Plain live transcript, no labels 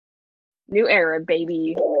New era,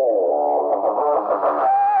 baby.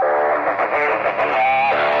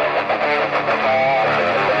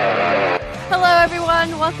 Hello,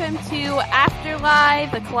 everyone. Welcome to After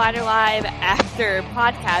Live, the Collider Live After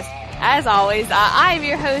podcast. As always, I'm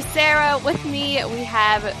your host, Sarah. With me, we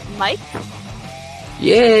have Mike.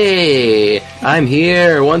 Yay! I'm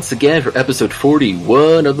here once again for episode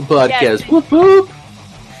 41 of the podcast. Yes. Whoop whoop!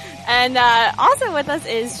 And also with us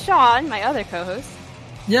is Sean, my other co-host.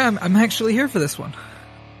 Yeah, I'm actually here for this one.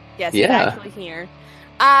 Yes, he's actually here.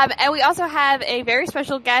 And we also have a very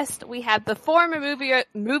special guest. We have the former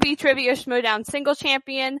movie trivia Schmoedown single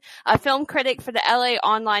champion, a film critic for the LA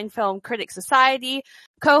Online Film Critics Society,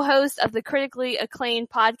 co-host of the critically acclaimed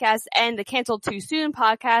podcast and the Canceled Too Soon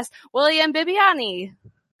podcast, William Bibbiani.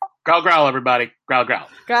 Growl, growl, everybody. Growl, growl.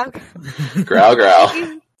 Growl. Growl,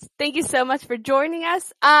 growl. Thank you so much for joining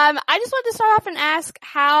us. I just wanted to start off and ask,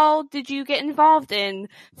 how did you get involved in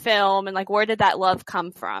film and where did that love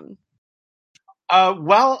come from?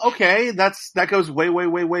 Well, okay, that goes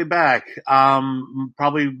way back.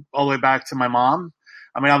 Probably all the way back to my mom.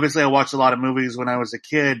 I mean, obviously I watched a lot of movies when I was a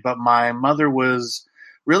kid, but my mother was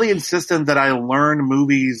really insistent that I learn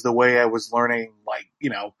movies the way I was learning,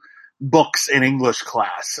 books in English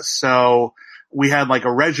class. So we had a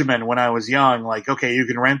regimen when I was young, okay, you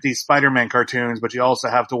can rent these Spider-Man cartoons, but you also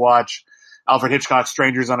have to watch Alfred Hitchcock's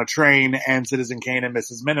Strangers on a Train and Citizen Kane and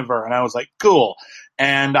Mrs. Miniver. And I was like, cool.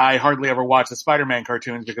 And I hardly ever watched the Spider-Man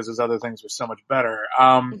cartoons because those other things were so much better.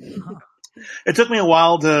 It took me a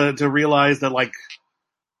while to realize that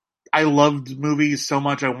I loved movies so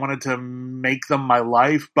much I wanted to make them my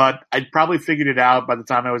life, but I'd probably figured it out by the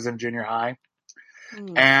time I was in junior high.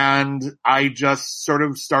 And I just sort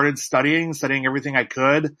of started studying everything I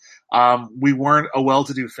could. We weren't a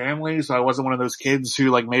well-to-do family, so I wasn't one of those kids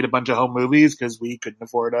who made a bunch of home movies because we couldn't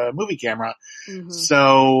afford a movie camera. Mm-hmm.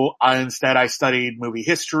 So instead I studied movie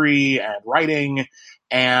history and writing,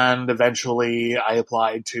 and eventually I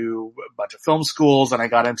applied to a bunch of film schools, and I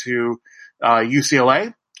got into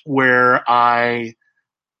UCLA, where I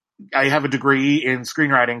have a degree in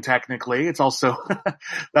screenwriting, technically. It's also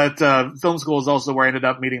that film school is also where I ended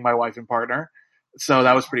up meeting my wife and partner. So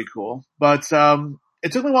that was pretty cool. But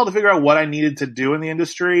it took me a while to figure out what I needed to do in the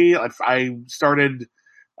industry. I wrote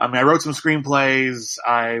some screenplays.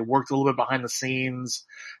 I worked a little bit behind the scenes,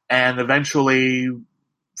 and eventually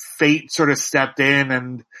fate sort of stepped in,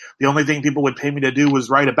 and the only thing people would pay me to do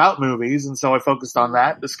was write about movies. And so I focused on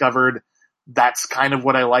that, discovered that's kind of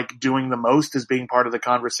what I like doing the most, is being part of the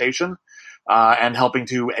conversation, and helping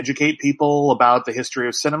to educate people about the history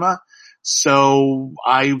of cinema. So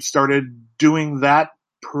I started doing that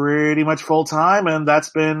pretty much full time, and that's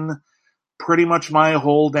been pretty much my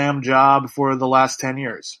whole damn job for the last 10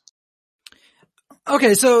 years.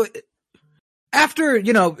 Okay. So after,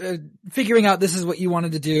 figuring out this is what you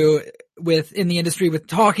wanted to do in the industry with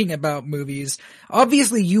talking about movies,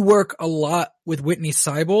 obviously you work a lot with Whitney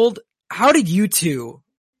Seibold. How did you two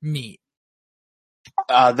meet?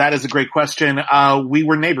 That is a great question. We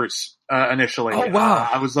were neighbors, initially. Oh, wow.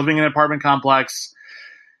 I was living in an apartment complex.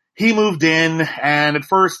 He moved in, and at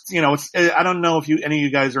first, I don't know if any of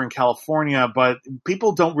you guys are in California, but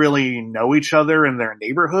people don't really know each other in their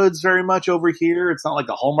neighborhoods very much over here. It's not like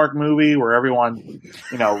a Hallmark movie where everyone,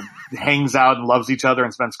 hangs out and loves each other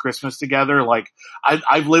and spends Christmas together.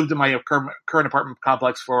 I've lived in my current apartment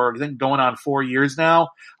complex for, I think, going on 4 years now.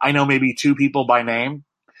 I know maybe 2 people by name.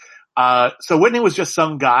 So Whitney was just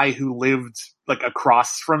some guy who lived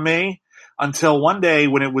across from me until one day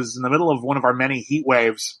when it was in the middle of one of our many heat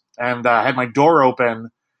waves, and I had my door open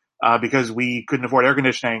because we couldn't afford air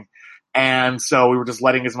conditioning. And so we were just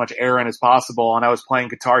letting as much air in as possible, and I was playing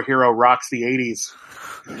Guitar Hero Rocks the 80s.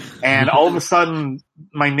 And all of a sudden,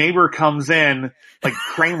 my neighbor comes in,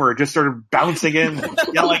 Kramer, just sort of bouncing in,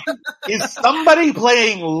 yelling, "Is somebody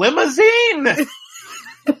playing Limousine?" And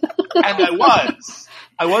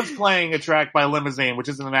I was playing a track by Limousine, which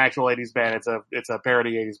isn't an actual 80s band. It's a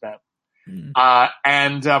parody 80s band.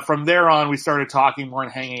 And from there on, we started talking more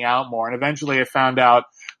and hanging out more. And eventually I found out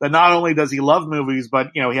that not only does he love movies,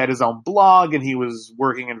 but, he had his own blog, and he was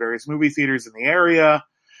working in various movie theaters in the area.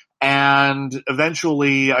 And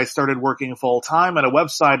eventually I started working full time at a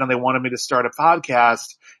website, and they wanted me to start a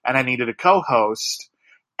podcast, and I needed a co-host.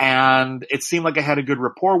 And it seemed like I had a good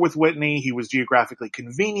rapport with Whitney. He was geographically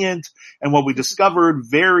convenient. And what we discovered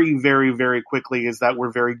very, very, very quickly is that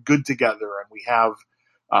we're very good together, and we have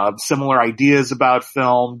similar ideas about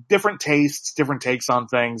film, different tastes, different takes on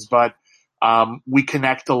things, but we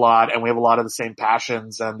connect a lot, and we have a lot of the same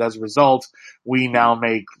passions. And as a result, we now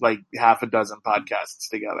make half a dozen podcasts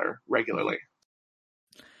together regularly.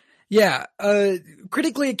 Yeah,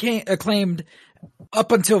 critically acclaimed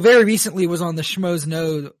up until very recently was on the Schmoes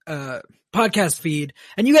Know podcast feed,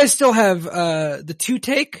 and you guys still have the Two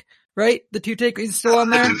Take, right? The Two Take is still on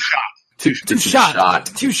there. Two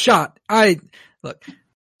shot. Look.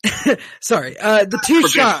 Sorry. The Two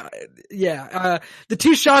Shot. Yeah. The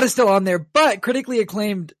Two Shot is still on there, but critically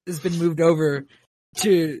acclaimed has been moved over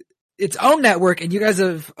to its own network, and you guys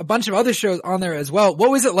have a bunch of other shows on there as well. What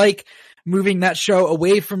was it like moving that show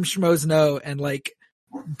away from Schmoes Know and like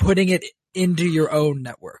putting it into your own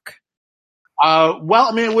network? Well,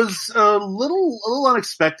 I mean, it was a little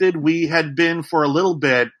unexpected. We had been for a little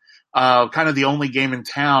bit, kind of the only game in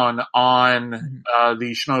town on,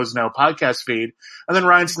 the Schmoes Know podcast feed. And then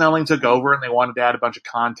Ryan Snelling took over and they wanted to add a bunch of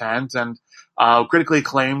content, and, critically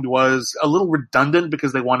acclaimed was a little redundant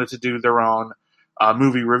because they wanted to do their own,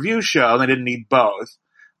 movie review show and they didn't need both.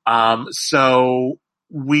 So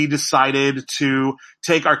we decided to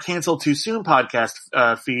take our Cancel Too Soon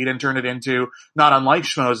podcast feed and turn it into, not unlike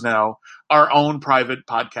Schmoes Know, our own private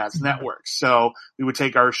podcast network. So we would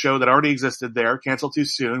take our show that already existed there, Cancel Too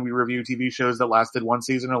Soon. We review TV shows that lasted one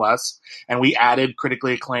season or less, and we added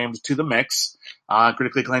Critically Acclaimed to the mix.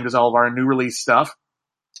 Critically Acclaimed is all of our new release stuff.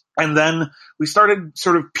 And then we started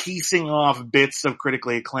sort of piecing off bits of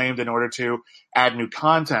Critically Acclaimed in order to add new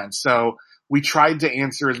content. So we tried to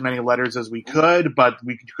answer as many letters as we could, but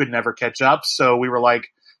we could never catch up. So we were like,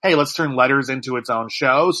 hey, let's turn letters into its own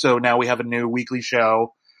show. So now we have a new weekly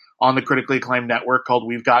show on the Critically Acclaimed network called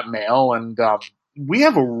We've Got Mail. And we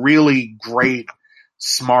have a really great,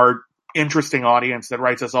 smart, interesting audience that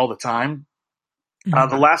writes us all the time.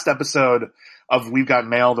 The last episode of We've Got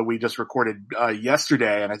Mail that we just recorded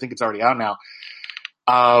yesterday, and I think it's already out now,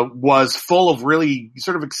 was full of really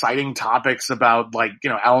sort of exciting topics about, like, you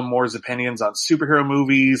know, Alan Moore's opinions on superhero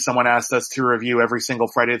movies. Someone asked us to review every single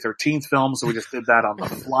Friday the 13th film, so we just did that on the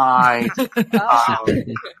fly.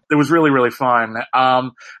 It was really, really fun.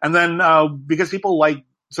 And then, because people like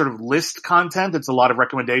sort of list content, it's a lot of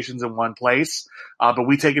recommendations in one place. But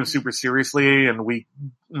we take them super seriously and we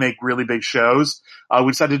make really big shows.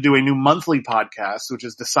 We decided to do a new monthly podcast, which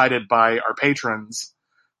is decided by our patrons,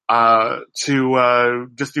 to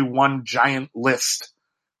just do one giant list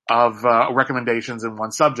of recommendations in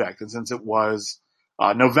one subject. And since it was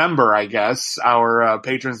November, I guess, our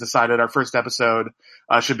patrons decided our first episode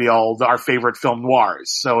should be all our favorite film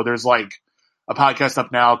noirs. So there's like a podcast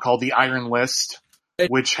up now called The Iron List,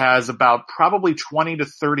 which has about probably 20 to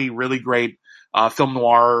 30 really great film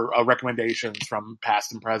noir recommendations from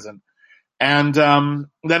past and present. And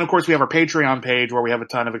then, of course, we have our Patreon page where we have a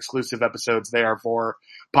ton of exclusive episodes there for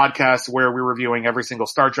podcasts where we're reviewing every single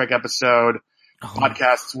Star Trek episode,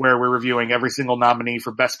 podcasts where we're reviewing every single nominee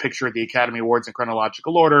for Best Picture at the Academy Awards in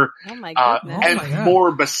chronological order, oh my goodness. and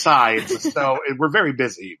more besides. So we're very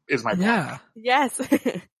busy, is my point. Yeah. Yes.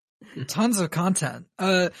 Tons of content.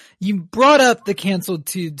 You brought up the Canceled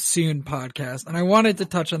Too Soon podcast, and I wanted to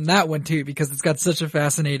touch on that one too because it's got such a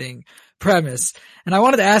fascinating premise. And I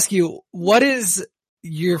wanted to ask you, what is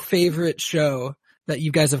your favorite show that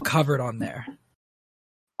you guys have covered on there?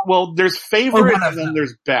 Well, there's favorite and then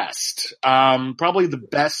there's best. Probably the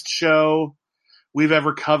best show we've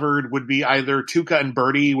ever covered would be either Tuca and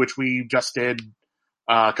Birdie, which we just did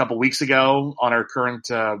a couple weeks ago on our current,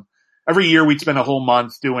 every year we'd spend a whole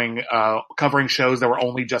month doing, covering shows that were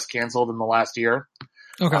only just canceled in the last year.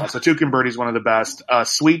 Okay. So Tuca and Birdie is one of the best.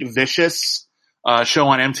 Sweet Vicious, show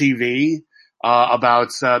on MTV, about,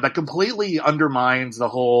 that completely undermines the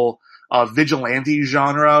whole, vigilante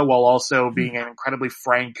genre while also being an incredibly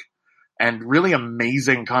frank and really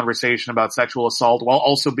amazing conversation about sexual assault while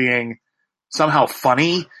also being somehow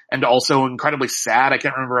funny and also incredibly sad. I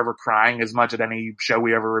can't remember ever crying as much at any show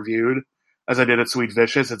we ever reviewed as I did at Sweet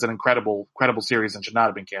Vicious. It's an incredible series and should not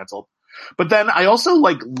have been canceled. But then I also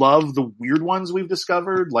love the weird ones we've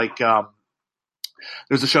discovered.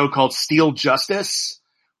 There's a show called Steel Justice,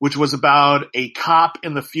 which was about a cop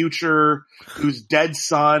in the future whose dead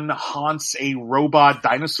son haunts a robot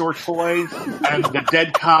dinosaur toy. And the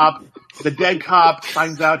dead cop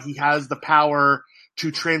finds out he has the power to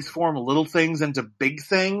transform little things into big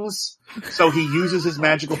things. So he uses his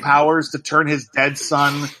magical powers to turn his dead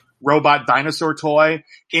son robot dinosaur toy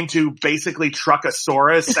into basically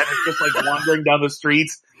Truckosaurus, and it's just wandering down the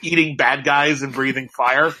streets, eating bad guys and breathing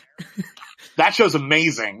fire. That show's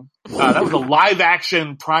amazing. That was a live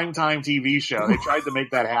action primetime TV show. They tried to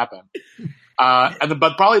make that happen.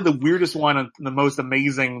 But probably the weirdest one and the most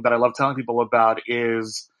amazing that I love telling people about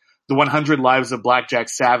is The 100 Lives of Blackjack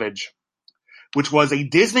Savage, which was a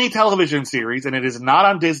Disney television series, and it is not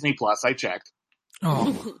on Disney Plus. I checked.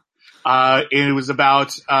 Oh. It was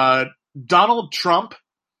about, Donald Trump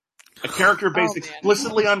A character based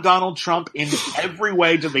explicitly on Donald Trump in every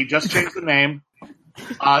way. They just changed the name.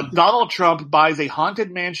 Donald Trump buys a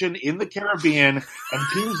haunted mansion in the Caribbean and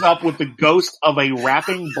teams up with the ghost of a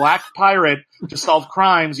rapping black pirate to solve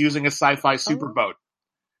crimes using a sci-fi superboat.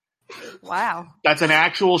 Wow. That's an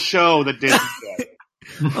actual show that Disney did.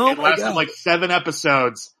 It lasted like 7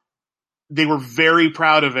 episodes. They were very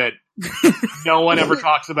proud of it. No one ever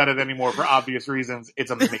talks about it anymore for obvious reasons. It's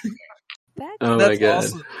amazing. That's my God.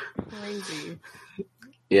 Awesome. Crazy.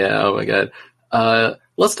 Yeah, oh my God.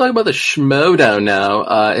 Let's talk about the Schmodown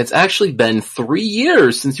now. It's actually been 3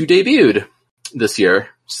 years since you debuted this year.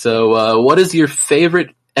 So, what is your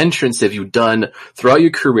favorite entrance have you done throughout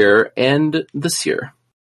your career and this year?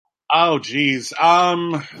 Oh, geez.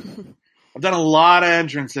 I've done a lot of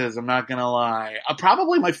entrances, I'm not gonna lie.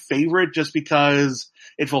 Probably my favorite, just because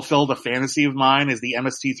it fulfilled a fantasy of mine, is the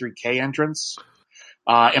MST3K entrance.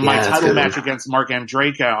 In my title match against Mark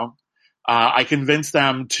Andreyko, I convinced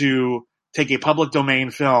them to take a public domain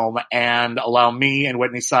film and allow me and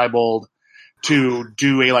Whitney Seibold to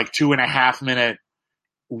do a 2.5 minute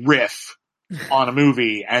riff on a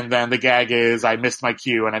movie, and then the gag is I missed my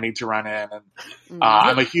cue and I need to run in. And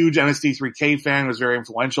I'm a huge MST3K fan. It was very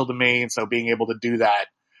influential to me, and so being able to do that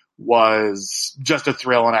was just a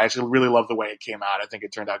thrill, and I actually really love the way it came out. I think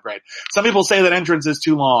it turned out great. Some people say that entrance is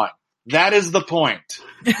too long. That is the point.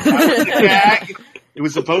 That was the gag. It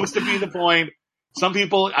was supposed to be the point. Some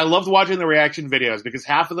people, I loved watching the reaction videos because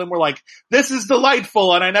half of them were like, this is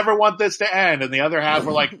delightful and I never want this to end. And the other half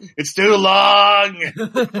were like, it's too long.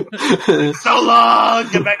 It's so long.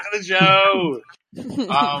 Get back to the show.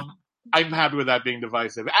 I'm happy with that being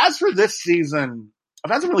divisive. As for this season,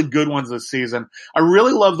 I've had some really good ones this season. I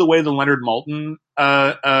really love the way the Leonard Maltin,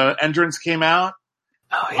 entrance came out.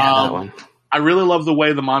 Oh yeah, that one. I really love the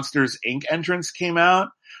way the Monsters Inc. entrance came out.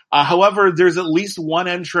 However, there's at least one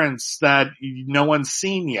entrance that no one's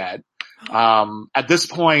seen yet. At this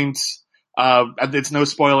point, it's no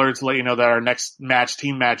spoiler to let you know that our next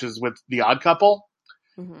team match is with The Odd Couple.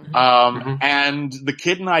 Mm-hmm. And the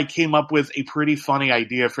kid and I came up with a pretty funny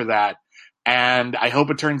idea for that. And I hope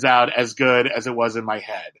it turns out as good as it was in my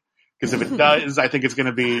head. Because if it does, I think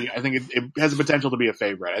it has the potential to be a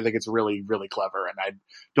favorite. I think it's really, really clever, and I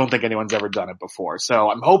don't think anyone's ever done it before. So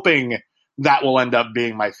I'm hoping that will end up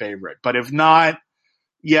being my favorite. But if not,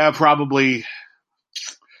 yeah, probably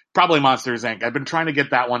Monsters Inc. I've been trying to get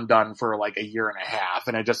that one done for like a year and a half,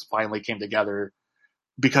 and it just finally came together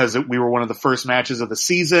because we were one of the first matches of the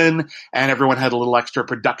season, and everyone had a little extra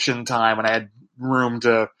production time, and I had room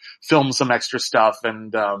to film some extra stuff,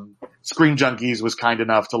 and Screen Junkies was kind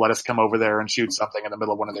enough to let us come over there and shoot something in the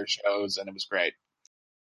middle of one of their shows, and it was great.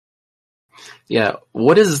 Yeah,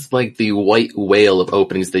 what is like the white whale of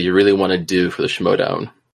openings that you really want to do for the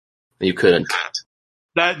Schmodown that you couldn't?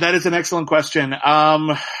 That is an excellent question.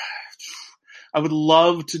 I would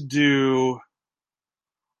love to do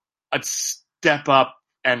a step up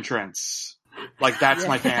entrance. Like that's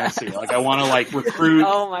my fantasy. Like I want to like recruit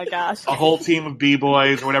oh my gosh. a whole team of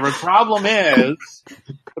B-boys or whatever. The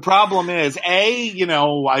problem is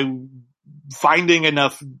I'm finding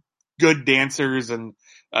enough good dancers and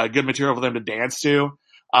good material for them to dance to.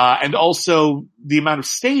 And also the amount of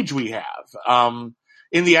stage we have.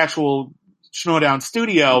 In the actual Schmodown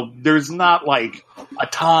studio, there's not like a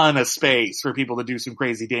ton of space for people to do some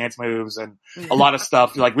crazy dance moves and a lot of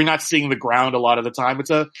stuff. Like we're not seeing the ground a lot of the time. It's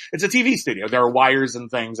a TV studio. There are wires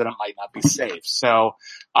and things and it might not be safe. So,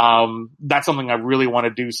 that's something I really want to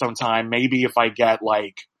do sometime. Maybe if I get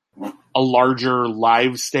like a larger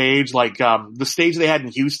live stage, like, the stage they had in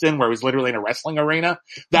Houston where it was literally in a wrestling arena,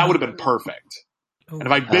 that would have been perfect. And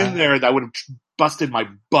if I'd been there, that would have busted my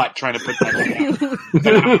butt trying to put that together.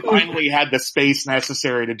 And I finally had the space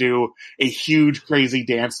necessary to do a huge, crazy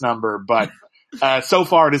dance number, but so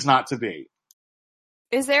far it is not to be.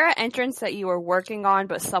 Is there an entrance that you were working on,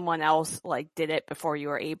 but someone else like did it before you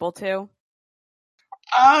were able to?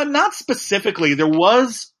 Not specifically. There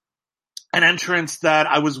was an entrance that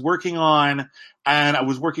I was working on, and I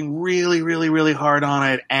was working really, really, really hard on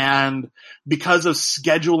it. And because of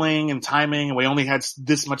scheduling and timing, and we only had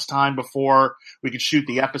this much time before we could shoot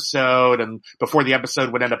the episode and before the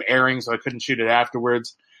episode would end up airing, so I couldn't shoot it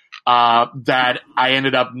afterwards, that I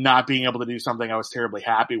ended up not being able to do something I was terribly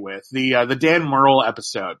happy with. The Dan Murrell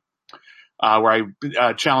episode, where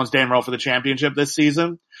I challenged Dan Murrell for the championship this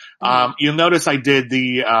season. You'll notice I did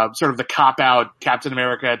the sort of the cop-out Captain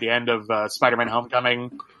America at the end of Spider-Man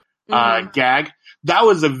Homecoming gag. That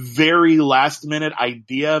was a very last-minute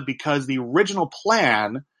idea because the original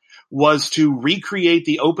plan was to recreate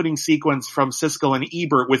the opening sequence from Siskel and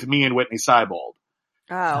Ebert with me and Whitney Seibold.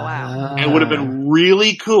 Oh, wow. It would have been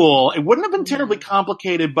really cool. It wouldn't have been terribly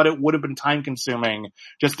complicated, but it would have been time consuming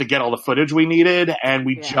just to get all the footage we needed, and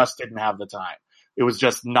we just didn't have the time. It was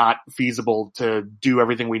just not feasible to do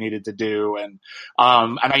everything we needed to do. And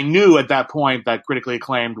I knew at that point that Critically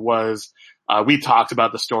Acclaimed was, we talked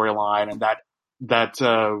about the storyline and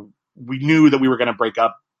that we knew that we were going to break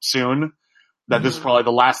up soon. That this was probably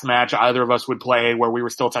the last match either of us would play where we were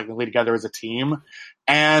still technically together as a team.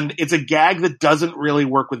 And it's a gag that doesn't really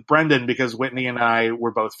work with Brendan because Whitney and I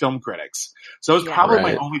were both film critics. So it's probably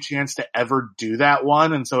my only chance to ever do that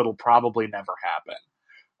one. And so it'll probably never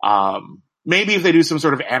happen. Maybe if they do some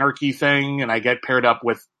sort of anarchy thing and I get paired up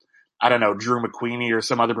with, I don't know, Drew McQueenie or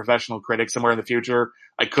some other professional critic somewhere in the future,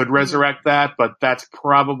 I could resurrect that, but that's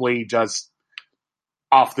probably just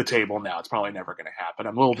off the table now. It's probably never going to happen.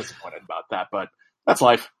 I'm a little disappointed about that, but that's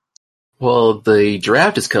life. Well, the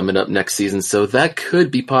draft is coming up next season, so that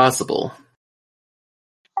could be possible.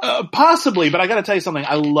 Possibly, but I got to tell you something.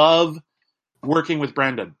 I love working with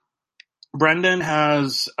Brendan. Brendan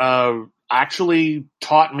has actually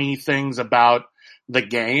taught me things about the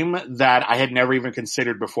game that I had never even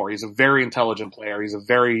considered before. He's a very intelligent player. He's a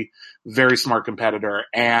very, very smart competitor.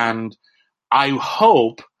 And I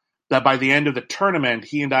hope that by the end of the tournament,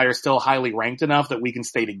 he and I are still highly ranked enough that we can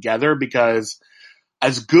stay together, because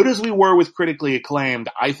as good as we were with Critically Acclaimed,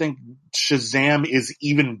 I think Shazam is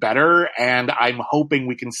even better, and I'm hoping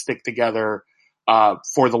we can stick together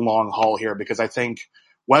for the long haul here, because I think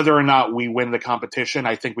whether or not we win the competition,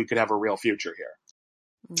 I think we could have a real future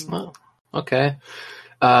here. Oh, okay.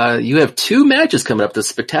 You have 2 matches coming up, the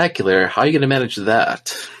Spectacular. How are you going to manage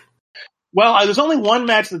that? Well, there's only one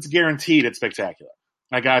match that's guaranteed at Spectacular.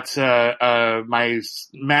 I got my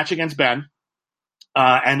match against Ben,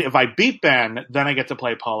 and if I beat Ben, then I get to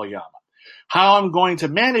play Paul Oyama. How I'm going to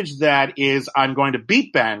manage that is I'm going to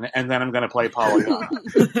beat Ben, and then I'm going to play Paul Oyama.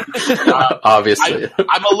 Obviously.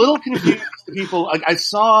 I'm a little confused to people. I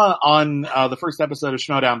saw on the first episode of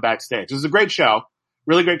Schmodown Backstage. It was a great show.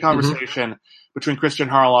 Really great conversation between Christian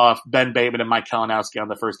Harloff, Ben Bateman, and Mike Kalinowski on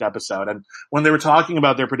the first episode. And when they were talking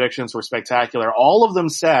about their predictions for Spectacular, all of them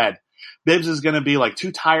said Bibbs is going to be like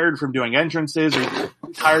too tired from doing entrances or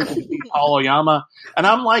too tired to beat Paul Oyama. And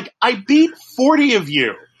I'm like, I beat 40 of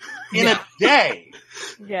you in a day.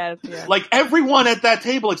 Yes. Like everyone at that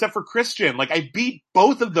table except for Christian. Like I beat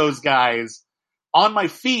both of those guys on my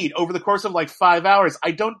feet over the course of like 5 hours.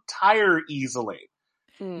 I don't tire easily.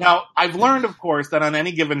 Now, I've learned, of course, that on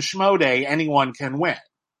any given Schmo day, anyone can win.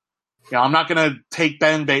 You know, I'm not going to take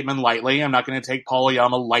Ben Bateman lightly. I'm not going to take Paul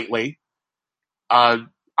Oyama lightly.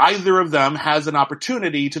 Either of them has an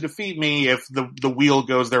opportunity to defeat me if the wheel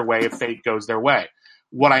goes their way, if fate goes their way.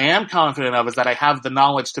 What I am confident of is that I have the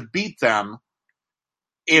knowledge to beat them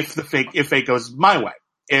if fate goes my way.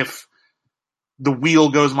 If the wheel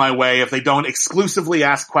goes my way, if they don't exclusively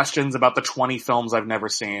ask questions about the 20 films I've never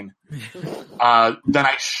seen, then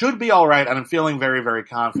I should be all right, and I'm feeling very, very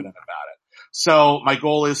confident about it. So my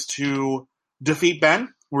goal is to defeat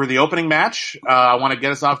Ben. We're the opening match. I want to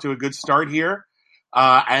get us off to a good start here.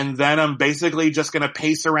 And then I'm basically just going to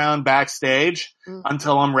pace around backstage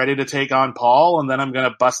until I'm ready to take on Paul, and then I'm going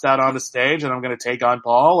to bust out on the stage and I'm going to take on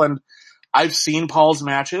Paul. And I've seen Paul's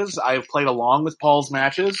matches. I've played along with Paul's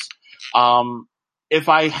matches. If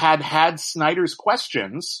I had Snyder's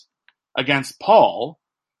questions against Paul,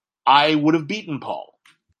 I would have beaten Paul.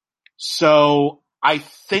 So I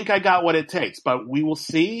think I got what it takes, but we will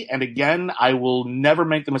see. And again, I will never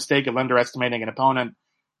make the mistake of underestimating an opponent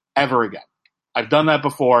ever again. I've done that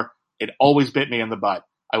before. It always bit me in the butt.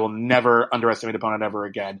 I will never underestimate an opponent ever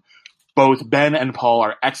again. Both Ben and Paul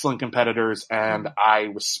are excellent competitors, and I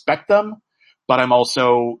respect them, but I'm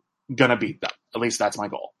also gonna beat them. At least that's my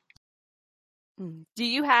goal. Do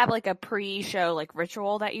you have like a pre-show like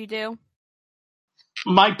ritual that you do?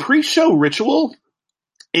 My pre-show ritual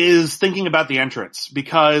is thinking about the entrance,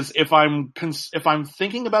 because if I'm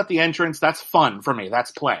thinking about the entrance, that's fun for me.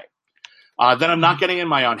 That's play. Then I'm not getting in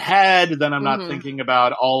my own head. Then I'm not thinking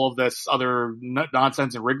about all of this other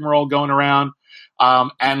nonsense and rigmarole going around.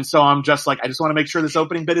 And so I'm just like, I just want to make sure this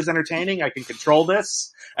opening bit is entertaining. I can control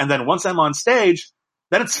this. And then once I'm on stage,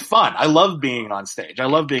 then it's fun. I love being on stage. I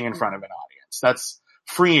love being in front of an audience. That's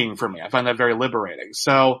freeing for me. I find that very liberating.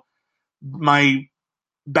 So my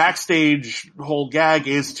backstage whole gag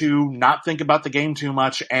is to not think about the game too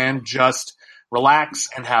much and just relax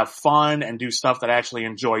and have fun and do stuff that I actually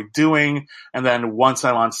enjoy doing. And then once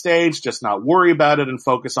I'm on stage, just not worry about it and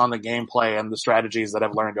focus on the gameplay and the strategies that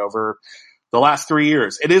I've learned over the last 3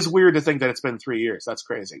 years. It is weird to think that it's been 3 years. That's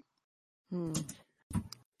crazy.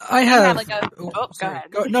 I have like a. Oh, go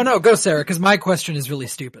ahead. Go, Sarah, because my question is really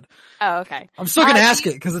stupid. Oh, okay. I'm still going to ask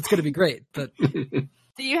it because it's going to be great. But do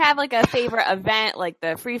you have like a favorite event, like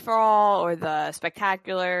the free for all or the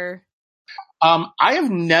spectacular? I have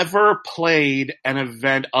never played an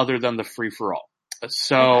event other than the free for all.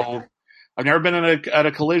 So I've never been at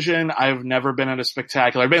a collision. I've never been at a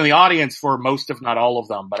spectacular. I've been in the audience for most, if not all of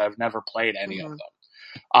them, but I've never played any of them.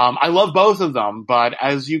 I love both of them, but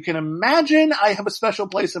as you can imagine, I have a special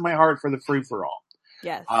place in my heart for the free for all.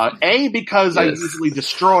 Yes. A, because I usually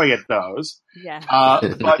destroy at those. Yeah.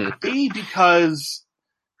 But B, because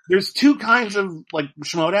there's two kinds of like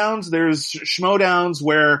schmoedowns. There's schmoedowns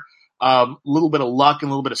where a little bit of luck and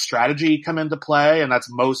a little bit of strategy come into play, and that's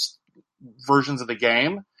most versions of the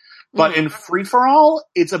game. But in free for all,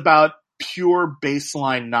 it's about pure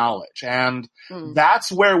baseline knowledge, and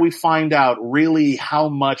that's where we find out really how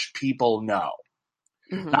much people know.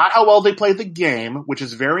 Not how well they play the game, which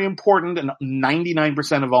is very important in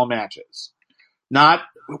 99% of all matches. Not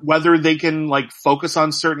whether they can like focus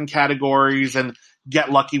on certain categories and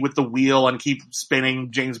get lucky with the wheel and keep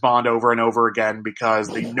spinning James Bond over and over again because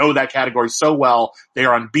they know that category so well, they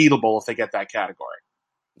are unbeatable if they get that category.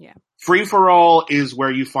 Yeah. Free for all is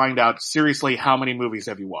where you find out seriously how many movies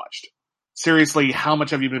have you watched? Seriously, how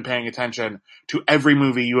much have you been paying attention to every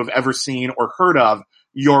movie you have ever seen or heard of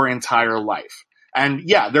your entire life? And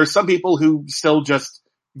yeah, there's some people who still just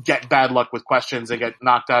get bad luck with questions. They get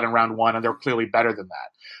knocked out in round one and they're clearly better than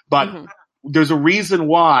that. But there's a reason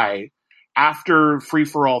why after Free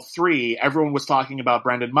for All 3, everyone was talking about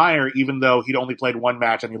Brendan Meyer, even though he'd only played one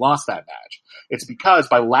match and he lost that match. It's because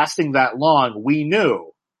by lasting that long, we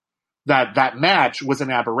knew that that match was an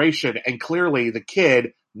aberration, and clearly the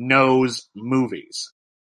kid knows movies.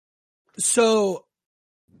 So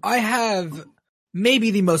I have maybe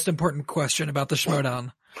the most important question about the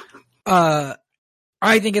Schmoedown.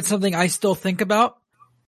 I think it's something I still think about.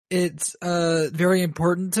 It's very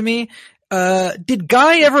important to me. Did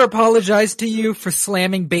Guy ever apologize to you for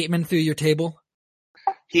slamming Bateman through your table?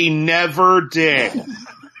 He never did.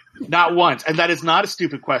 Not once. And that is not a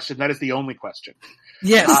stupid question. That is the only question.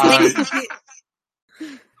 Yes.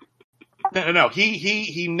 No.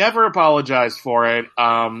 He never apologized for it.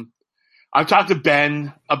 I've talked to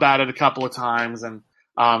Ben about it a couple of times, and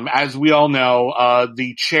as we all know,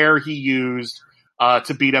 the chair he used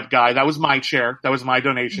to beat up Guy, that was my chair. That was my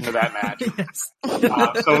donation to that match. Yes.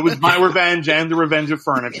 So it was my revenge and the revenge of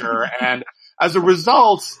furniture. And as a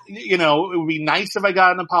result, you know, it would be nice if I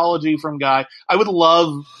got an apology from Guy. I would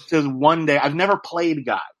love to one day. I've never played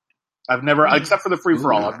Guy. I've never, except for the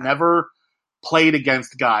free-for-all, I've never played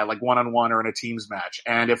against Guy, like one-on-one or in a teams match.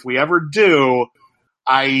 And if we ever do,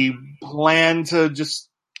 I plan to just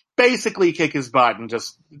basically kick his butt and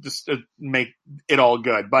just to make it all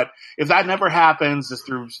good. But if that never happens, just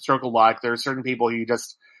through stroke of luck, there are certain people who you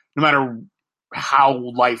just, no matter how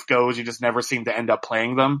life goes, you just never seem to end up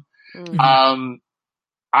playing them.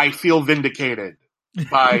 I feel vindicated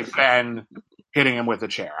by Ben hitting him with a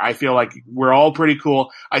chair. I feel like we're all pretty cool.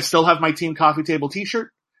 I still have my Team Coffee Table t-shirt,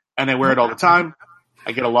 and I wear it all the time.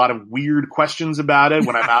 I get a lot of weird questions about it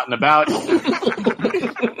when I'm out and about.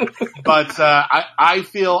 But I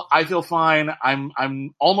feel fine.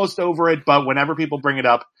 I'm almost over it, but whenever people bring it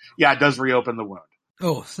up, yeah, it does reopen the wound.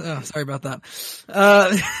 Oh, sorry about that.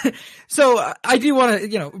 So I do want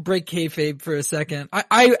to, break kayfabe for a second.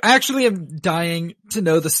 I actually am dying to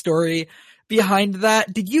know the story behind that.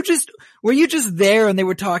 Were you just there and they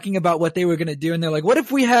were talking about what they were going to do? And they're like, what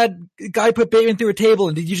if we had a guy put Bateman through a table?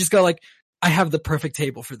 And did you just go like, I have the perfect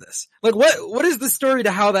table for this? Like, what is the story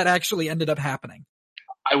to how that actually ended up happening?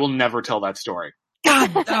 I will never tell that story. God,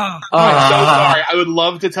 I'm so sorry. I would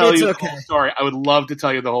love to tell you the okay. whole story. I would love to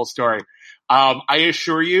tell you the whole story. I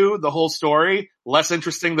assure you the whole story, less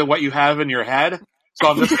interesting than what you have in your head. So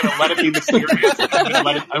I'm just going to let it be mysterious. I'm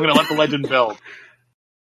going to let the legend build.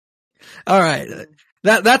 All right.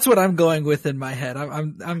 That's what I'm going with in my head.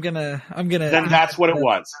 I'm gonna. Then that's what it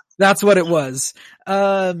was. That's what it was.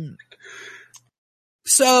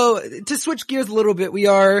 So to switch gears a little bit, we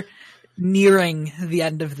are nearing the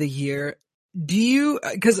end of the year.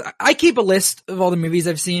 Cause I keep a list of all the movies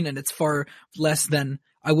I've seen, and it's far less than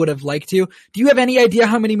I would have liked to. Do you have any idea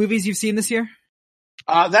how many movies you've seen this year?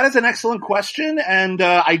 That is an excellent question, and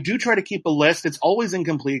I do try to keep a list. It's always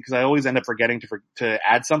incomplete because I always end up forgetting to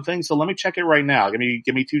add something. So let me check it right now. Give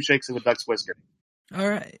me 2 shakes of a duck's whisker. All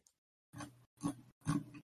right.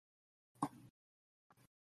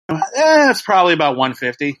 It's probably about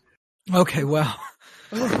 150. Okay, well.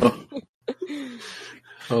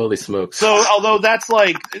 Holy smokes. So although that's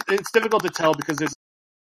like, it's difficult to tell because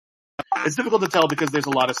It's difficult to tell because there's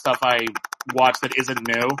a lot of stuff I watch that isn't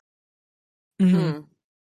new. Mhm.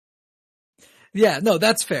 Yeah, no,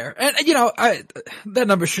 that's fair. And, that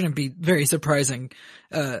number shouldn't be very surprising,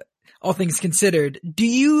 all things considered.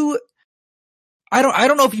 I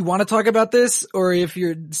don't know if you want to talk about this or if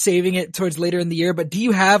you're saving it towards later in the year, but do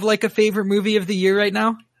you have like a favorite movie of the year right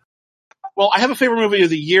now? Well, I have a favorite movie of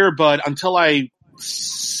the year, but until I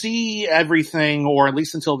see everything, or at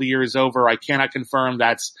least until the year is over, I cannot confirm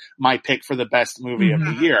that's my pick for the best movie of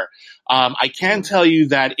the year. I can tell you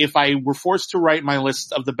that if I were forced to write my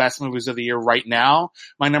list of the best movies of the year right now,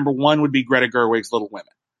 my number one would be Greta Gerwig's Little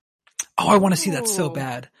Women. Oh, I want to see that so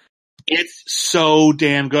bad. It's so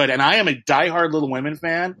damn good. And I am a diehard Little Women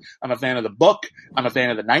fan. I'm a fan of the book. I'm a fan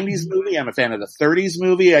of the 90s movie. I'm a fan of the 30s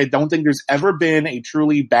movie. I don't think there's ever been a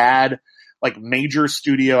truly bad, like, major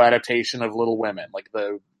studio adaptation of Little Women. Like,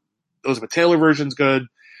 the Elizabeth Taylor version's good.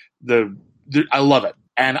 I love it.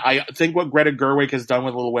 And I think what Greta Gerwig has done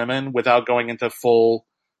with Little Women, without going into full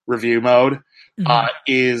review mode,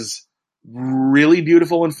 is really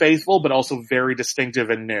beautiful and faithful, but also very distinctive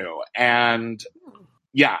and new. And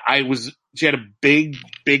yeah, she had a big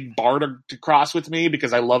bar to cross with me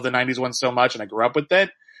because I love the 90s one so much and I grew up with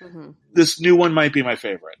it. This new one might be my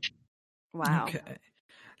favorite. Wow. Okay.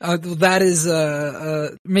 That is,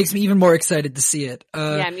 makes me even more excited to see it.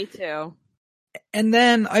 Yeah, me too. And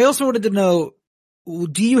then I also wanted to know,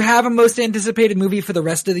 do you have a most anticipated movie for the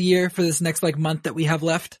rest of the year, for this next month that we have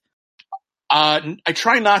left? I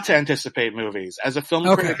try not to anticipate movies. As a film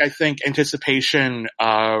critic, I think anticipation,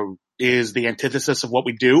 is the antithesis of what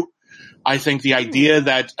we do. I think the idea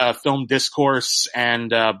that film discourse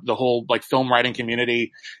and the whole film writing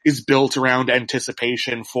community is built around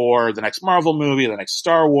anticipation for the next Marvel movie, the next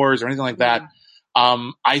Star Wars, or anything like that.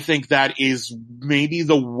 I think that is maybe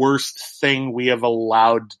the worst thing we have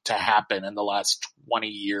allowed to happen in the last 20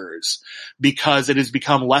 years, because it has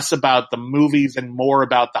become less about the movies and more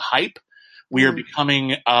about the hype. We are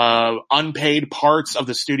becoming unpaid parts of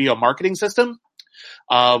the studio marketing system.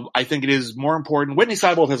 I think it is more important. Whitney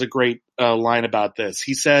Seibold has a great line about this.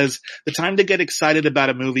 He says, the time to get excited about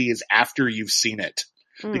a movie is after you've seen it,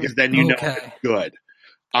 because then you know it's good.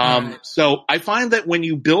 So I find that when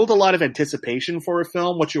you build a lot of anticipation for a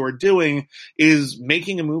film, what you are doing is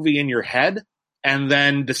making a movie in your head and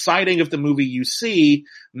then deciding if the movie you see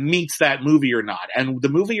meets that movie or not. And the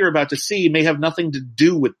movie you're about to see may have nothing to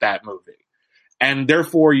do with that movie. And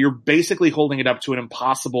therefore, you're basically holding it up to an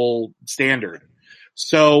impossible standard.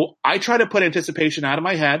 So I try to put anticipation out of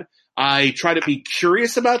my head. I try to be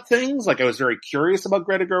curious about things. Like, I was very curious about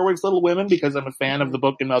Greta Gerwig's Little Women because I'm a fan of the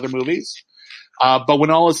book and other movies. But when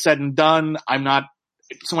all is said and done, I'm not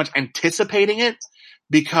so much anticipating it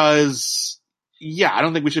because, I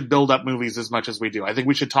don't think we should build up movies as much as we do. I think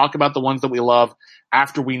we should talk about the ones that we love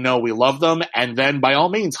after we know we love them, and then by all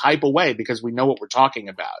means hype away because we know what we're talking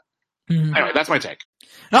about. Anyway, that's my take.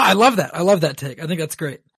 No, I love that. I love that take. I think that's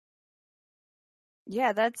great.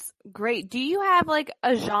 Yeah, that's great. Do you have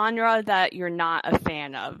a genre that you're not a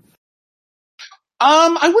fan of?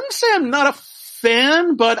 I wouldn't say I'm not a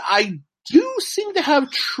fan, but I do seem to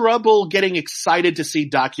have trouble getting excited to see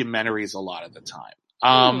documentaries a lot of the time.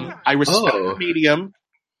 I respect the medium.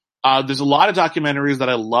 There's a lot of documentaries that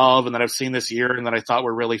I love and that I've seen this year and that I thought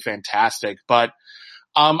were really fantastic, but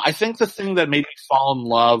I think the thing that made me fall in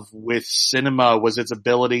love with cinema was its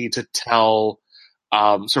ability to tell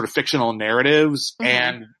sort of fictional narratives,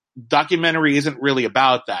 and documentary isn't really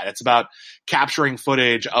about that. It's about capturing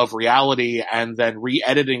footage of reality and then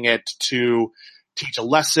re-editing it to teach a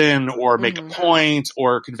lesson or make a point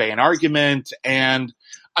or convey an argument. And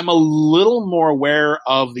I'm a little more aware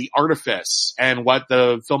of the artifice and what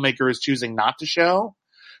the filmmaker is choosing not to show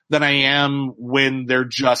than I am when they're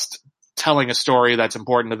just telling a story that's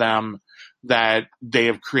important to them that they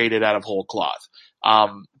have created out of whole cloth.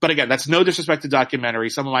 But again, that's no disrespect to documentary.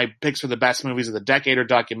 Some of my picks for the best movies of the decade are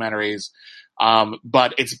documentaries.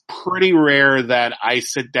 But it's pretty rare that I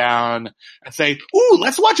sit down and say, ooh,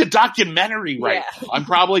 let's watch a documentary right now. I'm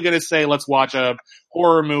probably going to say, let's watch a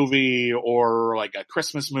horror movie or a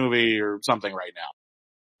Christmas movie or something right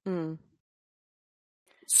now.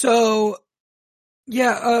 So,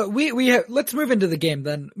 let's move into the game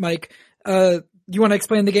then, Mike. You want to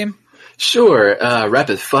explain the game? Sure.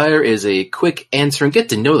 Rapid Fire is a quick answer and get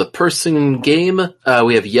to know the person game.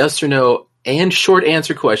 We have yes or no and short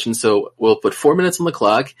answer questions. So we'll put 4 minutes on the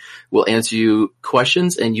clock. We'll answer you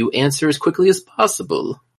questions and you answer as quickly as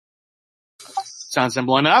possible. Sounds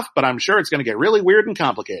simple enough, but I'm sure it's going to get really weird and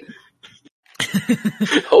complicated.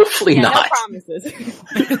 Hopefully not. No promises.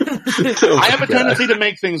 I have a tendency to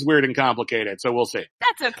make things weird and complicated, so we'll see.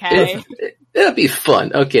 That's okay. It'll be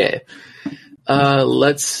fun. Okay. We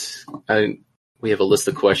have a list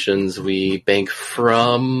of questions we bank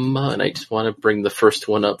from, and I just want to bring the first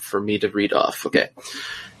one up for me to read off. Okay.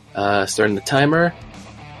 Starting the timer.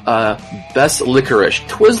 Best licorice,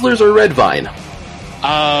 Twizzlers or Red Vine?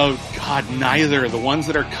 God, neither. The ones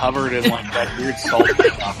that are covered in like that weird salt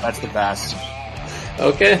stuff, that's the best.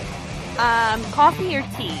 Okay. Coffee or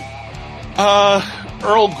tea?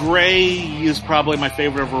 Earl Grey is probably my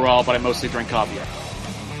favorite overall, but I mostly drink coffee.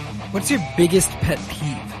 What's your biggest pet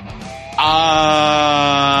peeve?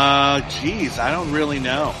 Geez, I don't really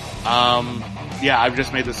know. Yeah, I've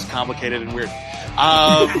just made this complicated and weird.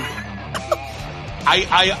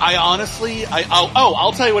 I honestly,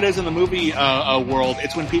 I'll tell you what it is in the movie, world.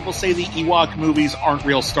 It's when people say the Ewok movies aren't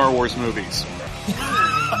real Star Wars movies.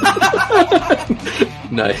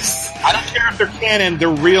 Nice. I don't care if they're canon, they're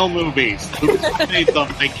real movies. Who made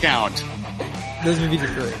them, they count. Those movies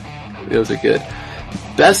are great. Those are good.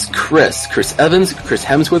 Best Chris Evans, Chris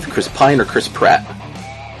Hemsworth, Chris Pine, or Chris Pratt?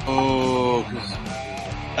 Oh,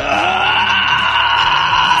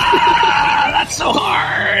 that's so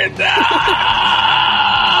hard.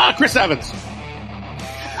 Chris Evans.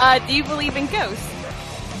 Do you believe in ghosts?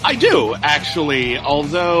 I do, actually,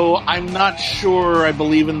 although I'm not sure I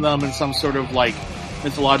believe in them in some sort of, like,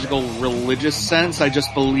 mythological religious sense. I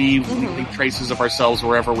just believe we leave traces of ourselves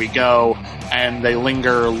wherever we go, and they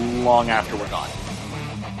linger long after we're gone.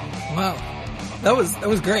 Wow. That was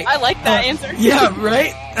great. I like that answer. Yeah,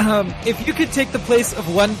 right? If you could take the place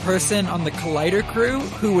of one person on the Collider crew,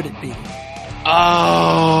 who would it be?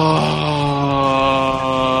 Oh.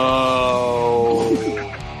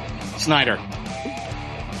 Snyder.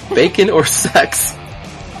 Bacon or sex?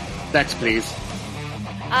 Sex, please.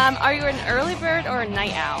 Are you an early bird or a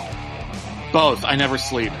night owl? Both. I never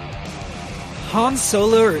sleep. Han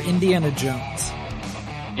Solo or Indiana Jones?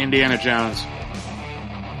 Indiana Jones.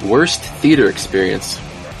 Worst theater experience?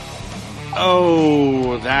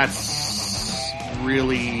 Oh, that's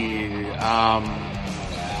really,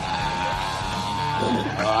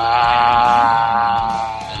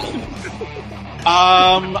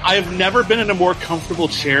 I've never been in a more comfortable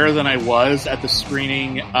chair than I was at the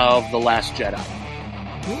screening of The Last Jedi.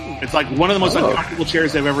 Ooh. It's like one of the most uncomfortable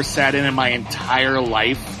chairs I've ever sat in my entire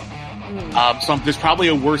life. So there's probably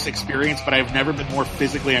a worse experience, but I've never been more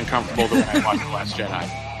physically uncomfortable than when I watched The Last Jedi.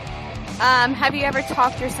 Have you ever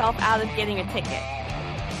talked yourself out of getting a ticket?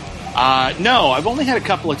 No, I've only had a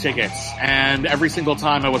couple of tickets, and every single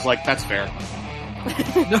time I was like, that's fair.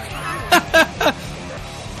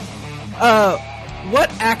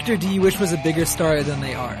 What actor do you wish was a bigger star than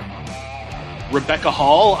they are? Rebecca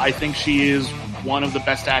Hall, I think she is one of the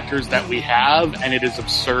best actors that we have, and it is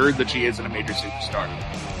absurd that she isn't a major superstar.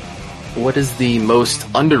 What is the most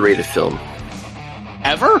underrated film?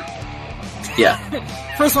 Ever? Yeah.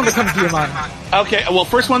 First one that comes to your mind. Okay, well,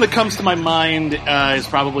 first one that comes to my mind is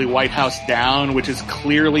probably White House Down, which is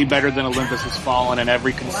clearly better than Olympus Has Fallen in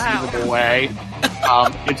every conceivable way.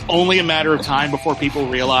 It's only a matter of time before people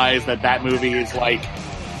realize that that movie is, like,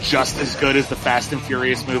 just as good as the Fast and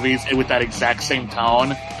Furious movies with that exact same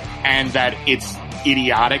tone, and that it's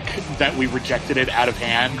idiotic that we rejected it out of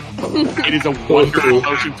hand. It is a wonderful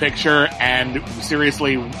motion picture, and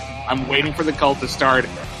seriously, I'm waiting for the cult to start.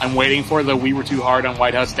 I'm waiting for the We Were Too Hard on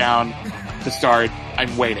White House Down to start.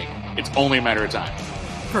 I'm waiting. It's only a matter of time.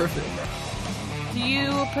 Perfect. Do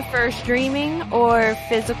you prefer streaming or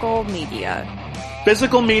physical media?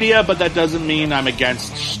 Physical media, but that doesn't mean I'm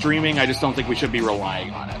against streaming. I just don't think we should be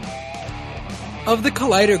relying on it. Of the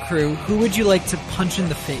Collider crew, who would you like to punch in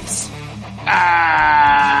the face?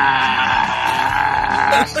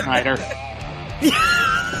 Snyder.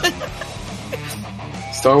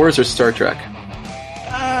 Star Wars or Star Trek?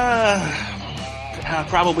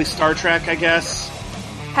 Probably Star Trek, I guess.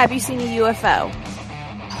 Have you seen a UFO?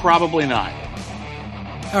 Probably not.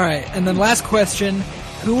 Alright, and then last question.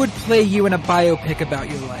 Who would play you in a biopic about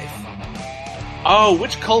your life? Oh,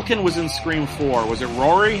 which Culkin was in Scream 4? Was it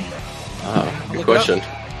Rory? Good question.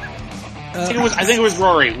 I think it was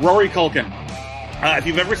Rory. Rory Culkin. If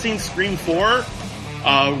you've ever seen Scream 4,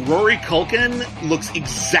 Rory Culkin looks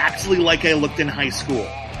exactly like I looked in high school.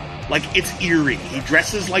 Like, it's eerie. He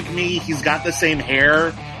dresses like me. He's got the same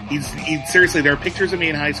hair. Seriously, there are pictures of me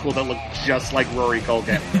in high school that look just like Rory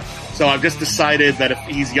Culkin. So I've just decided that if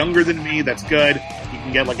he's younger than me, that's good. He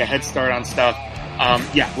can get like a head start on stuff.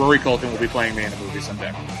 Yeah, Rory Culkin will be playing me in a movie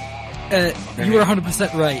someday. You were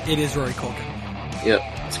 100% right. It is Rory Culkin.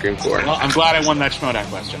 Yep, Scream 4. Well, I'm glad I won that Schmodown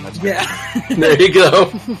question. That's great. Yeah. There you go.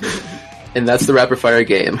 And that's the rapid fire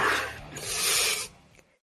game.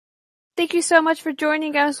 Thank you so much for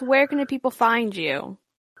joining us. Where can the people find you?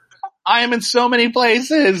 I am in so many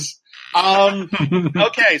places.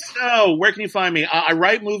 Okay, so where can you find me? I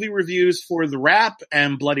write movie reviews for The Wrap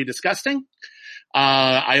and Bloody Disgusting.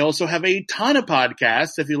 I also have a ton of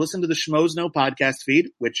podcasts. If you listen to the Schmoes Know podcast feed,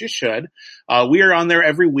 which you should, we are on there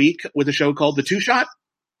every week with a show called The Two Shot,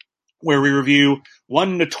 where we review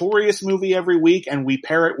one notorious movie every week and we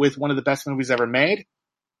pair it with one of the best movies ever made.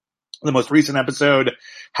 The most recent episode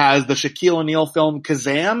has the Shaquille O'Neal film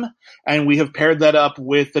Kazam, and we have paired that up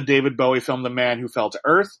with the David Bowie film The Man Who Fell to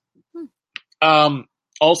Earth.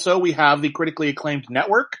 Also, we have the critically acclaimed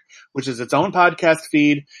Network, which is its own podcast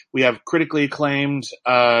feed. We have critically acclaimed,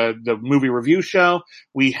 the movie review show.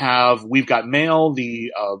 We've got Mail,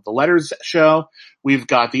 the letters show. We've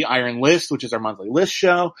got the Iron List, which is our monthly list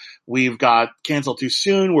show. We've got Cancel Too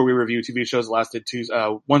Soon, where we review TV shows that lasted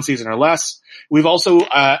one season or less. We've also,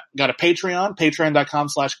 got a Patreon,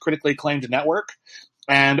 patreon.com/critically acclaimed network.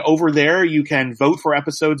 And over there, you can vote for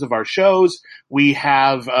episodes of our shows. We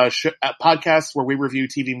have podcasts where we review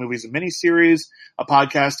TV, movies, and miniseries, a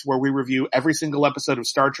podcast where we review every single episode of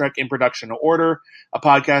Star Trek in production order, a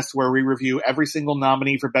podcast where we review every single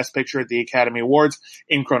nominee for Best Picture at the Academy Awards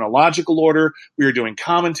in chronological order. We are doing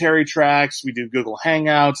commentary tracks. We do Google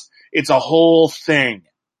Hangouts. It's a whole thing.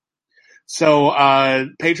 So,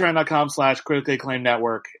 patreon.com/critically acclaimed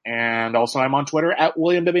network. And also I'm on Twitter at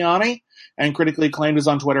William Bibiani, and critically acclaimed is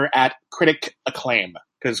on Twitter at critic acclaim,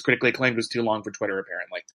 because critically acclaimed was too long for Twitter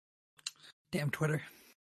apparently. Damn Twitter.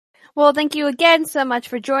 Well, thank you again so much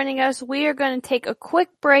for joining us. We are going to take a quick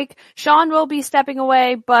break. Sean will be stepping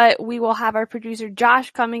away, but we will have our producer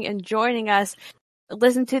Josh coming and joining us.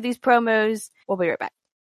 Listen to these promos. We'll be right back.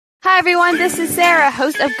 Hi everyone, this is Sarah,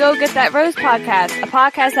 host of Go Get That Rose podcast, a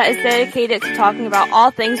podcast that is dedicated to talking about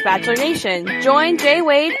all things Bachelor Nation. Join Jay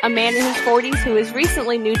Wade, a man in his 40s who is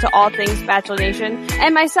recently new to all things Bachelor Nation,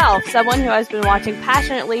 and myself, someone who has been watching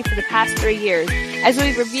passionately for the past 3 years, as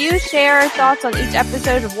we review, share our thoughts on each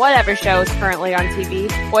episode of whatever show is currently on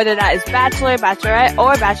TV, whether that is Bachelor, Bachelorette,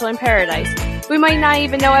 or Bachelor in Paradise. We might not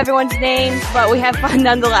even know everyone's names, but we have fun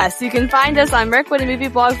nonetheless. You can find us on Mirkwood and Movie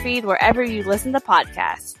Blog feed wherever you listen to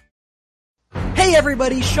podcasts. Hey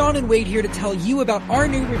everybody, Sean and Wade here to tell you about our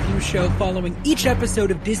new review show following each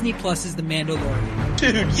episode of Disney Plus's The Mandalorian.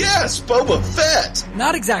 Dude, yes, Boba Fett!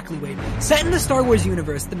 Not exactly, Wade. Set in the Star Wars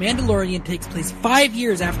universe, The Mandalorian takes place 5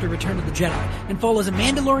 years after Return of the Jedi and follows a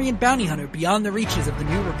Mandalorian bounty hunter beyond the reaches of the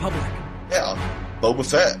New Republic. Yeah, Boba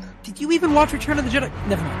Fett. Did you even watch Return of the Jedi?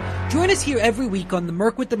 Never mind. Join us here every week on the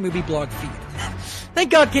Mirkwood the Movie Blog feed.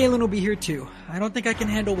 Thank God Kaylin will be here too. I don't think I can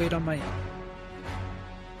handle Wade on my own.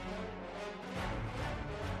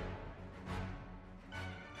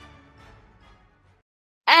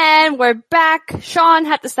 And we're back. Sean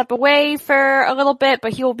had to step away for a little bit,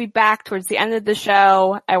 but he will be back towards the end of the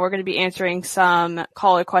show, and we're going to be answering some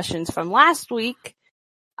caller questions from last week.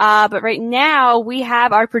 But right now, we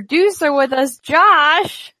have our producer with us,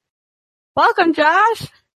 Josh. Welcome, Josh.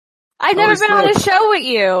 I've never been on a show with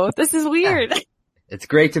you. This is weird. It's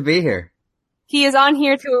great to be here. He is on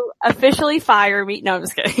here to officially fire me. No, I'm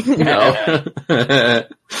just kidding. No.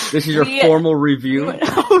 This is your formal review.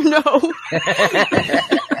 Oh no.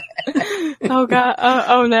 Oh god.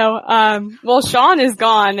 Oh no. Well, Sean is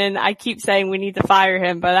gone, and I keep saying we need to fire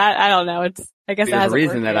him, but I don't know. I guess there's a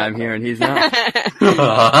reason that I'm here and he's not.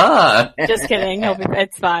 Just kidding.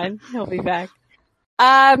 It's fine. He'll be back.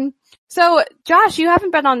 So Josh, you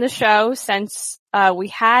haven't been on the show since we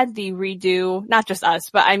had the redo, not just us,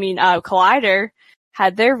 but I mean Collider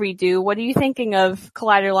had their redo. What are you thinking of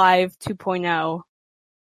Collider Live 2.0?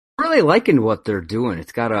 Really liking what they're doing.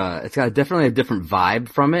 It's got definitely a different vibe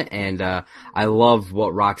from it, and I love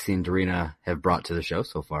what Roxy and Darina have brought to the show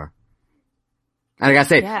so far. And I gotta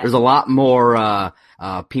say, there's a lot more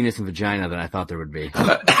penis and vagina than I thought there would be.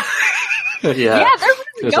 Yeah, they're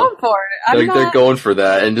really going for it. They're going for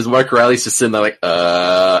that, and just Mark Riley's just sitting there like,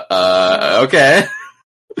 okay.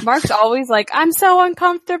 Mark's always like, I'm so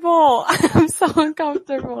uncomfortable. I'm so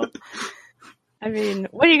uncomfortable. I mean,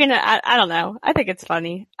 what are you gonna, I don't know. I think it's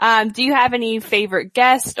funny. Do you have any favorite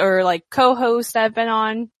guests or like co-hosts that have been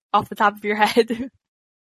on off the top of your head?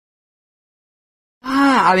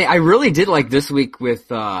 I mean, I really did like this week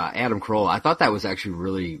with Adam Carolla. I thought that was actually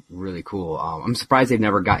really, really cool. I'm surprised they've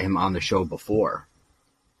never got him on the show before.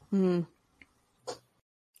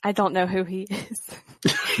 I don't know who he is.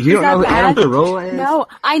 You don't know who Adam Carolla is? No,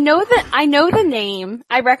 I know the name.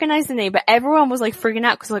 I recognize the name, but everyone was like freaking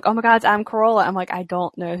out because like, oh my god, it's Adam Carolla. I'm like, I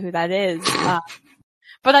don't know who that is.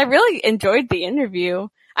 But I really enjoyed the interview.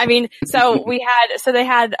 I mean, they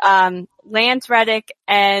had Lance Reddick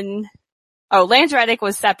and Lance Reddick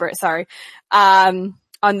was separate, sorry. On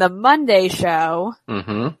the Monday show.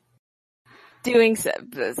 Mm-hmm. doing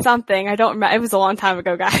something. I don't remember. It was a long time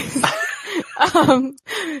ago, guys.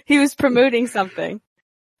 He was promoting something.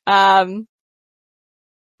 Right?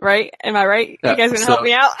 Am I right? Yeah, you guys gonna help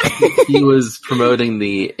me out? He was promoting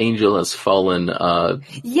the Angel Has Fallen,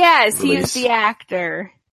 yes, release. he is the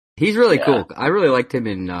actor. He's really cool. I really liked him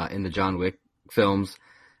in the John Wick films.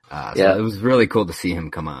 So it was really cool to see him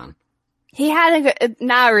come on. He had a good,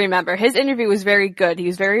 now I remember, his interview was very good. He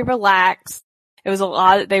was very relaxed. It was a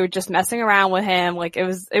lot, they were just messing around with him. Like, it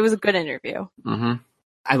was a good interview. Mm-hmm.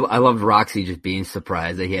 I loved Roxy just being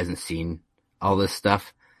surprised that he hasn't seen all this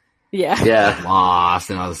stuff. Yeah. Yeah.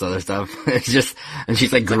 Lost and all this other stuff. It's just, and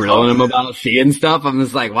she's like grilling him about seeing stuff. I'm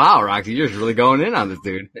just like, wow, Roxy, you're just really going in on this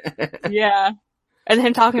dude. Yeah. And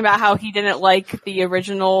him talking about how he didn't like the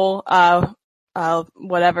original,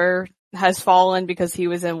 whatever Has Fallen because he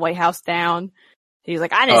was in White House Down. He was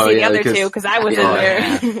like, I didn't see the other two because I was in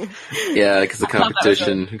there. Yeah, because the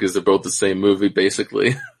competition, because they're both the same movie,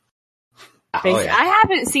 basically. I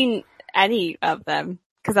haven't seen any of them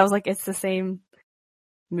because I was like, it's the same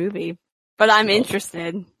movie, but I'm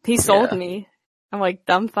interested. He sold me. I'm like,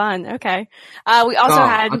 dumb fun. Okay. We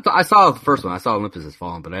also I saw the first one. I saw Olympus Has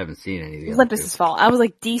Fallen, but I haven't seen any of the other Olympus Has Fallen. I was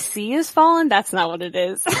like, DC Has Fallen? That's not what it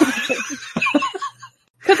is.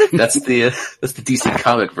 That's the DC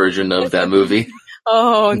comic version of that movie.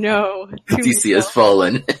 Oh no. DC Has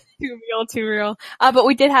Fallen. Too real. But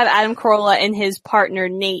we did have Adam Carolla and his partner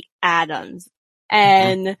Nate Adams.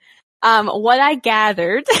 And what I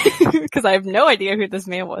gathered, because I have no idea who this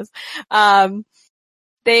man was,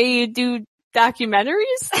 they do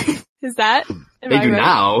documentaries? Is that? They do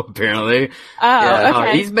now, apparently. Oh,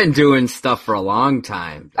 okay. He's been doing stuff for a long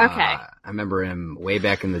time. Okay. I remember him way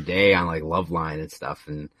back in the day on like Loveline and stuff,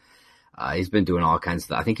 and he's been doing all kinds of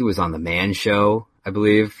stuff. I think he was on The Man Show, I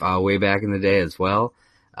believe, way back in the day as well.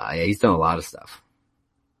 He's done a lot of stuff.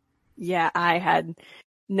 Yeah, I had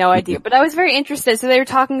no idea, but I was very interested. So they were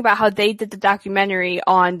talking about how they did the documentary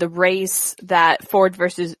on the race that Ford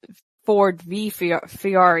v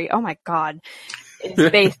Ferrari, oh my god, is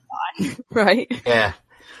based on, right? Yeah.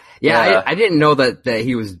 I didn't know that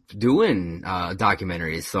he was doing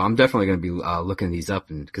documentaries, so I'm definitely going to be looking these up,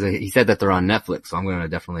 and because he said that they're on Netflix, so I'm going to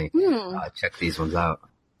definitely check these ones out.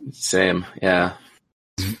 Same, yeah.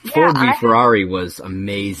 Ford v Ferrari was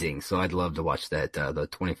amazing, so I'd love to watch that the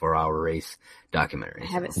 24-hour race documentary.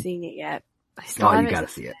 I haven't seen it yet. You gotta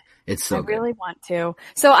see it. It's so good. I really want to.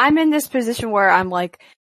 So I'm in this position where I'm like,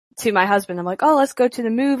 to my husband, I'm like, oh, let's go to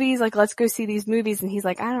the movies, like let's go see these movies, and he's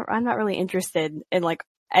like, I'm not really interested in like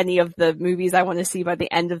any of the movies I want to see by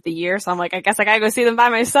the end of the year, so I'm like, I guess I gotta go see them by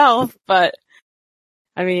myself, but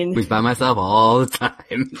I mean, movies by myself all the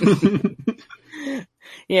time.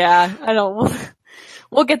 Yeah, I don't.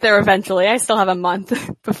 We'll get there eventually. I still have a month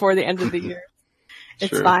before the end of the year.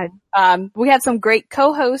 It's fine. We had some great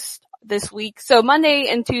co-hosts this week. So Monday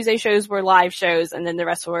and Tuesday shows were live shows, and then the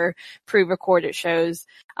rest were pre-recorded shows.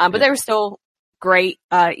 But they were still great,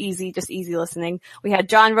 easy listening. We had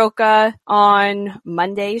John Roca on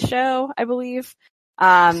Monday's show, I believe.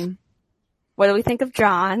 What do we think of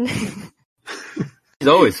John? He's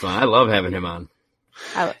always fun. I love having him on.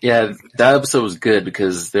 Yeah, that episode was good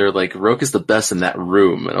because they're like, Roca's the best in that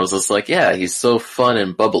room. And I was just like, yeah, he's so fun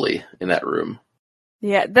and bubbly in that room.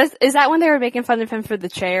 Yeah, is that when they were making fun of him for the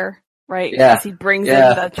chair, right? Yeah. Because he brings in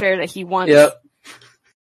the chair that he wants. Yep.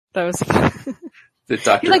 That was the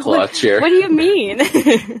Dr. Claw chair. What do you mean?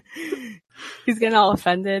 He's getting all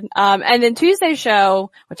offended. And then Tuesday's show,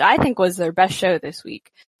 which I think was their best show this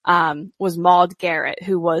week, was Maude Garrett,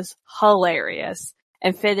 who was hilarious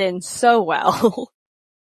and fit in so well.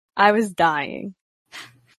 I was dying.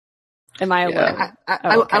 Am I aware?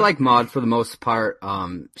 I like Maude for the most part.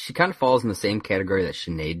 She kind of falls in the same category that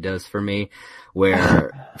Sinead does for me,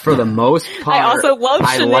 where for the most part, I also love Sinead.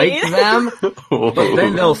 I like them, but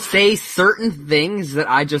then they'll say certain things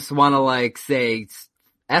that I just want to like say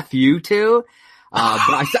F you to.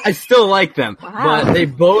 But I still like them. Wow. But they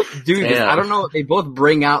both do this. I don't know. They both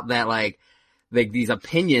bring out that like these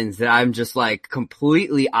opinions that I'm just like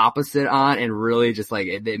completely opposite on, and really just like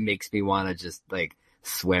it makes me want to just like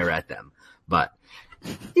swear at them. But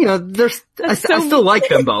you know, I still like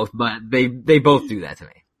them both, but they both do that to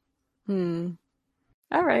me.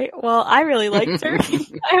 All right. Well, I really liked her.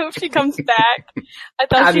 I hope she comes back. I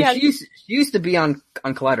thought she used to be on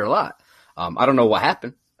Collider a lot. I don't know what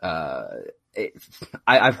happened.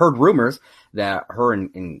 I've heard rumors that her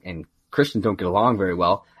and Christian don't get along very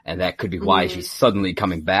well, and that could be why she's suddenly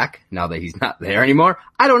coming back now that he's not there anymore.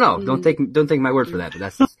 I don't know. Don't take my word for that, but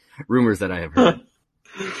that's just rumors that I have heard.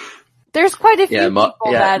 There's quite a few people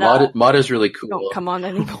that Maude is really cool. Don't come on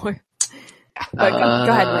anymore. But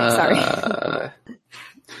go ahead, Mike. Sorry.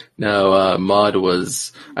 No, Maud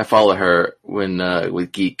I follow her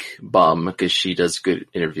with Geek Bum because she does good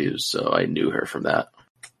interviews, so I knew her from that.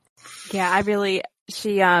 Yeah, I've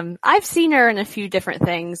seen her in a few different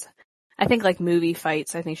things. I think like movie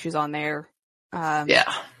fights, I think she was on there.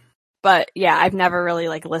 Yeah. But yeah, I've never really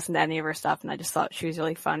like listened to any of her stuff, and I just thought she was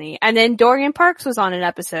really funny. And then Dorian Parks was on an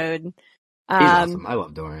episode. He's awesome. I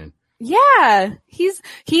love Dorian. Yeah, he's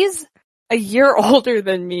a year older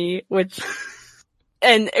than me, which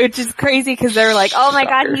is crazy because they're like, oh my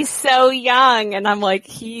God, he's so young. And I'm like,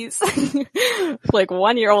 he's like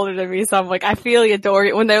 1 year older than me. So I'm like, I feel you,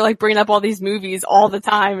 Dorian, when they're like bringing up all these movies all the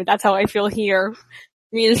time. And that's how I feel here.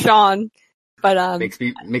 Me and Sean. But,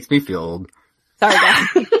 makes me feel old. Sorry, guys.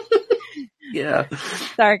 Yeah.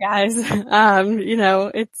 Sorry, guys.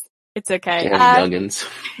 It's okay. Youngins.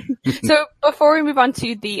 So before we move on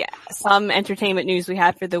to some entertainment news we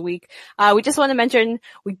had for the week, we just want to mention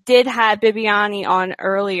we did have Bibiani on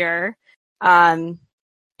earlier, in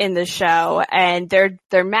the show, and their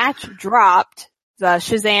match dropped, the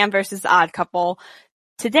Shazam versus The Odd Couple,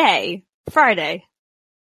 today, Friday.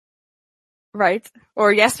 Right?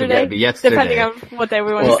 Or yesterday? Depending on what day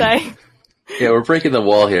we want to say. Yeah, we're breaking the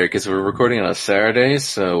wall here because we're recording on a Saturday,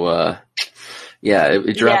 so, yeah,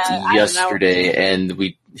 it dropped yesterday, and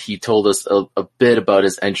he told us a bit about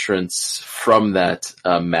his entrance from that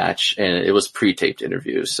match, and it was pre-taped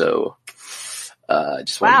interview. So,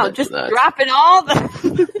 just wanted to mention that. Dropping all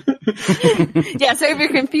the. Yeah, so if you're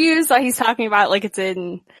confused, like he's talking about, like it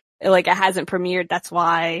hasn't premiered. That's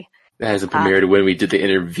why it hasn't premiered when we did the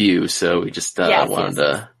interview. So we just wanted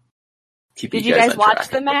to keep you guys on track. Did you guys watch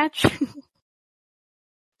the match?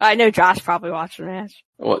 I know Josh probably watched the match.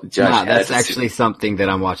 Well, Josh, that's actually something that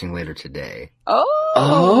I'm watching later today.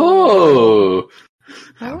 Oh,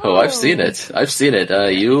 I've seen it.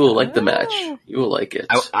 You will like the match. You will like it.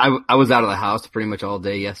 I was out of the house pretty much all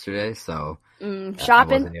day yesterday, so.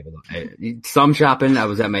 Shopping? Some shopping. I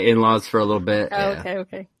was at my in-laws for a little bit. Oh, yeah.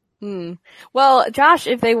 Okay. Well, Josh,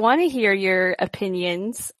 if they want to hear your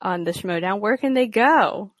opinions on the Schmodown, where can they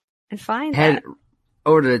go and find that?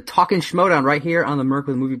 Over to Talking Schmodown right here on the Merc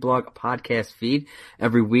with Movie Blog podcast feed.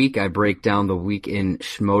 Every week I break down the week in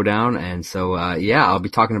Schmodown, and so I'll be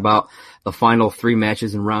talking about the final 3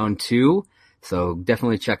 matches in round 2. So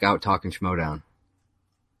definitely check out Talking Schmodown.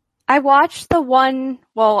 I watched I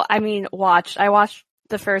watched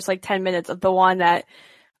the first 10 minutes of the one that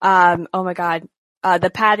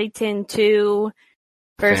the Paddington 2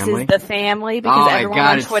 versus the family, because everyone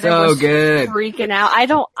on Twitter was freaking out.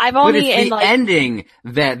 The ending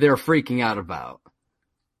that they're freaking out about.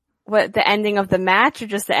 What, the ending of the match or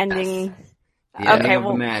just the ending? Yes. The ending of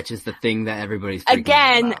the match is the thing that everybody's freaking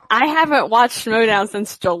out about. I haven't watched Schmodown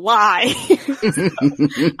since July.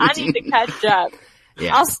 I need to catch up.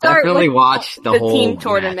 Yeah, I'll start definitely with watch the whole team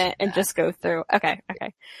tournament and just go through. Okay.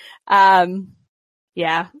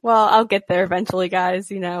 Yeah, well, I'll get there eventually,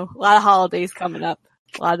 guys. A lot of holidays coming up.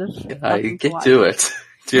 Get to it.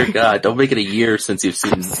 Dear God, don't make it a year since you've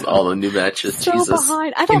seen all the new matches. So Jesus.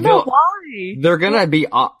 Behind. I don't know why. They're gonna be,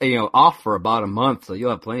 off for about a month, so you'll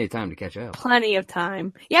have plenty of time to catch up. Plenty of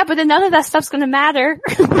time. Yeah, but then none of that stuff's gonna matter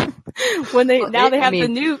when they have the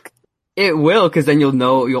nuke. It will, because then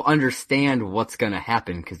you'll understand what's gonna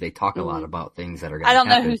happen, because they talk a lot about things that are gonna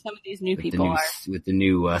happen. I don't know who some of these new people are. With the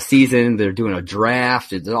new season, they're doing a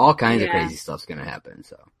draft. All kinds of crazy stuff's gonna happen,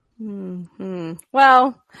 so. Mm-hmm.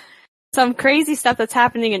 Well, some crazy stuff that's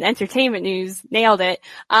happening in entertainment news. Nailed it.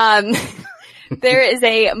 There is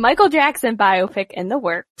a Michael Jackson biopic in the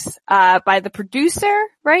works, by the producer,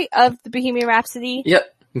 right, of the Bohemian Rhapsody.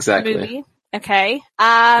 Yep, exactly. Movie. Okay.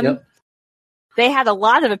 Yep. They had a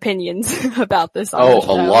lot of options about this. A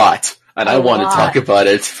lot. And I want to talk about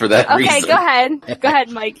it for that reason. Okay, go ahead. Go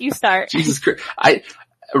ahead, Mike. You start. Jesus Christ.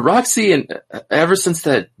 Roxy, and ever since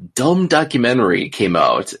that dumb documentary came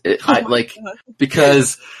out,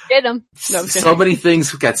 because get him. So many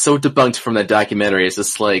things got so debunked from that documentary. It's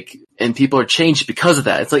just and people are changed because of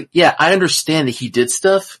that. It's yeah, I understand that he did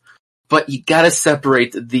stuff, but you gotta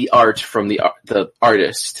separate the art from the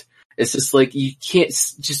artist. It's just you can't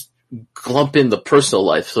just glump in the personal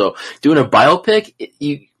life. So doing a biopic,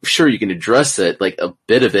 you can address it, a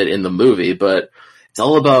bit of it in the movie, but it's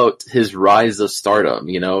all about his rise of stardom.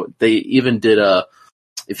 They even did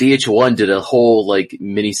VH1 did a whole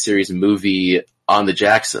miniseries movie on the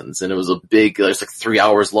Jacksons, and it was it was 3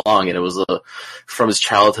 hours long, and it was from his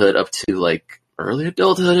childhood up to early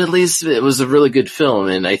adulthood. At least it was a really good film,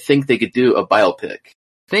 and I think they could do a biopic.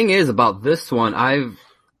 Thing is about this one, I've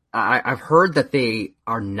heard that they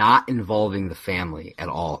are not involving the family at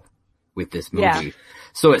all. with this movie. Yeah.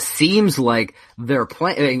 So it seems like they're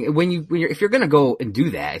planning, if you're gonna go and do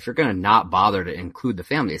that, if you're gonna not bother to include the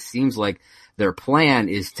family, it seems like their plan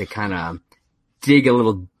is to kind of dig a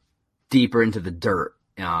little deeper into the dirt,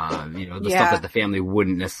 the stuff that the family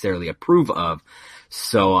wouldn't necessarily approve of.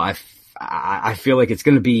 So I feel like it's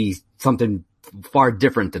gonna be something far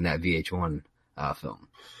different than that VH1, film.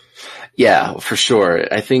 Yeah, for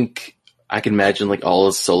sure. I think I can imagine like all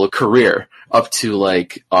his solo career up to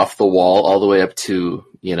like Off the Wall all the way up to,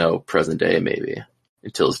 present day maybe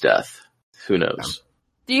until his death. Who knows?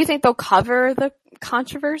 Do you think they'll cover the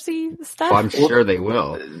controversy stuff? Well, I'm sure they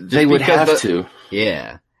will. They would have to.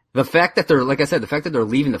 Yeah. The fact that they're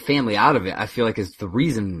leaving the family out of it, I feel like is the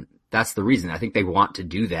reason. That's the reason. I think they want to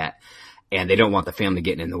do that, and they don't want the family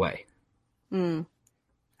getting in the way.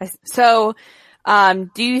 So,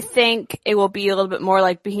 do you think it will be a little bit more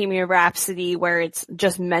like Bohemian Rhapsody where it's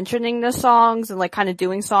just mentioning the songs and like kind of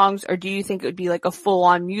doing songs, or do you think it would be like a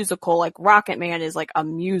full-on musical like Rocket Man is like a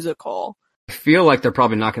musical? I feel like they're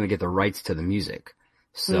probably not going to get the rights to the music.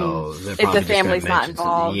 So if the family's not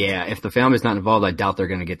involved. Yeah, if the family's not involved, I doubt they're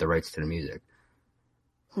going to get the rights to the music.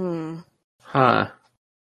 Huh.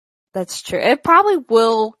 That's true. It probably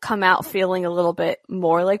will come out feeling a little bit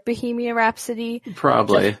more like Bohemian Rhapsody.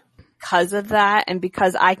 Probably. Because of that, and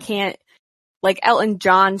because I can't, like Elton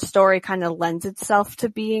John's story kind of lends itself to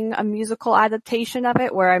being a musical adaptation of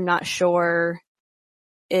it, where I'm not sure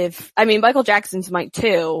Michael Jackson's might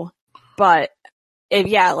too, but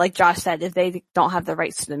like Josh said, if they don't have the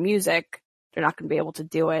rights to the music, they're not going to be able to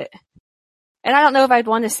do it. And I don't know if I'd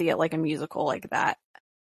want to see it like a musical like that.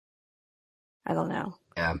 I don't know.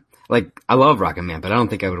 Yeah. Like, I love Rocket Man, but I don't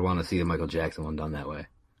think I would want to see the Michael Jackson one done that way.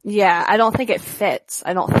 Yeah, I don't think it fits.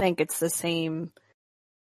 I don't think it's the same.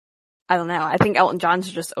 I don't know. I think Elton John's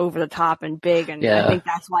just over the top and big, and I think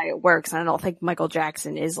that's why it works. And I don't think Michael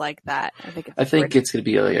Jackson is like that. I think it's going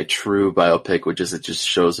to be like a true biopic, which is it just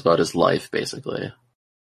shows about his life, basically.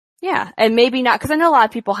 Yeah, and maybe not, because I know a lot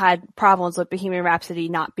of people had problems with Bohemian Rhapsody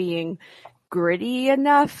not being gritty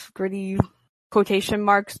enough, gritty quotation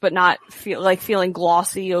marks, but not feeling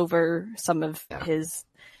glossy over some of his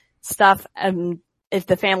stuff. If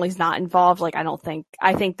the family's not involved, like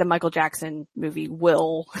I think the Michael Jackson movie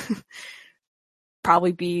will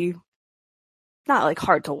probably be not like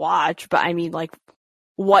hard to watch, but I mean like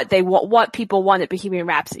what people wanted Bohemian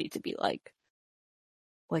Rhapsody to be like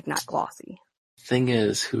not glossy. Thing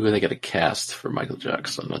is, who are they going to cast for Michael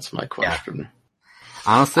Jackson? That's my question. Yeah.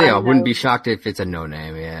 Honestly, I wouldn't be shocked if it's a no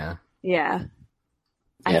name. Yeah. Yeah.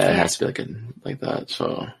 Yeah, it has to be like that.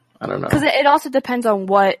 So I don't know. Because it also depends on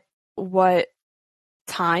what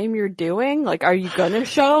time you're doing. Like, are you gonna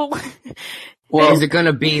show? Well, is it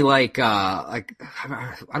gonna be like I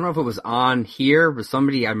don't know if it was on here, but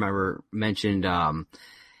somebody I remember mentioned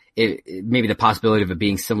maybe the possibility of it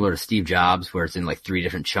being similar to Steve Jobs, where it's in like 3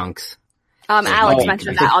 different chunks. Alex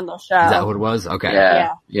mentioned that on the show. Is that what it was? Okay.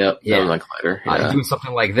 Yeah. That was like later. Yeah. Doing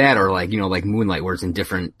something like that, or like Moonlight, where it's in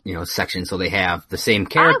different, sections, so they have the same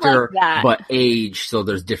character, but age, so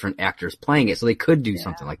there's different actors playing it, so they could do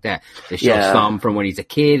something like that. They show some from when he's a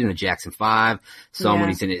kid in the Jackson 5, some when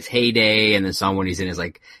he's in his heyday, and then some when he's in his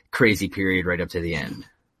like crazy period right up to the end.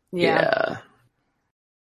 Yeah,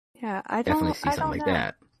 I definitely see something like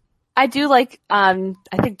that. I do like, I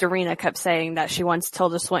think Darina kept saying that she wants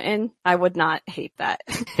Tilda Swinton. I would not hate that.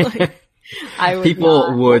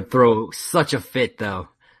 People would throw such a fit though.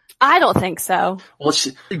 I don't think so. Well,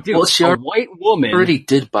 she a white woman already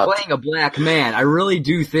did playing a black man. I really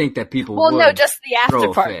do think that people would. Well, no, just the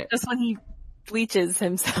after part. Just when he bleaches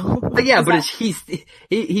himself. But yeah, but his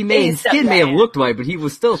skin may have looked white, but he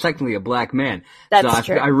was still technically a black man. That's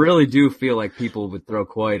true. I really do feel like people would throw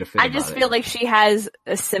quite a fit. I just feel like she has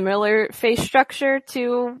a similar face structure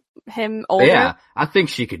to him older. Yeah, I think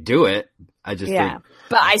she could do it. I just think.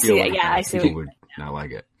 But I see it. Yeah, I see it. People would not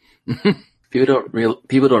like it.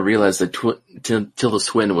 People don't realize that Tilda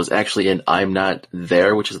Swinton was actually in I'm Not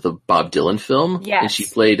There, which is the Bob Dylan film. Yes. And she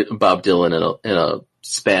played Bob Dylan in a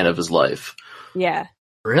span of his life. Yeah.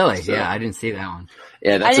 Really? So, yeah, I didn't see that one.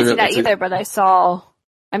 Yeah, I didn't see that either, but I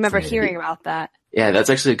remember hearing about that. Yeah, that's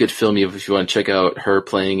actually a good film if you want to check out her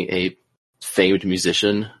playing a famed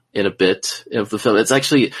musician in a bit of the film.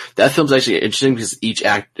 That film's actually interesting because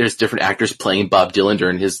there's different actors playing Bob Dylan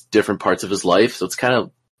during his different parts of his life. So it's kind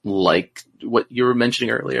of like what you were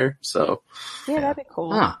mentioning earlier. So yeah, that'd be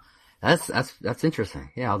cool. Huh. That's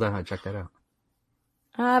interesting. Yeah, I'll definitely check that out.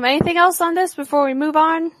 Anything else on this before we move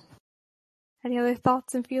on? Any other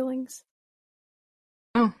thoughts and feelings?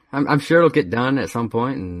 No, I'm sure it'll get done at some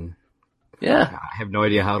point, and yeah, I have no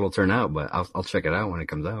idea how it'll turn out, but I'll check it out when it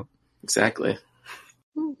comes out. Exactly.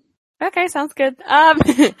 Okay, sounds good.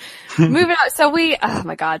 Moving on. So oh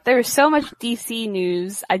my god, there was so much DC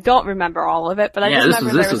news. I don't remember all of it, but I just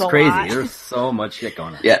remember this was crazy. lot. There's so much shit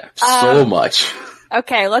going on. Yeah, so much.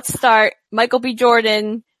 Okay, let's start. Michael B.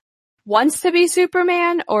 Jordan wants to be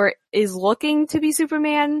Superman or is looking to be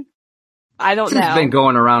Superman. I don't know. It's been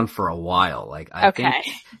going around for a while. Like, I Okay.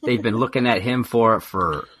 think they've been looking at him for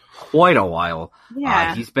quite a while.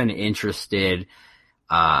 Yeah. He's been interested.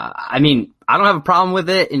 I mean, I don't have a problem with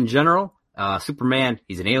it in general. Superman,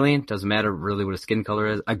 he's an alien. Doesn't matter really what his skin color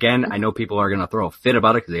is. Again, I know people are going to throw a fit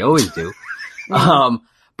about it because they always do.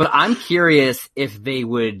 But I'm curious if they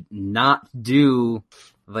would not do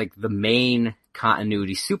like the main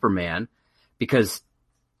continuity Superman because,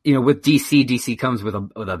 you know, with DC comes with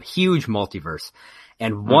a huge multiverse,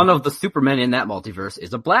 and one of the Supermen in that multiverse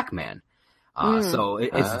is a black man. So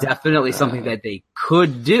it's definitely something that they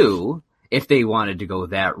could do if they wanted to go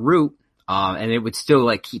that route. And it would still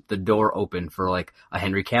like keep the door open for like a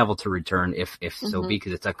Henry Cavill to return if so be,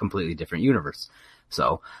 because it's a completely different universe.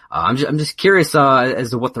 So, I'm just curious,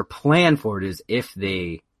 as to what their plan for it is if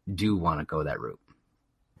they do want to go that route.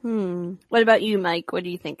 What about you, Mike? What are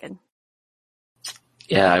you thinking?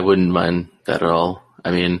 Yeah, I wouldn't mind that at all.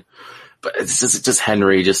 I mean, but it's just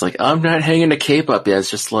Henry, just like, I'm not hanging a cape up yet. It's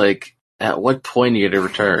just like, at what point are you going to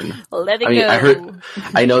return? Let it go.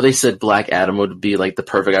 I know they said Black Adam would be like the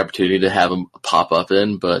perfect opportunity to have him pop up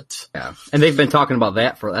in, but. Yeah. And they've been talking about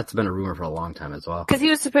that's been a rumor for a long time as well. Cause he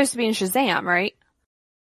was supposed to be in Shazam, right?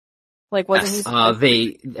 Like, wasn't he supposed to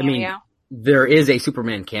be I mean, there is a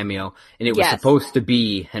Superman cameo, and it was supposed to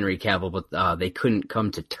be Henry Cavill, but they couldn't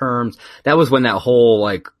come to terms. That was when that whole,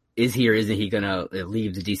 like, is he or isn't he gonna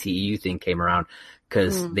leave the DCEU thing came around,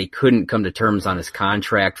 because they couldn't come to terms on his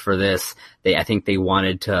contract for this. I think they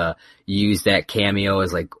wanted to use that cameo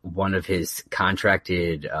as, like, one of his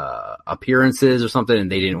contracted appearances or something,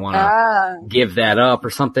 and they didn't want to give that up or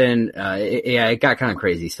something. It got kind of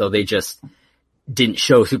crazy, so they just didn't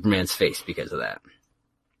show Superman's face because of that.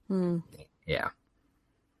 Yeah.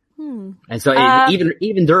 And so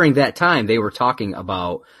even during that time, they were talking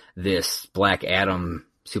about this Black Adam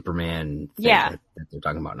Superman thing that they're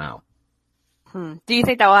talking about now. Do you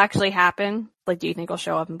think that will actually happen? Like, do you think he'll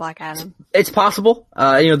show up in Black Adam? It's possible.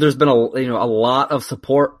 There's been a lot of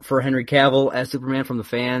support for Henry Cavill as Superman from the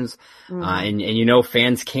fans. And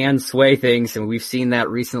fans can sway things, and we've seen that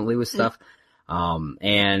recently with stuff.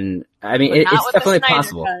 And I mean, it's definitely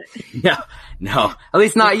possible. No, at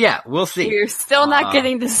least not yet. We'll see. You're still not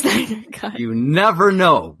getting the Snyder Cut. You never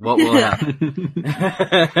know what will happen.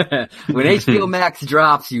 When HBO Max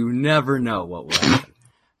drops, you never know what will happen.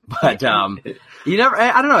 But, I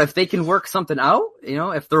don't know if they can work something out,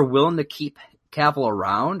 if they're willing to keep Cavill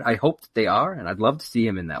around. I hope that they are, and I'd love to see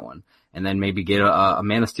him in that one. And then maybe get a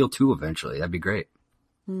Man of Steel 2 eventually. That'd be great.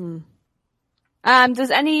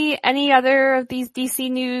 Does any other of these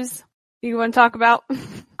DC news you want to talk about?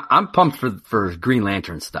 I'm pumped for Green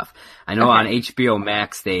Lantern stuff. I know on HBO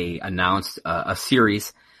Max they announced a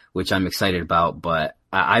series, which I'm excited about, but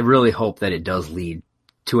I really hope that it does lead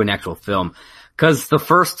to an actual film. Cause the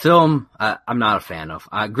first film, I'm not a fan of.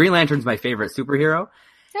 Green Lantern's my favorite superhero.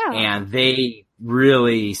 Yeah. And they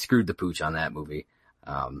really screwed the pooch on that movie.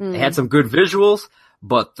 It had some good visuals,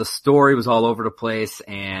 but the story was all over the place,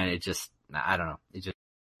 and it just, I don't know.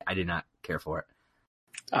 I did not care for it.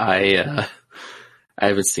 I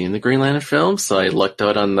haven't seen the Green Lantern film, so I lucked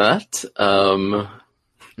out on that.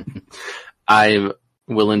 I'm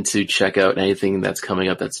willing to check out anything that's coming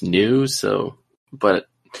up that's new, but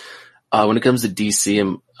when it comes to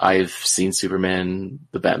DC, I've seen Superman,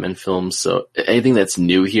 the Batman films, so anything that's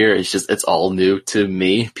new here, it's all new to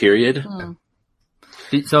me, period.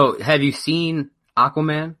 So, have you seen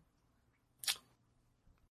Aquaman?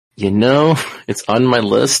 It's on my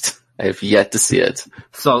list. I have yet to see it.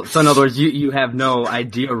 So in other words, you have no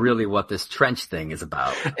idea really what this trench thing is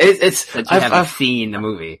about. I've seen the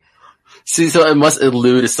movie. See, so it must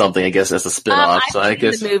allude to something, I guess, as a spin-off. I've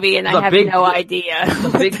seen the movie and I have no idea.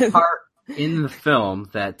 The big part in the film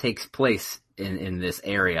that takes place in this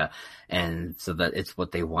area, and so that it's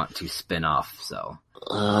what they want to spin off. So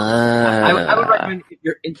I would recommend, if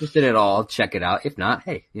you're interested at all, check it out. If not,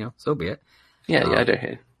 hey, so be it.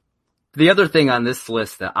 Yeah. The other thing on this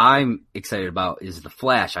list that I'm excited about is The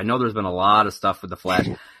Flash. I know there's been a lot of stuff with The Flash.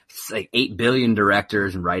 It's like 8 billion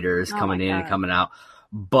directors and writers coming in and coming out.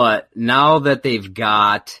 But now that they've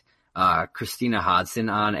got Christina Hodson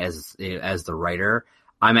on as the writer,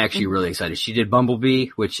 I'm actually really excited. She did Bumblebee,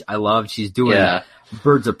 which I loved. She's doing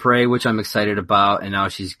Birds of Prey, which I'm excited about, and now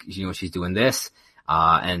she's doing this.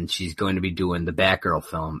 And she's going to be doing the Batgirl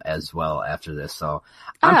film as well after this. So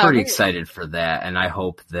I'm pretty excited for that. And I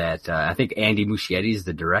hope that, I think Andy Muschietti is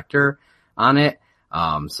the director on it.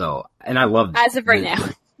 And I love as of right now.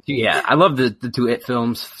 Yeah, I love the two It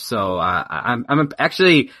films. So, I'm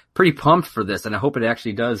actually pretty pumped for this, and I hope it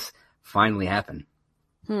actually does finally happen.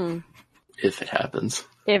 If it happens.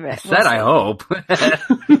 I hope.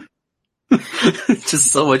 Just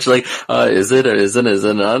so much like, is it or isn't it?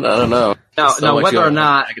 I don't know. Now whether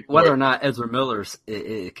or not Ezra Miller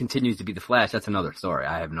it continues to be the Flash, that's another story.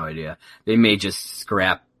 I have no idea. They may just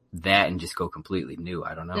scrap that and just go completely new.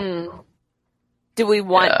 I don't know. Do we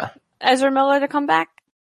want Ezra Miller to come back?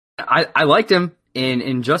 I liked him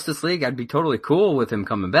in Justice League. I'd be totally cool with him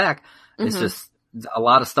coming back. It's just a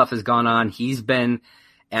lot of stuff has gone on. He's been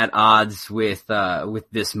at odds with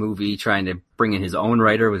this movie, trying to bring in his own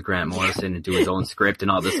writer with Grant Morrison and do his own script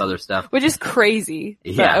and all this other stuff. Which is crazy.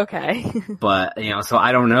 Yeah. But okay. But, so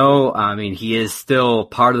I don't know. I mean, he is still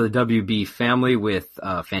part of the WB family with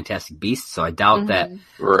Fantastic Beasts, so I doubt that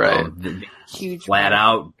huge flat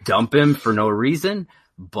out dump him for no reason.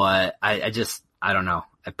 But I don't know.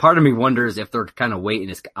 Part of me wonders if they're kind of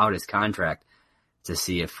waiting out his contract to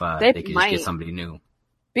see if they could just get somebody new.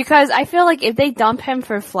 Because I feel like if they dump him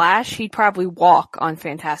for Flash, he'd probably walk on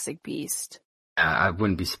Fantastic Beast. I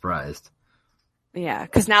wouldn't be surprised. Yeah,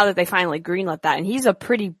 because now that they finally greenlit that, and he's a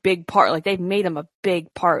pretty big part, like they've made him a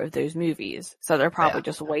big part of those movies, so they're probably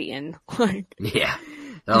just waiting. Yeah.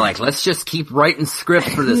 They're like, let's just keep writing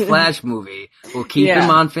scripts for this Flash movie. We'll keep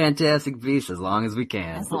him on Fantastic Beasts as long as we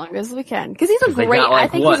can. As long as we can. Because he's a great, I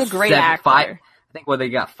think he's a great actor. I think they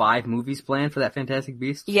got 5 movies planned for that Fantastic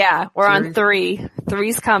Beasts? Yeah, we're on 3.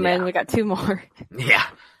 3's coming. Yeah. We got 2 more. Yeah.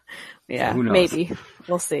 Yeah, so maybe.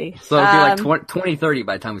 We'll see. So it'll be like 2030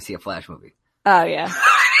 by the time we see a Flash movie. Oh, yeah.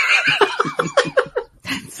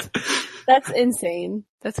 That's insane.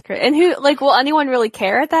 That's crazy. And will anyone really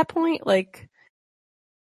care at that point? Like,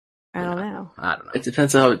 I don't know. It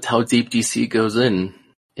depends on how deep DC goes in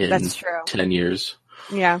That's true. 10 years.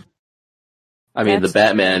 Yeah. I mean, the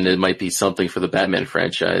Batman, it might be something for the Batman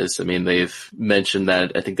franchise. I mean, they've mentioned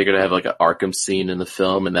that I think they're going to have like an Arkham scene in the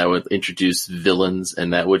film, and that would introduce villains,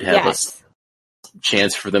 and that would have a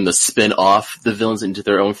chance for them to spin off the villains into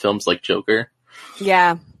their own films like Joker.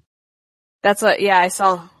 Yeah. That's what, I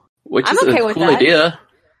saw. Which is a cool idea.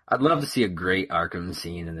 I'd love to see a great Arkham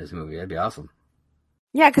scene in this movie. That'd be awesome.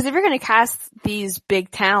 Yeah, because if you're going to cast these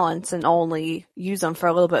big talents and only use them for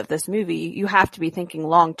a little bit of this movie, you have to be thinking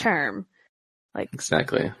long term. Like,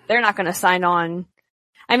 exactly. They're not going to sign on.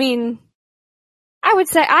 I mean,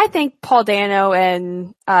 I think Paul Dano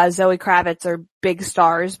and Zoe Kravitz are big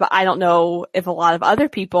stars, but I don't know if a lot of other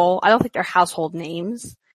people, I don't think they're household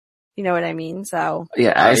names. You know what I mean? So.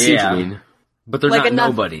 Yeah, I see what you mean. But they're not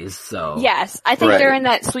nobodies, so. Yes, I think they're in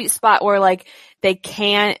that sweet spot where like, they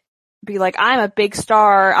can't be like, I'm a big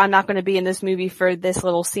star, I'm not going to be in this movie for this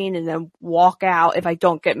little scene and then walk out if I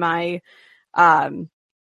don't get my,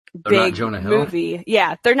 big movie.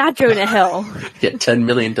 Yeah, they're not Jonah Hill. Yeah, $10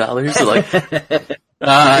 million. Like,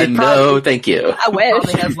 no, thank you. I wish.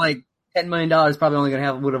 Probably has like $10 million. Probably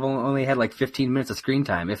would have only had like 15 minutes of screen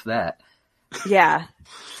time, if that. Yeah.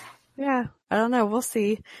 I don't know. We'll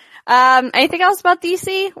see. Anything else about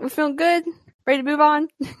DC? We're feeling good. Ready to move on.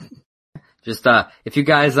 Just, if you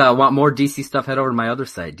guys, want more DC stuff, head over to my other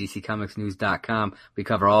site, DCComicsNews.com. We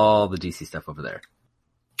cover all the DC stuff over there.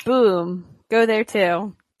 Boom. Go there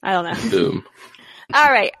too. I don't know. Boom. All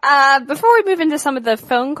right. Before we move into some of the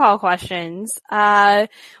phone call questions,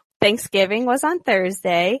 Thanksgiving was on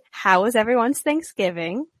Thursday. How was everyone's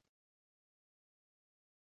Thanksgiving?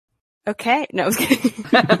 Okay. No, I was kidding.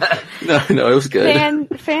 No, it was good.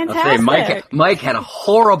 Fantastic. Okay, Mike had a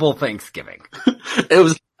horrible Thanksgiving. It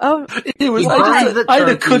was I had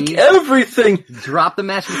to cook everything. Drop the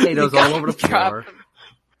mashed potatoes all over the floor.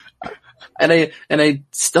 And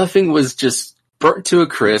stuffing was just burnt to a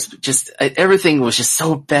crisp. Everything was just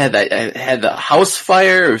so bad. I had the house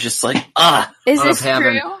fire. It was just like, Is this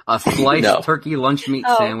true? A sliced turkey lunch meat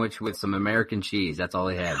sandwich with some American cheese. That's all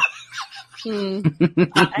he had.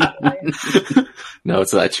 No,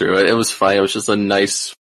 it's not true. It was fine. It was just a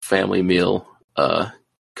nice family meal.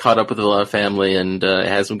 Caught up with a lot of family and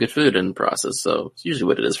had some good food in the process. So it's usually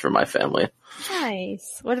what it is for my family.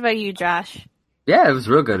 Nice. What about you, Josh? Yeah, it was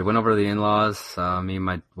real good. Went over to the in-laws, me and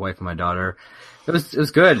my wife and my daughter. It was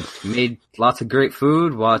good. Made lots of great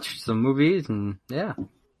food, watched some movies, and yeah.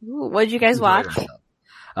 Ooh, what did you guys watch?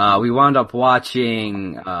 We wound up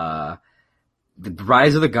watching The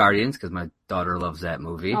Rise of the Guardians, because my daughter loves that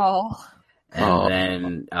movie. Oh. And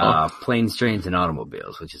then Planes, Trains, and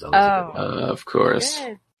Automobiles, which is always a good one. Of course.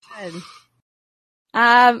 Good.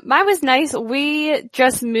 Mine was nice. We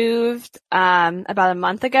just moved, about a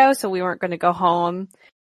month ago, so we weren't going to go home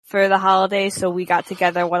for the holidays. So we got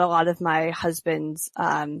together with a lot of my husband's,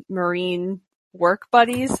 Marine work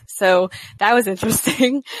buddies. So that was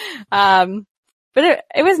interesting. But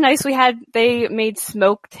it was nice. They made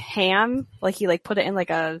smoked ham. Like he put it in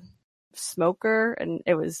a smoker and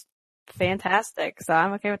it was fantastic. So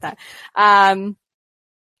I'm okay with that.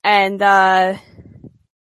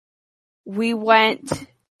 We went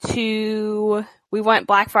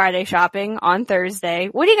Black Friday shopping on Thursday.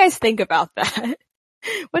 What do you guys think about that?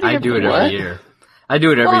 I do it every year. I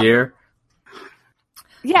do it every year.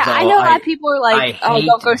 Yeah, so I know a lot of people are like,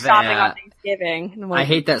 don't go shopping on Thanksgiving. I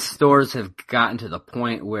hate that stores have gotten to the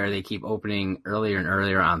point where they keep opening earlier and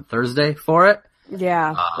earlier on Thursday for it.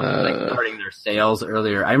 Yeah. Starting their sales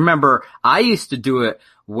earlier. I remember I used to do it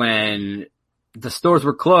when the stores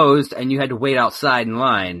were closed and you had to wait outside in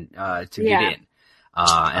line, to get in.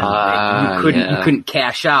 You couldn't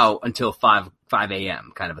cash out until 5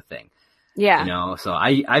 a.m. kind of a thing. Yeah. So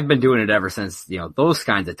I've been doing it ever since, those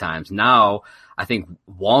kinds of times. Now, I think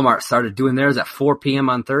Walmart started doing theirs at 4 p.m.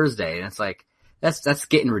 on Thursday, and it's like, that's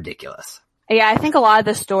getting ridiculous. Yeah, I think a lot of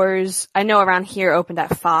the stores, I know around here, opened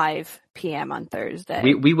at 5 p.m. on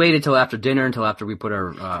Thursday. We waited till after dinner, until after we put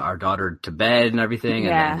our daughter to bed and everything,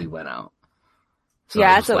 and then we went out. So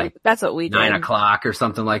yeah, that's what we did. 9 o'clock or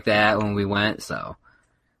something like that when we went, so.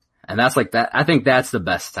 And that's like that, I think that's the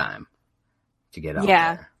best time to get out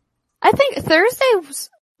there. I think Thursday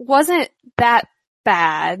wasn't that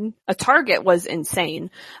bad. A Target was insane.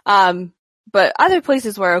 But other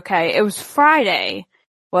places were okay. It was Friday,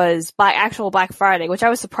 was actual Black Friday, which I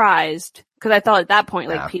was surprised, because I thought at that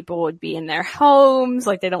point, people would be in their homes,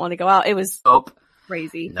 they don't want to go out. It was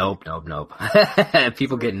crazy. Nope.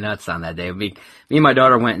 People get nuts on that day. Me and my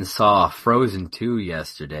daughter went and saw Frozen 2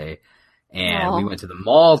 yesterday, and we went to the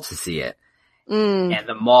mall to see it. And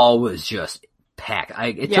the mall was just packed.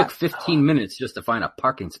 It took 15 minutes just to find a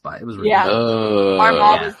parking spot. It was ridiculous. Our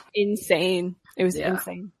mall was insane. It was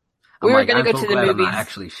insane. We were going to go to the movies. I'm not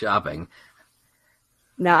actually shopping.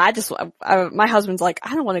 No, my husband's like,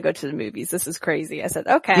 I don't want to go to the movies. This is crazy. I said,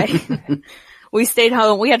 okay. We stayed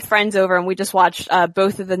home. We had friends over and we just watched,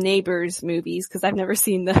 both of the Neighbors movies because I've never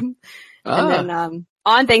seen them. And then,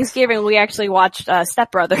 on Thanksgiving, we actually watched,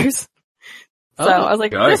 Step Brothers. So I was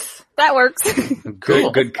like, that works.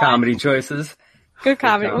 Good comedy choices. Good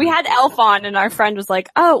comedy. We had Elf on, and our friend was like,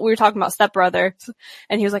 we were talking about Step Brothers.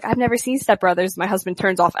 And he was like, I've never seen Step Brothers. My husband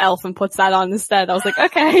turns off Elf and puts that on instead. I was like,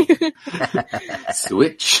 okay.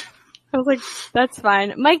 Switch. I was like, that's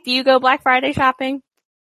fine. Mike, do you go Black Friday shopping?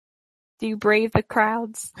 Do you brave the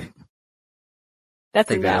crowds?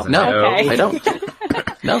 That's a no. No, okay. I don't.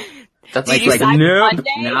 No. That's like nope,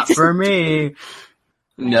 not for me.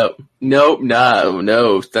 No.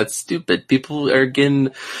 That's stupid. People are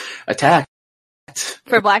getting attacked.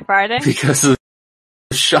 For Black Friday? Because of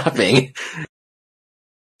shopping.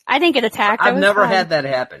 I didn't get attacked. I've never had that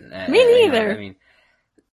happen. Me neither. I mean,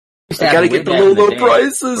 I gotta get the low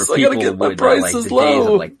prices. I gotta get my prices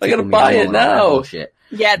low. I gotta buy it now.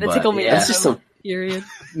 Yeah, the tickle me. That's just so period.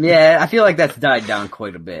 Yeah, I feel like that's died down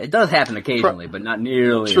quite a bit. It does happen occasionally, but not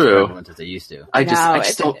nearly as prevalent as it used to. I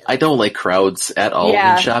don't like crowds at all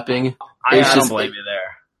in shopping. I don't blame you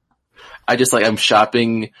there. I'm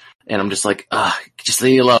shopping and I'm just like, just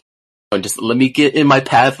leave me alone. Just let me get in my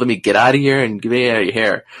path. Let me get out of here and get me out of your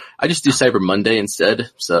hair. I just do Cyber Monday instead.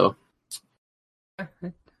 So.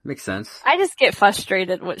 Makes sense. I just get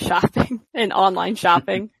frustrated with shopping and online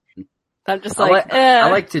shopping. I'm just I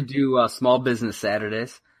like to do small business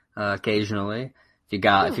Saturdays occasionally. If you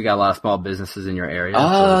got a lot of small businesses in your area.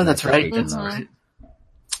 Oh, that's right.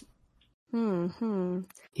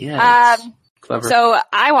 Yeah. Clever. So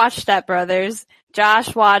I watched Step Brothers.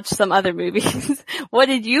 Josh watched some other movies. What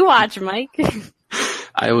did you watch, Mike?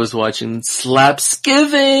 I was watching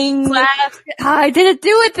Slapsgiving. I didn't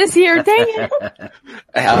do it this year, dang it.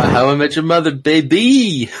 How I Met Your Mother,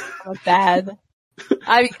 baby. Oh, bad.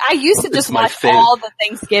 I used to just watch all the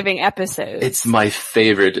Thanksgiving episodes. It's my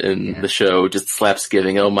favorite in the show, just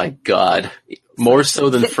Slapsgiving. Oh my god. More so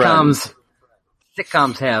than Friends.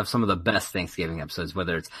 Sitcoms have some of the best Thanksgiving episodes,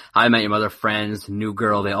 whether it's How I Met Your Mother, Friends, New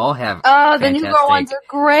Girl, they all have the New Girl ones are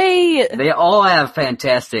great. They all have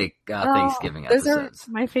fantastic Thanksgiving episodes. Those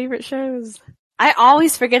are my favorite shows. I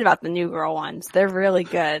always forget about the New Girl ones. They're really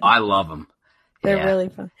good. I love them. They're really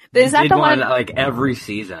fun. Is that the one like every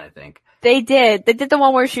season, I think. They did. They did the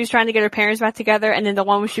one where she was trying to get her parents back together, and then the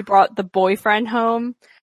one where she brought the boyfriend home,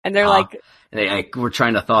 and they're they were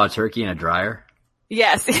trying to thaw a turkey in a dryer.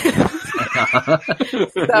 Yes. Yeah.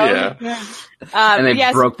 And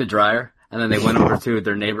they broke the dryer. and then they went over to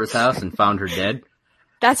their neighbor's house and found her dead.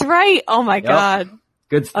 That's right. Oh my God.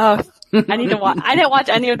 Good stuff. I need to watch. I didn't watch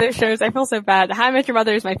any of those shows. I feel so bad. How I Met Your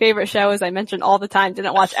Mother is my favorite show, as I mentioned all the time.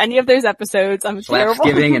 Didn't watch any of those episodes. I'm terrible.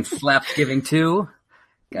 Slapsgiving and Slapsgiving 2.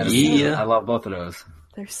 I love both of those.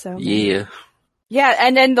 There's so many. Yeah,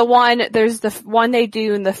 and then there's the one they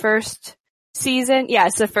do in the first season. Yeah,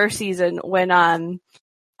 it's the first season when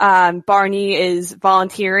Barney is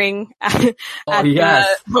volunteering at the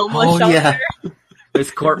homeless shelter. Yeah. This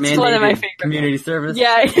court mandated community service.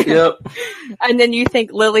 Yeah. Yep. And then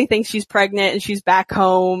Lily thinks she's pregnant and she's back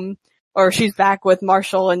home, or she's back with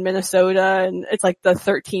Marshall in Minnesota, and it's like the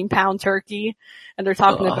 13-pound turkey. And they're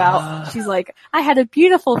talking about, she's like, I had a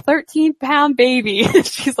beautiful 13-pound baby.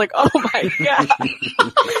 She's like, oh my God.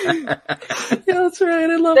 Yeah, that's right.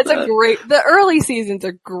 I love that. The early seasons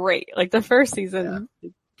are great. Like the first season. Yeah.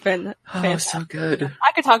 Been so good.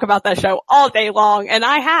 I could talk about that show all day long, and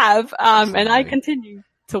I have, and I continue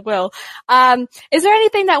to will. Is there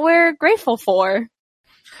anything that we're grateful for?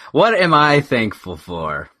 What am I thankful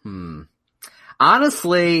for?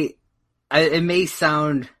 Honestly, it may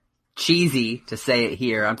sound cheesy to say it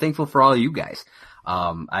here. I'm thankful for all of you guys.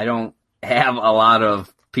 I don't have a lot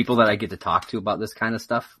of people that I get to talk to about this kind of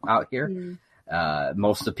stuff out here.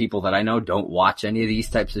 Most of the people that I know don't watch any of these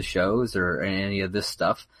types of shows or any of this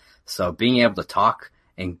stuff. So being able to talk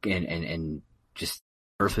and just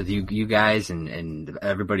converse with you guys and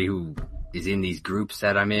everybody who is in these groups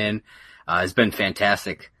that I'm in, has been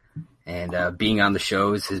fantastic. And, being on the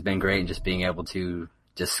shows has been great, and just being able to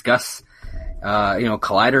discuss,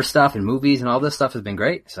 Collider stuff and movies and all this stuff has been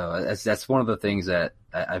great. So that's one of the things that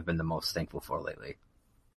I've been the most thankful for lately.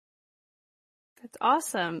 That's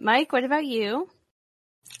awesome. Mike, what about you?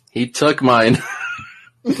 He took mine.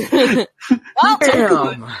 Well,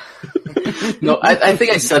 No, I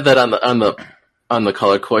think I said that on the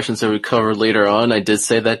color questions that we covered later on. I did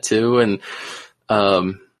say that too, and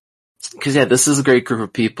because this is a great group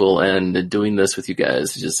of people, and doing this with you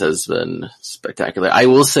guys just has been spectacular. I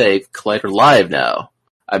will say, Collider Live now.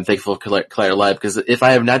 I'm thankful for Collider Live, because if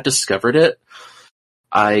I have not discovered it,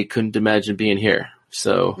 I couldn't imagine being here.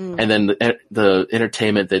 So, and then the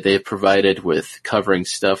entertainment that they've provided with covering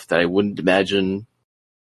stuff that I wouldn't imagine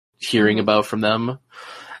hearing about from them,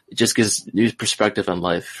 it just gives new perspective on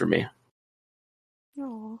life for me.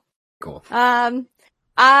 Aww. Cool. I'm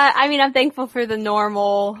thankful for the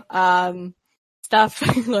normal,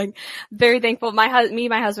 stuff. Like, very thankful. Me and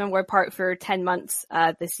my husband were apart for 10 months,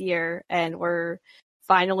 this year, and we're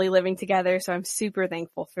finally living together. So I'm super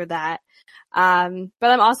thankful for that. But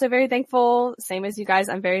I'm also very thankful, same as you guys,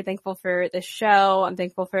 I'm very thankful for the show. I'm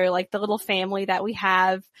thankful for the little family that we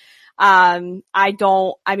have.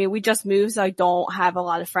 We just moved, so I don't have a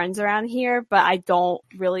lot of friends around here, but I don't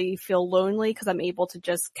really feel lonely because I'm able to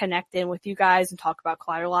just connect in with you guys and talk about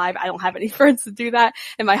Collider Live. I don't have any friends to do that,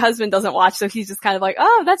 and my husband doesn't watch, so he's just kind of like,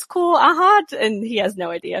 oh, that's cool, and he has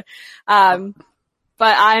no idea. But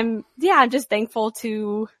I'm just thankful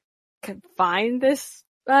to find this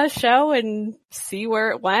show and see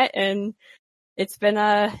where it went, and it's been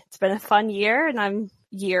a fun year, and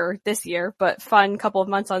this year, but fun couple of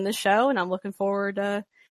months on this show, and I'm looking forward to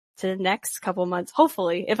the next couple of months.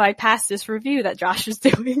 Hopefully, if I pass this review that Josh is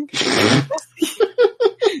doing. Just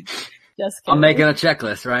kidding. I'm making a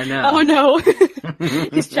checklist right now. Oh no.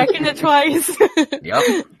 He's checking it twice.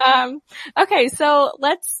 Yep. Okay, so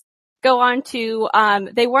let's go on to,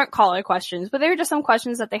 they weren't caller questions, but they were just some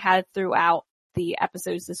questions that they had throughout the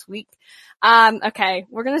episodes this week. Okay,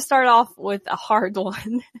 we're gonna start off with a hard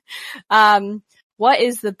one. What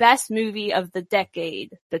is the best movie of the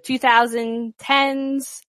decade? The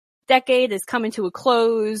 2010s decade is coming to a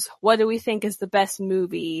close. What do we think is the best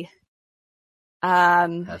movie?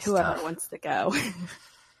 Whoever tough. Wants to go.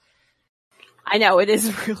 I know, it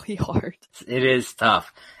is really hard. It is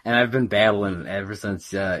tough. And I've been battling ever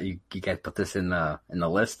since, you guys put this in the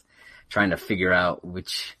list, trying to figure out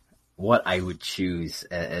what I would choose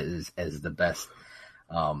as the best.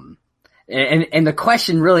 And the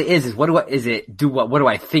question really is what do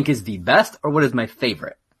I think is the best, or what is my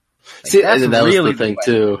favorite? See, that really was the thing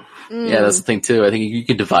too. Yeah, that's the thing too. I think you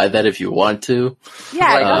can divide that if you want to.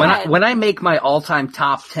 Yeah. When I make my all-time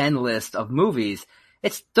top 10 list of movies,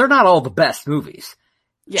 they're not all the best movies.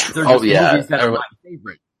 Yeah. They're just movies that are my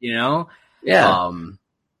favorite, Yeah.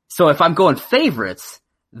 So if I'm going favorites,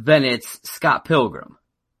 then it's Scott Pilgrim.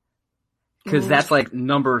 Cause that's like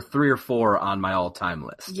number 3 or 4 on my all-time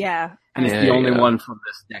list. Yeah. And it's the only one from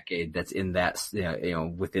this decade that's in that,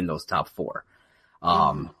 within those top 4.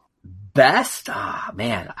 Best?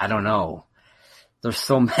 Man, I don't know. There's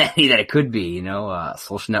so many that it could be,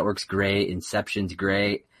 Social Network's great. Inception's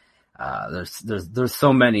great. There's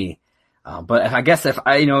so many. But I guess if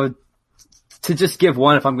I, to just give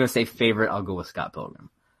one, if I'm going to say favorite, I'll go with Scott Pilgrim.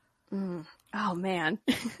 Oh man.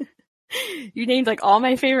 You named like all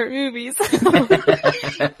my favorite movies.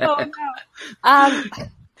 Oh no.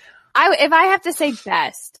 If I have to say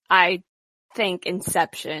best, I think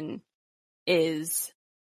Inception is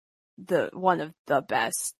one of the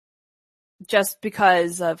best, just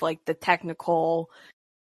because of like the technical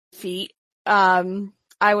feat.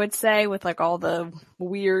 I would say, with like all the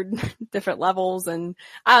weird different levels, and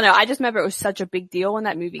I don't know. I just remember it was such a big deal when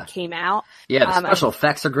that movie came out. Yeah, the special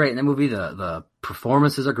effects are great in the movie. The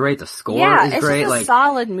performances are great. The score is great. Just a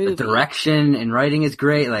solid movie. The direction and writing is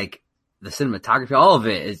great. Like the cinematography, all of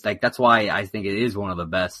it is like, that's why I think it is one of the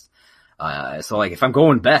best. So like if I'm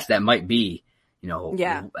going best, that might be,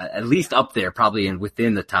 at least up there, probably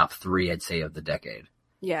within the top 3, I'd say, of the decade.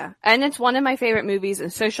 Yeah. And it's one of my favorite movies,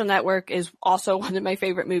 and Social Network is also one of my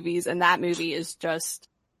favorite movies, and that movie is just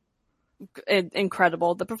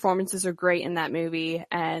incredible. The performances are great in that movie,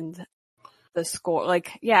 and the score,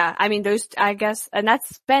 those, I guess, and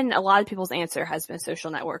that's been a lot of people's answer, has been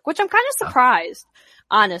Social Network, which I'm kind of surprised,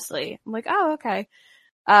 honestly. I'm like, oh, okay.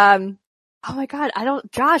 Oh my God,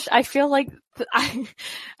 Josh, I feel like, I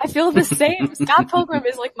feel the same. Scott Pilgrim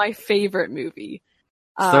is like my favorite movie.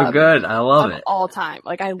 So good. I love it. All time.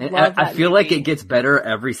 Like, I love that I feel movie. like it gets better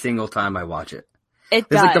every single time I watch it. It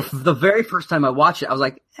does. Like the very first time I watched it, I was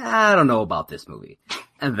like, I don't know about this movie.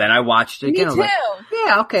 And then I watched it again. Me I was too. like,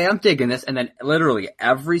 yeah, okay, I'm digging this. And then literally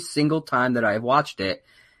every single time that I've watched it,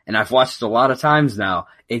 and I've watched it a lot of times now,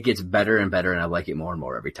 it gets better and better, and I like it more and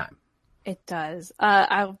more every time. It does.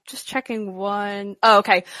 I'm just checking one. Oh,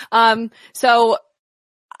 okay. So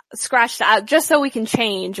scratch that, just so we can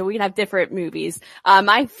change and we can have different movies.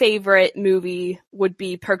 My favorite movie would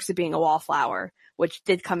be Perks of Being a Wallflower, which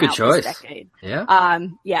did come out this decade. Yeah.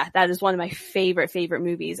 Yeah, that is one of my favorite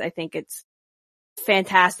movies. I think it's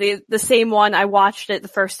fantastic. The same one, I watched it the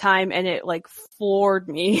first time and it like floored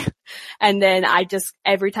me. And then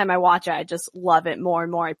every time I watch it, I just love it more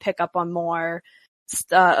and more. I pick up on more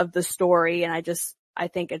of the story, and I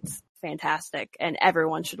think it's fantastic, and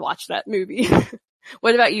everyone should watch that movie.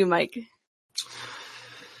 What about you, Mike?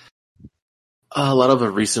 A lot of the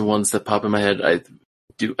recent ones that pop in my head,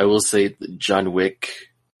 I will say John Wick,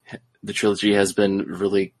 the trilogy has been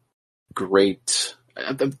really great.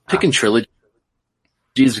 I'm picking trilogies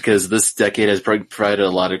because this decade has provided a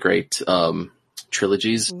lot of great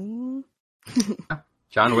trilogies.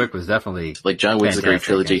 John Wick was definitely John Wick's a great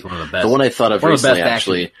trilogy. It's one of the best. The one I thought of recently,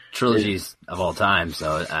 actually, trilogies of all time.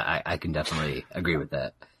 So I can definitely agree with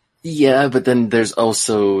that. Yeah, but then there's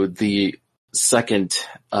also the second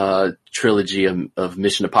trilogy of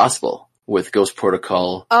Mission Impossible with Ghost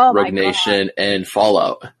Protocol, Rogue Nation, and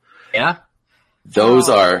Fallout. Yeah, those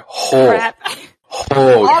are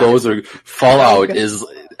Fallout is.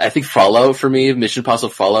 I think Fallout for me, Mission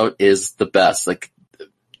Impossible Fallout is the best. Like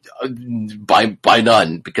by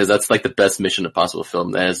none, because that's like the best Mission Impossible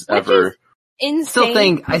film that has ever.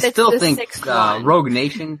 Insane. I still think Rogue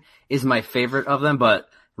Nation is my favorite of them, but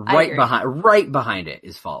right behind it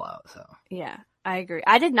is Fallout. So yeah, I agree.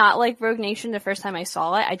 I did not like Rogue Nation the first time I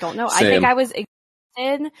saw it. I don't know. Same. I think I was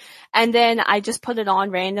excited, and then I just put it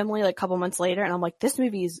on randomly like a couple months later, and I'm like, this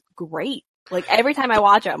movie is great. Like every time I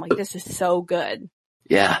watch it, I'm like, this is so good.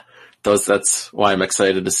 Yeah, that's why I'm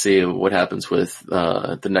excited to see what happens with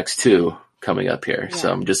the next two coming up here. Yeah.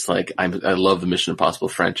 So I'm just like, I love the Mission Impossible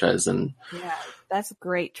franchise, and yeah, that's a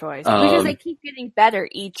great choice because they keep getting better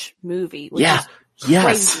each movie. Which is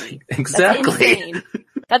yes, crazy. exactly.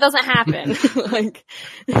 That doesn't happen. Like,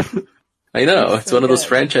 I know it's so one of those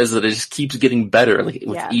franchises that it just keeps getting better with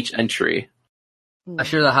each entry. I'm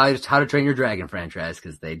sure the How to Train Your Dragon franchise,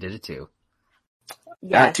 because they did it too.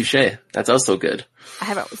 Yeah, touche. That's also good. I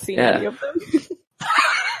haven't seen any of them.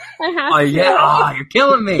 I have you're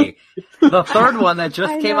killing me. The third one that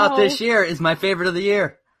just came out this year is my favorite of the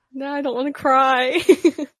year. No, I don't want to cry.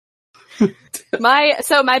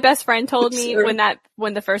 My best friend told me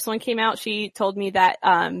when the first one came out, she told me that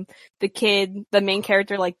the main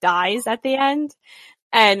character like dies at the end.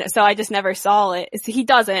 And so I just never saw it. He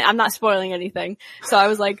doesn't. I'm not spoiling anything. So I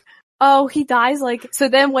was like, oh, he dies, like, so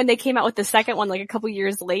then when they came out with the second one, like, a couple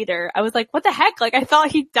years later, I was like, what the heck? Like, I thought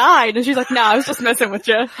he died. And she's like, no, I was just messing with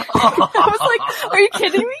you. I was like, are you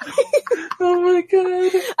kidding me? Oh my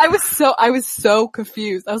God. I was so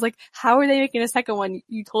confused. I was like, how are they making a second one?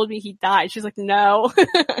 You told me he died. She's like, no.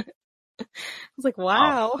 I was like,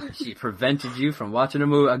 wow. Oh, she prevented you from watching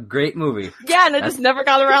a great movie. Yeah, and I just never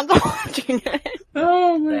got around to watching it.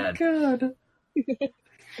 Oh my God.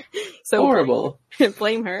 So horrible.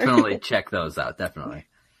 Blame her. Definitely check those out, definitely.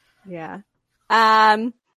 Yeah.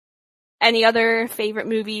 Any other favorite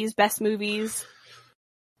movies, best movies?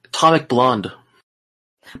 Atomic Blonde.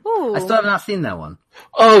 Ooh. I still have not seen that one.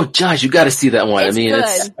 Oh, Josh, you got to see that one. It's I mean,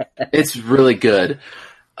 good. it's really good.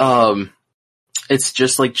 It's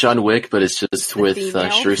just like John Wick, but it's just with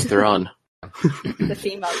Charlize Theron. The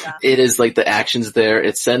female John. It is like the action's there.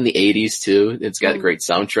 It's set in the 80s too. It's got a great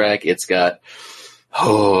soundtrack. It's got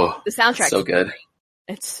the soundtrack so good. Great.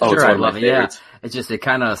 It's it's one I of my love it. Yeah, favorites. it's just it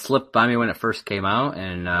kind of slipped by me when it first came out,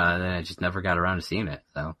 and then I just never got around to seeing it.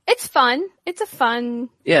 So it's fun. It's a fun.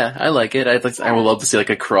 Yeah, I like it. I would love to see like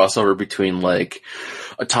a crossover between like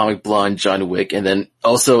Atomic Blonde, John Wick, and then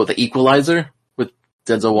also The Equalizer with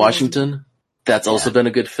Denzel Washington. That's also been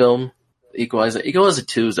a good film. Equalizer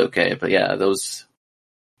 2 is okay, but yeah, those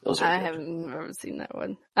are I good. haven't ever seen that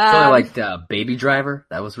one. I liked Baby Driver.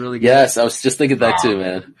 That was really good. Yes, I was just thinking that too,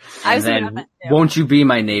 man. I And was thinking about then that too. Won't You Be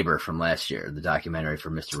My Neighbor from last year, the documentary for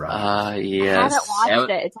Mr. Rogers. I Yes. haven't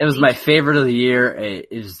watched it. It was my favorite of the year. It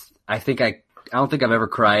is. I don't think I've ever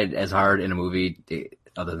cried as hard in a movie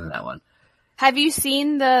other than that one. Have you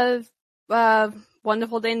seen the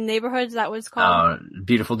Wonderful Day in the Neighborhood? Is that what it's called?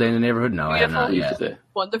 Beautiful Day in the Neighborhood? No, I have not yet.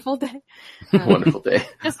 Wonderful Day. Wonderful Day.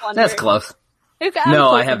 Just wondering. That's close. I'm No,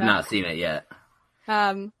 close I have enough. not seen it yet.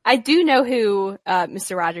 I do know who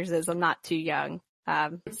Mr. Rogers is. I'm not too young.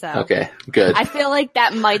 So Okay, good. I feel like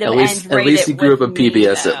that might have At least you grew up on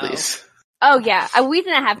PBS at least. Oh yeah, we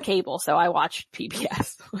didn't have cable, so I watched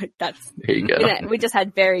PBS. Like that's There you go. we just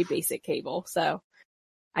had very basic cable, so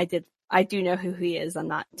I do know who he is. I'm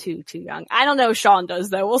not too young. I don't know if Sean does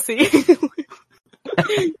though. We'll see.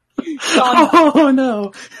 Sean, Oh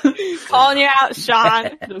no. calling you out,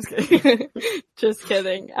 Sean. Just kidding. Just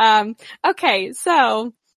kidding. Okay,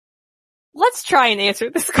 so let's try and answer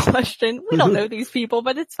this question. We don't know these people,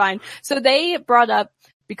 but it's fine. So they brought up,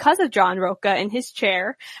 because of John Roca in his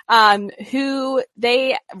chair, Roxy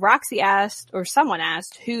asked, or someone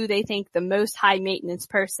asked, who they think the most high maintenance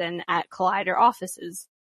person at Collider offices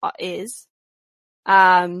is.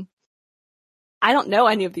 I don't know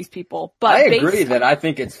any of these people, but I agree that I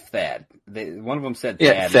think it's Thad. One of them said Thad.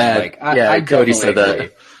 Yeah, Thad. I Cody said agree.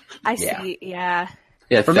 that. I see, yeah.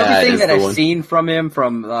 Yeah, From Thad everything is that the I've one. seen from him,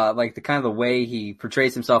 from like the kind of the way he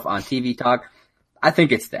portrays himself on TV talk, I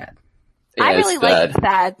think it's Thad. Yeah, I it's really like Thad.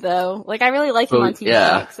 Thad though. Like I really like him Oh, on TV yeah.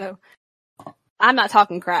 talk, so I'm not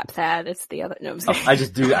talking crap, Thad. It's the other, no, I'm just kidding. I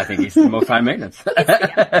just do. I think he's the most high maintenance.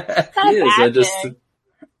 It's not He a is, bad thing.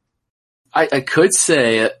 I could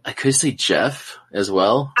say Jeff as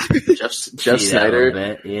well. Jeff See that Snyder. a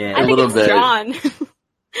little bit, yeah. I think little it's bit. John.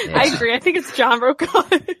 Yeah. I agree. I think it's John Roca.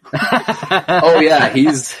 Oh yeah,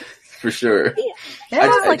 he's for sure. He I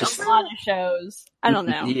has like just- a lot of shows. I don't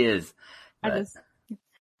know. He is. I just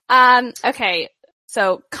okay.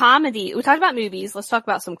 So comedy. We talked about movies. Let's talk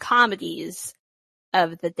about some comedies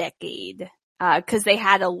of the decade. Cause they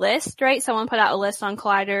had a list, right? Someone put out a list on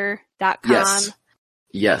Collider.com.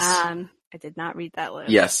 Yes. I did not read that list.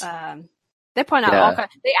 Yes. They're putting out Yeah. all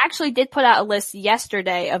kinds. They actually did put out a list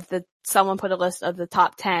yesterday someone put a list of the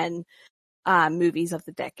top 10, movies of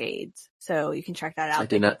the decades. So you can check that out. I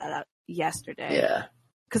did not- They put that out yesterday. Yeah.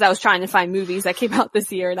 Cause I was trying to find movies that came out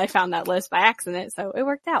this year and I found that list by accident. So it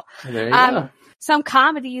worked out. There you go. Some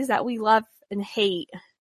comedies that we love and hate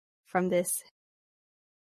from this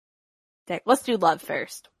deck. Let's do love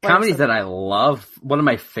first. What are Comedies some- that I love. One of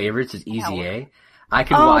my favorites is Easy A. I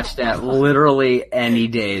can Oh. watch that literally any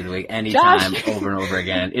day of the week, anytime, Josh. over and over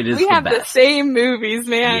again. It is we the have the best. same movies,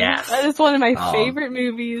 man. Yes. That is one of my Oh. favorite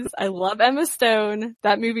movies. I love Emma Stone.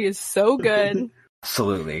 That movie is so good.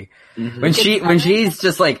 Absolutely. Mhm. When she's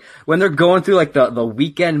just like, when they're going through like the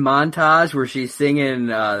weekend montage where she's singing,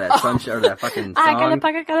 that sunshine, or that fucking song. I got a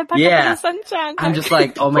pocket Yeah. of sunshine. I'm just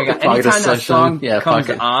like, oh my god, Pocket of anytime that Sunshine. song Yeah, comes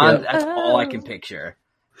Pocket. on, Yeah. that's all I can picture.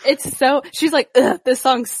 It's so, she's like, ugh, this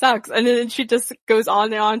song sucks. And then she just goes on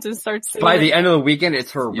and on and starts singing. By the end of the weekend,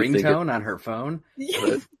 it's her You think ringtone on her phone.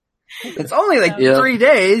 it. It's only like Yeah. 3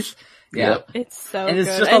 days. Yeah. Yep. It's so And good.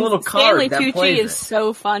 it's just a little card Stanley that Tucci plays is it.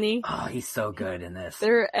 so funny. Oh, he's so good in this.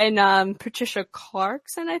 And Patricia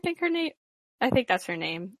Clarkson, I think that's her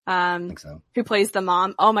name. I think so. Who plays the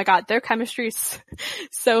mom. Oh my god, their chemistry is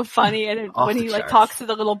so funny. And Off when the he like charts. talks to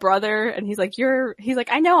the little brother and he's like,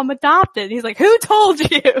 I know I'm adopted. And he's like, who told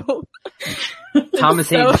you? Thomas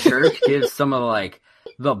so- Hayden Church gives some of like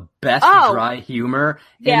the best Oh. dry humor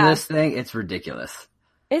in Yeah. this thing. It's ridiculous.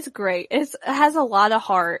 It's great. It has a lot of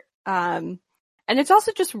heart. And it's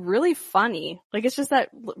also just really funny. Like it's just that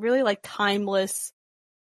really like timeless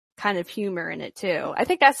kind of humor in it too. I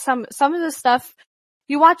think that's some of the stuff,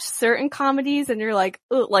 you watch certain comedies and you're like,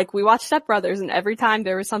 ugh, like we watched Step Brothers, and every time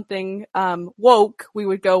there was something, woke, we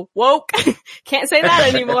would go, woke. Can't say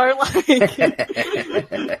that anymore.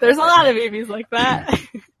 Like, there's a lot of movies like that.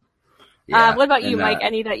 Yeah, what about you, Mike?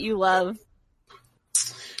 Any that you love?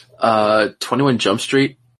 21 Jump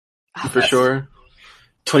Street, for sure.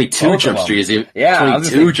 22 Both Jump of Street is even, Yeah,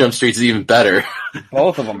 22 Jump Street is even better.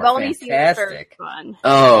 Both of them I've are only seen the first fantastic. one.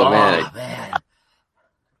 Oh, man.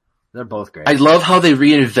 They're both great. I love how they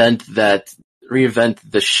reinvent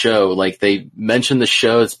the show. Like, they mention the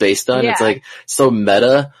show it's based on. Yeah. It's like so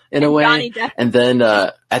meta in a way. Johnny Depp. And then,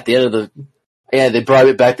 at the end of they brought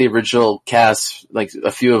it back the original cast, like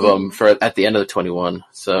a few of them at the end of the 21.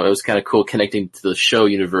 So it was kind of cool connecting to the show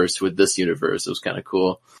universe with this universe. It was kind of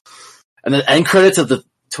cool. And then end credits of the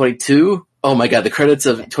 22. Oh my god, the credits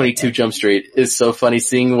of 22 Jump Street is so funny,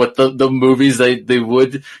 seeing what the movies they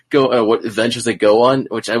would go, what adventures they go on,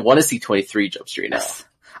 which I want to see 23 Jump Street now.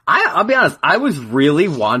 I'll be honest, I was really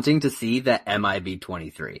wanting to see the MIB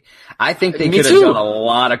 23. I think they Me could have too. done a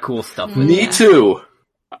lot of cool stuff with Me that. too.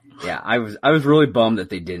 Yeah, I was really bummed that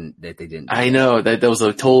they didn't. I know that was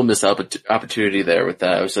a total missed opportunity there with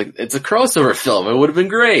that. I was like, it's a crossover film. It would have been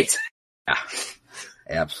great. Yeah,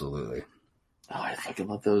 absolutely. Oh, I fucking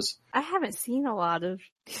love those. I haven't seen a lot of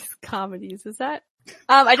these comedies. Is that?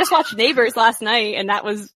 I just watched Neighbors last night, and that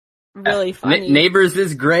was really funny. Neighbors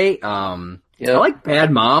is great. Yep. I like Bad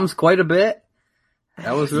Moms quite a bit.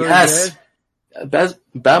 That was really good.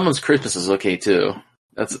 Bad Moms Christmas is okay too.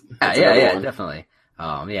 That's Yeah, definitely.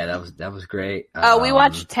 That was great. We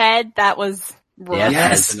watched Ted. That was rough.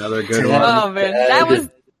 That's another good Ted. one. Oh man,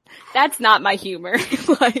 that's not my humor.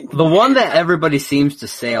 Like, The one that everybody seems to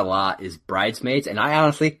say a lot is Bridesmaids, and I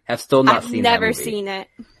honestly have still not seen that never movie. seen it.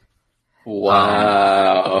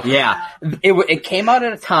 Wow. Yeah, it came out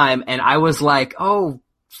at a time, and I was like, oh,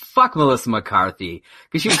 fuck Melissa McCarthy,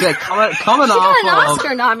 because she was like coming She off got an of.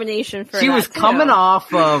 Oscar nomination for She that, was too. coming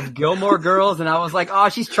off of Gilmore Girls, and I was like, oh,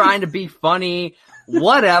 she's trying to be funny.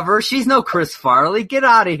 Whatever. She's no Chris Farley. Get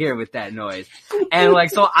out of here with that noise. And like,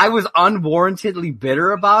 so I was unwarrantedly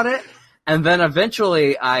bitter about it. And then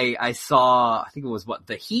eventually I saw, I think it was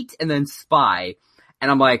The Heat and then Spy. And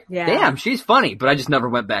I'm like, damn, she's funny. But I just never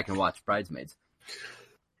went back and watched Bridesmaids.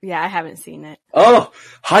 Yeah, I haven't seen it. Oh,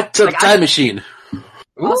 Hot Tub Time Machine.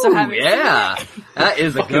 Also Ooh, haven't seen yeah. That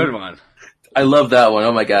is a good one. I love that one.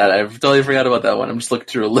 Oh my god, I totally forgot about that one. I'm just looking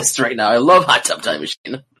through a list right now. I love Hot Tub Time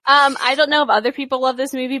Machine. I don't know if other people love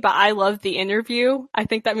this movie, but I love The Interview. I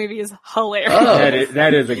think that movie is hilarious. Oh.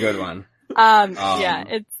 That is a good one. Yeah,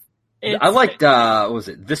 it's I liked, what was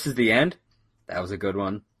it? This Is the End. That was a good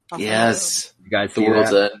one. Yes. You guys The see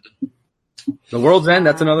World's that? End. The World's End.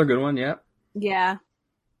 That's another good one. Yeah. Yeah.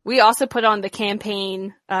 We also put on The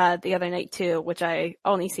Campaign, the other night too, which I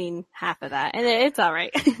only seen half of that, and it's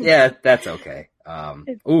alright. Yeah, that's okay.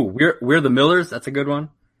 We're the Millers. That's a good one.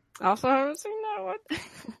 Also haven't seen that one.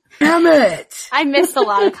 Damn it! I missed a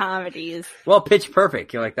lot of comedies. Well, Pitch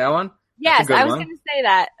Perfect. You like that one? Yes, good I was one. going to say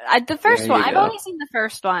that. The first There you one, I've go. only seen the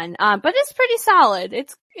first one, but it's pretty solid.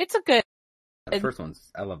 It's a good The first one's.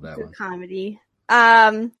 I love that one. comedy.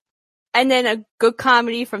 And then a good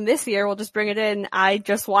comedy from this year, we'll just bring it in. I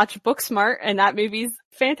just watched Booksmart, and that movie's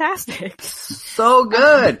fantastic. So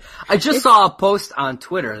good. I just saw a post on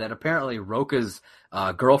Twitter that apparently Roka's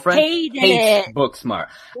girlfriend Hated hates it. Booksmart,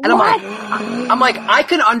 and What? I'm like, I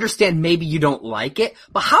can understand maybe you don't like it,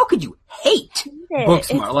 but how could you hate Booksmart?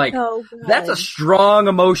 It's Like, so good. that's a strong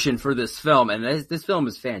emotion for this film, and this film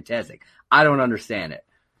is fantastic. I don't understand it.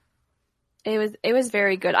 It was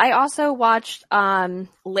very good. I also watched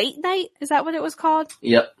Late Night. Is that what it was called?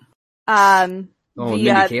 Yep. Oh, Mindy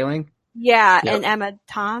Kaling? Yeah, Yep. and Emma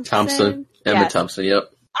Thompson. Thompson. Emma Thompson, yep.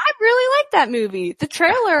 I really liked that movie. The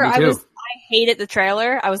trailer, Me too. I hated the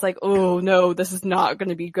trailer. I was like, oh no, this is not going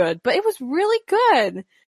to be good. But it was really good.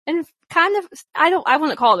 And kind of, I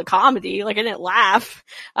wouldn't call it a comedy. Like, I didn't laugh.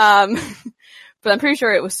 But I'm pretty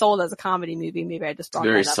sure it was sold as a comedy movie. Maybe I just brought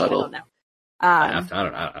Very that up. subtle. I don't know. I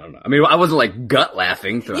don't know. I mean, I wasn't like gut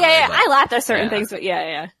laughing throughout Yeah, it, but I laughed at certain yeah. things, but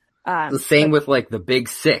yeah. the same with like The Big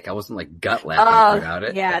Sick. I wasn't like gut laughing throughout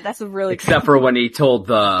it. Yeah, that's a really Except for when he told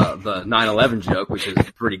the 9/11 joke, which is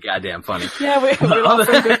pretty goddamn funny. Yeah, we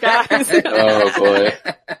lost some good guys. Oh boy.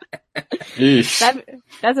 Yeesh.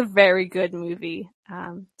 That's a very good movie.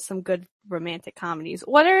 Some good romantic comedies.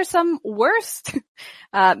 What are some worst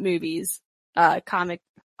movies? Comedy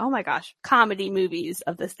movies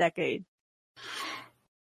of this decade.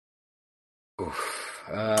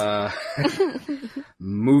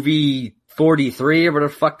 Movie 43 or whatever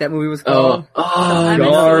the fuck that movie was called. Oh, haven't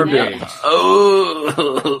seen garbage. it.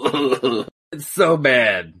 Oh. It's so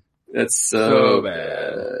bad. That's so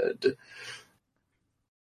bad.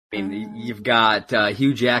 I mean, you've got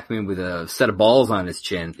Hugh Jackman with a set of balls on his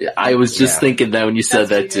chin. Yeah, I was just thinking that when you said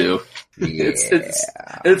that too. Yeah.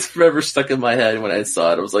 It's forever stuck in my head when I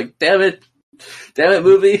saw it. I was like, damn it,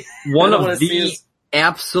 movie. One of the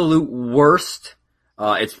absolute worst.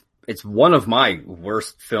 It's one of my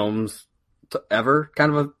worst films ever.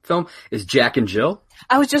 Kind of a film is Jack and Jill.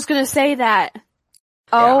 I was just gonna say that.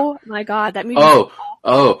 Oh my god, that movie.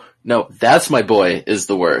 Oh no, That's My Boy is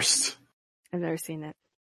the worst. I've never seen it.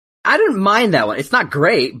 I didn't mind that one. It's not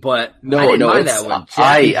great, but no, I didn't mind it's, that one.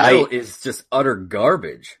 Jack and Jill is just utter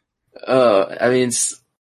garbage. I mean,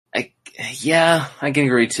 I can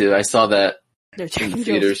agree too. I saw that in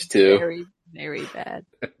theaters too. Very, very bad.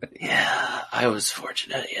 Yeah, I was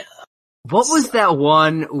fortunate, yeah. What was that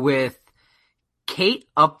one with Kate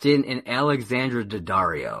Upton and Alexandra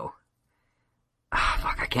Daddario?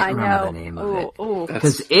 Fuck, I can't remember the name of it.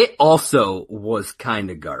 Because it also was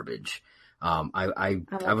kind of garbage. I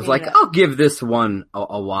was like, I'll give this one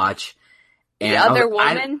a watch. And the Other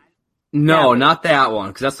Woman? No, not that one,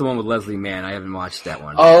 because that's the one with Leslie Mann. I haven't watched that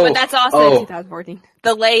one. Oh, but that's also 2014.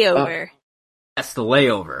 The Layover. That's The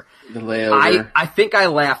Layover. The Layover. I think I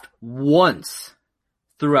laughed once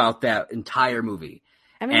throughout that entire movie.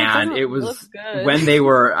 I mean, and it was when they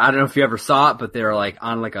were, I don't know if you ever saw it, but they were like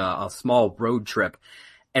on like a small road trip.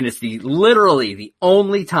 And it's literally the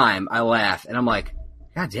only time I laughed. And I'm like,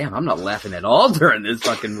 God damn, I'm not laughing at all during this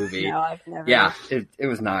fucking movie. No, I've never. Yeah, it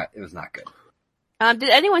was not good. Did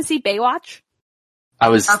anyone see Baywatch? I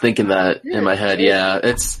was thinking that in my head. Yeah,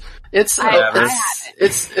 it's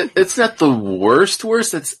not the worst.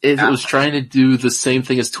 It was trying to do the same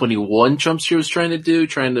thing as 21 Jump Street was trying to do,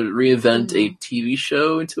 trying to reinvent a TV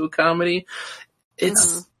show into a comedy.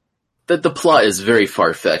 It's the plot is very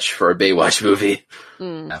far fetched for a Baywatch movie.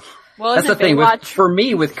 Yeah. Well, that's the thing for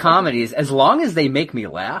me with comedies. As long as they make me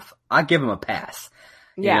laugh, I give them a pass.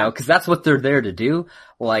 You know, because that's what they're there to do.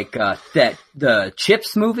 Like the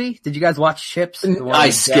Chips movie. Did you guys watch Chips?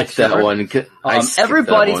 I skipped that one.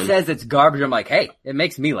 Everybody says it's garbage. I'm like, hey, it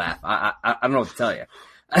makes me laugh. I don't know what to tell you.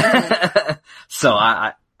 So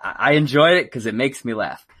I enjoyed it because it makes me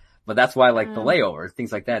laugh. But that's why I like The Layover,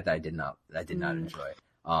 things like that I did not enjoy. Did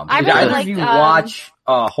either of you watch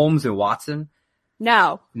Holmes and Watson?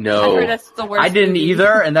 No. I heard that's the worst. I didn't movie.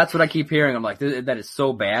 either, and that's what I keep hearing. I'm like, that is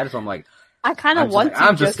so bad. So I'm like, I kind of want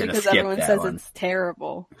to just because skip everyone that says one. It's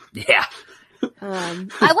terrible. Yeah. I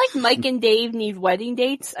like Mike and Dave Need Wedding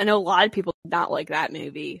Dates. I know a lot of people did not like that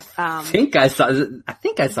movie. I think I saw the that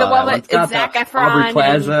one one. With Zac Efron Aubrey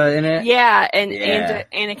Plaza in it. Yeah, and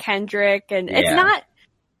Anna Kendrick, and it's not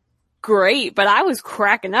great, but I was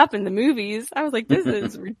cracking up in the movies. I was like, this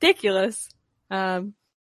is ridiculous. Yeah,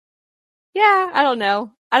 I don't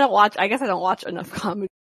know. I guess I don't watch enough comedy.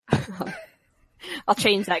 I'll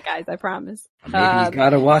change that, guys. I promise. Maybe you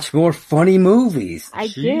gotta watch more funny movies. I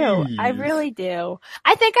do. I really do.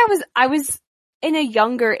 I think I was in a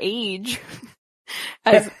younger age.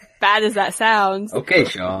 As bad as that sounds. Okay,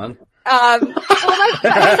 Sean. No.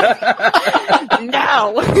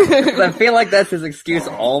 I feel like that's his excuse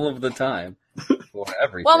all of the time for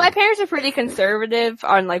everything. Well, my parents are pretty conservative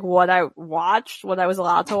on like what I watched, what I was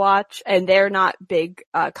allowed to watch, and they're not big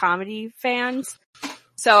comedy fans.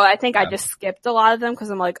 So I think I just skipped a lot of them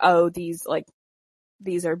because I'm like, oh, these are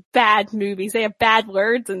bad movies. They have bad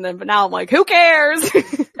words in them. But now I'm like, who cares?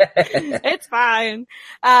 It's fine.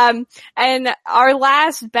 And our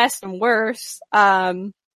last best and worst,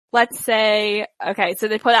 let's say, okay, so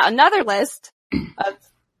they put out another list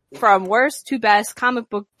from worst to best comic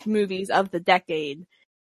book movies of the decade.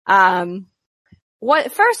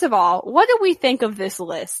 First of all, what do we think of this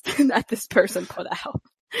list that this person put out?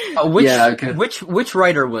 Which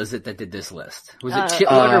writer was it that did this list? Was it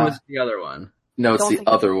Chitwood or was it the other one? No, it's the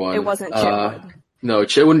other one. It wasn't Chitwood. No,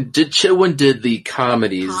 Chitwood did the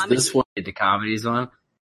comedies. This one did the comedies one.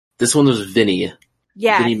 This one was Vinny.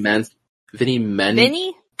 Yeah. Vinny?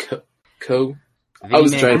 Vinny? I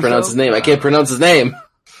was trying to pronounce his name. I can't pronounce his name.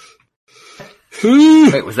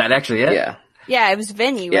 Wait, was that actually it? Yeah. Yeah, it was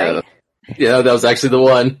Vinny, right? Yeah, that was actually the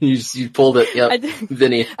one. You pulled it. Yep.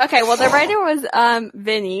 Vinny. Okay, well the writer was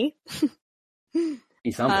Vinny.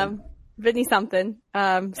 He's something. Vinny something.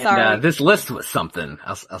 Sorry. And, this list was something.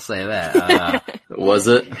 I'll say that. Was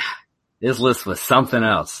it? This list was something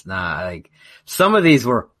else. Some of these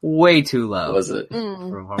were way too low. Was it?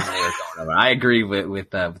 From where they were going. I agree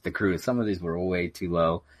with the crew. Some of these were way too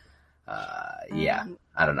low. Yeah.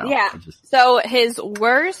 I don't know. Yeah. So his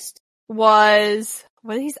worst was,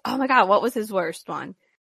 oh my god, what was his worst one?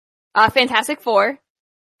 Fantastic Four.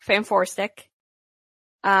 Fanforstic.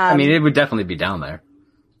 I mean, it would definitely be down there.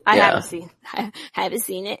 I Yeah. haven't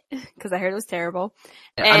seen it because I heard it was terrible.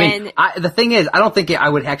 I mean, the thing is, I don't think I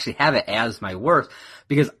would actually have it as my worst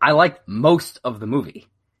because I liked most of the movie.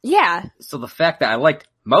 Yeah. So the fact that I liked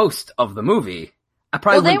most of the movie, I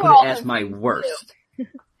probably wouldn't put it as my worst.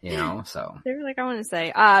 You know, so. They were like, I want to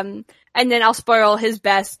say. And then I'll spoil his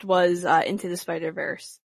best was Into the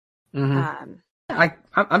Spider-Verse. Mm-hmm.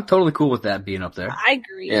 I'm totally cool with that being up there. I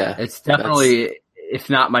agree. Yeah. It's definitely, if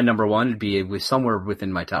not my number one, it was somewhere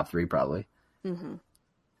within my top 3 probably. Mm-hmm.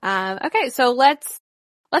 Okay, so let's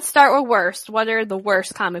start with worst. What are the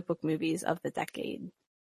worst comic book movies of the decade?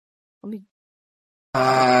 Green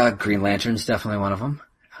Lantern's definitely one of them.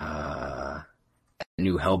 The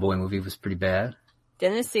new Hellboy movie was pretty bad.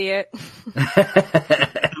 Didn't see it.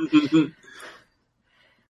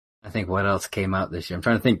 I think what else came out this year? I'm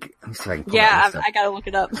trying to think. Let me see if I can pull Yeah, that list up. I gotta look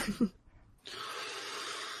it up.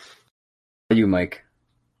 You, Mike.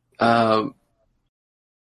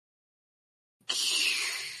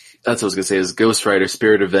 That's what I was gonna say is Ghost Rider: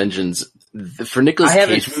 Spirit of Vengeance for Nicolas I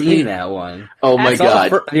Cage. haven't seen that one. Oh my I saw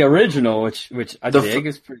god! the original, which I The dig,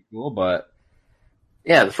 is pretty cool, but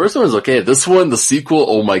Yeah, the first one was okay. This one, the sequel,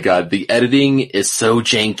 oh my god, the editing is so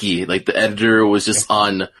janky. Like the editor was just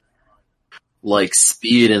on like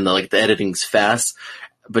speed and the editing's fast.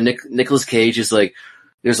 But Nicolas Cage is like,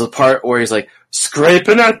 there's a part where he's like,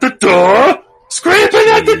 scraping at the door!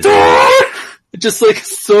 Just like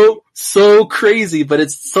so crazy, but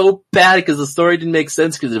it's so bad because the story didn't make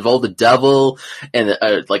sense because it involved the devil and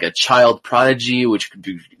like a child prodigy, which could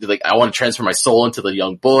be like, I want to transfer my soul into the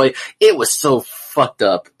young boy. It was so fucked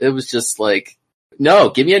up. It was just like, no,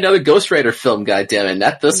 give me another Ghost Rider film, goddammit,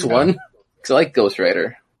 not this one. Cause I like Ghost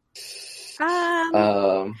Rider.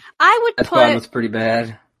 I would that one was pretty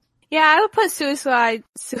bad. Yeah, I would put Suicide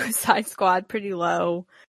Squad pretty low.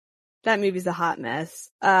 That movie's a hot mess.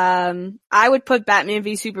 I would put Batman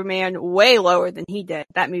v Superman way lower than he did.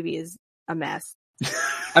 That movie is a mess.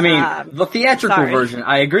 I mean, the theatrical sorry. version,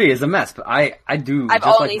 I agree, is a mess, but I do, I've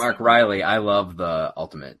just like only Mark seen- Riley, I love the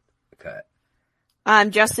Ultimate Cut.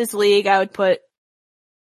 Justice League, I would put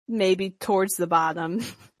maybe towards the bottom.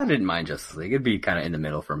 I didn't mind Justice League. It'd be kind of in the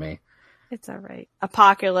middle for me. It's alright.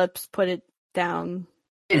 Apocalypse, put it down.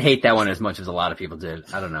 I didn't hate that one as much as a lot of people did.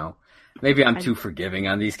 I don't know. Maybe I'm too forgiving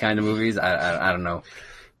on these kind of movies. I don't know.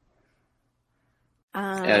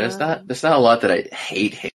 Yeah, there's not a lot that I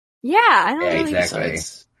hate. Yeah, I don't Yeah, really. exactly.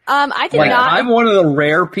 Besides. I did Like, not. I'm one of the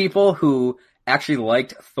rare people who actually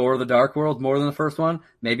liked Thor: The Dark World more than the first one.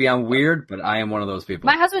 Maybe I'm weird, but I am one of those people.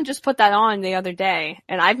 My husband just put that on the other day,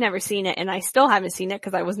 and I've never seen it, and I still haven't seen it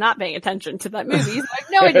because I was not paying attention to that movie, so I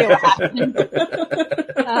have no idea what happened.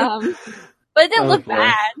 But it didn't look boy.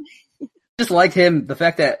 bad. Just liked him, the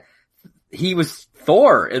fact that he was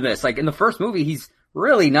Thor in this. Like, in the first movie, he's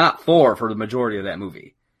really not Thor for the majority of that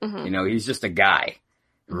movie. Mhm. You know, he's just a guy.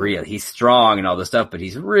 Real. He's strong and all this stuff, but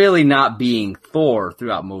he's really not being Thor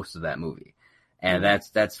throughout most of that movie. And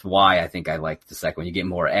that's why I think I liked the second one. You get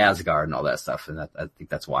more Asgard and all that stuff, and I think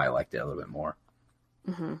that's why I liked it a little bit more.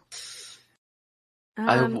 Mm-hmm.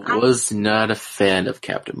 I was not a fan of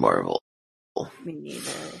Captain Marvel. Me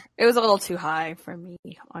neither. It was a little too high for me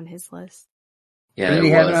on his list. Yeah, Did he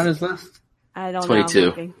it have it was. on his list? I don't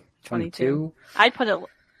 22. know. 22. I'd put it.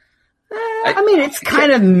 I mean, it's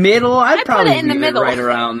kind of middle. I'd put probably it in the leave middle. right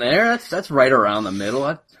around there. That's right around the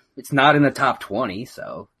middle. It's not in the top 20,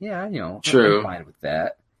 so yeah, you know, True. I'm fine with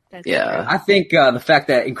that. That's Yeah. I think the fact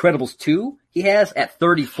that Incredibles 2 he has at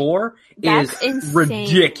 34 That's is insane.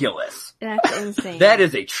 ridiculous. That's insane. That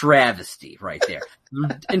is a travesty right there.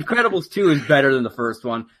 Incredibles 2 is better than the first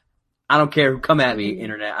one. I don't care who come at me,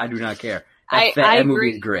 internet. I do not care. I That movie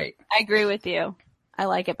agree. is great. I agree with you. I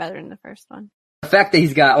like it better than the first one. The fact that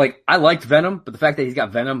he's got, like, I liked Venom, but the fact that he's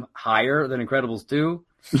got Venom higher than Incredibles 2,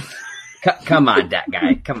 come on, that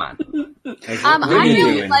guy. Come on. Like, what are I you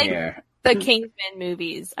really doing like here? the Kingsman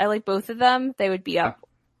movies. I like both of them. They would be up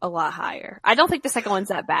a lot higher. I don't think the second one's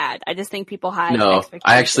that bad. I just think people had No, expectations.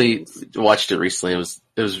 I actually watched it recently. It was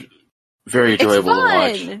very It's enjoyable to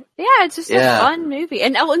watch. fun. Yeah, it's just a fun movie.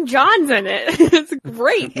 And Elton John's in it. It's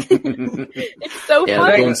great. It's so Yeah, the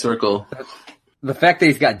funny. Golden Circle. The fact that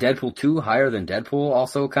he's got Deadpool 2 higher than Deadpool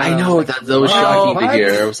also kind I of... know that was Oh, shocking to what?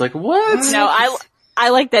 hear. I was like, what? No, I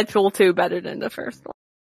like Deadpool 2 better than the first one.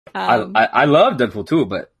 I love Deadpool 2,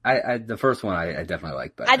 but the first one I definitely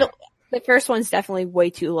like better. The first one's definitely way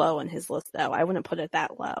too low on his list though. I wouldn't put it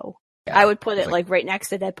that low. Yeah. I would put it It's like right next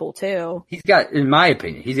to Deadpool 2. He's got, in my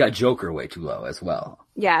opinion, he's got Joker way too low as well.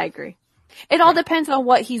 Yeah, I agree. It all depends on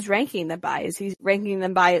what he's ranking them by. Is he ranking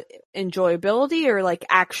them by enjoyability or like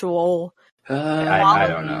actual? I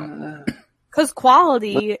don't know. Cause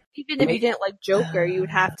quality, even if you didn't like Joker, you would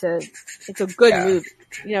have to, it's a good movie.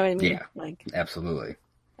 You know what I mean? Yeah. Like, Absolutely.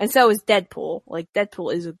 and so is Deadpool. Like,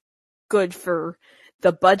 Deadpool is good for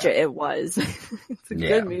the budget it was. It's a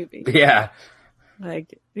good movie. Yeah.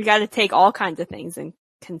 Like, you gotta take all kinds of things in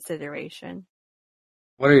consideration.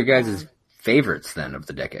 What are your guys' favorites then of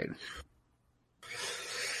the decade?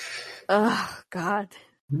 Oh, God.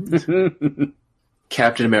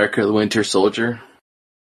 Captain America: The Winter Soldier.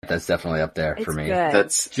 That's definitely up there for me.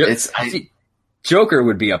 Good. Joker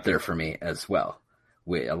would be up there for me as well,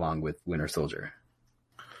 along with Winter Soldier.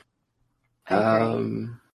 Of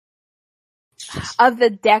the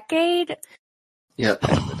decade? Yep.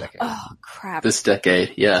 Oh, crap. This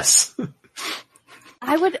decade, yes.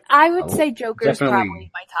 I would say Joker's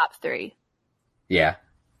probably my top 3. Yeah.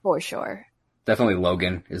 For sure. Definitely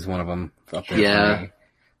Logan is one of them up there for me.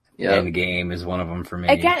 Yeah. Endgame is one of them for me.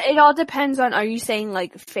 Again, it all depends on, are you saying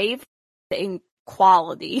like favorite in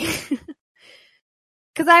quality?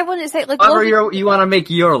 Cause I wouldn't say like Logan, you want to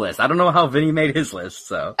make your list. I don't know how Vinny made his list,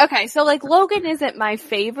 so. Okay, so like Logan isn't my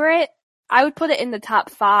favorite. I would put it in the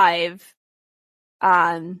top 5.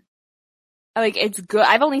 Like it's good.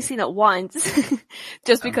 I've only seen it once.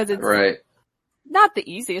 Just because it's not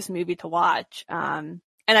the easiest movie to watch. And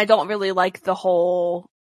I don't really like the whole,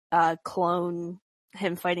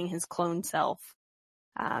 him fighting his clone self.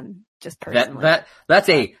 Just personally. That's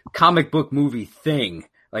a comic book movie thing.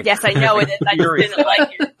 Like, yes, I know it is. I just didn't like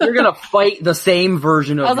it. You're gonna fight the same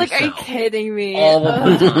version of yourself. I was like, are you kidding me? All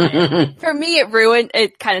of the time. For me,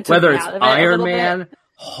 it kind of took me out of it. Whether it's Iron Man,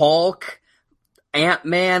 Hulk,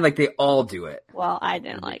 Ant-Man, like they all do it. Well, I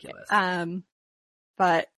didn't like it.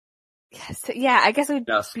 But yeah, I guess it would.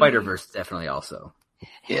 No, Spider-Verse definitely also.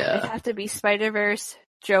 Yeah. It'd have to be Spider-Verse,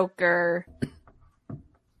 Joker,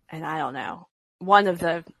 and I don't know, one of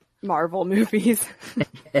the Marvel movies.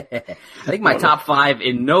 I think my top 5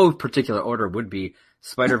 in no particular order would be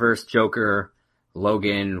Spider-Verse, Joker,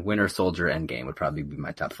 Logan, Winter Soldier, Endgame would probably be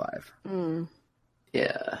my top 5.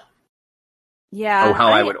 Yeah. Yeah. Oh,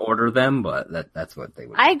 how I would order them, but that's what they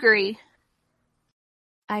would be. I agree.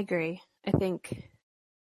 I think,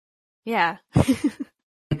 yeah.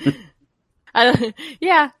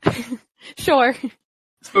 Yeah. Sure.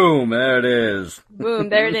 Boom, there it is. Boom,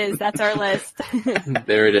 there it is. That's our list.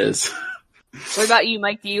 There it is. What about you,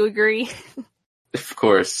 Mike? Do you agree? Of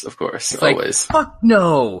course, It's always. Like, fuck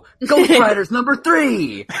no! Ghost Riders number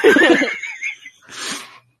 3!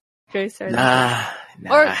 Ghost Riders. Nah.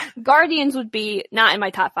 Or Guardians would be, not in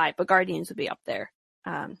my top 5, but Guardians would be up there.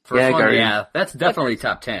 Yeah, that's definitely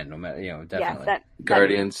top 10, no matter, definitely. Yeah,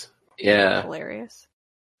 Guardians. Yeah. Hilarious.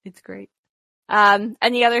 It's great.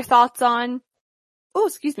 Any other thoughts on,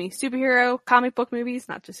 superhero comic book movies,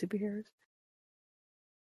 not just superheroes?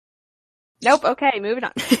 Nope. Okay, moving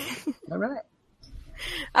on.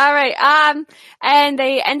 All right. And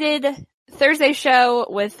they ended Thursday's show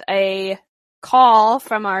with a call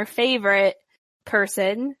from our favorite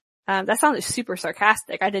person. That sounded super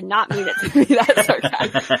sarcastic. I did not mean it to be that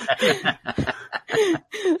sarcastic.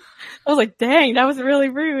 I was like, dang, that was really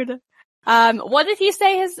rude. What did he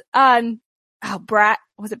say his, Brad,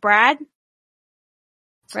 was it Brad?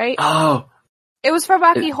 Right? Oh. It was from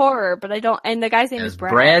Rocky Horror, but and the guy's name is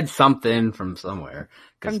Brad. Brad something from somewhere.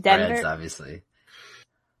 From Denver? Brad's obviously.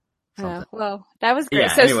 Oh, well, that was great.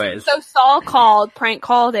 Yeah, so, anyways. So Saul prank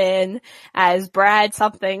called in as Brad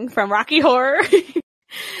something from Rocky Horror.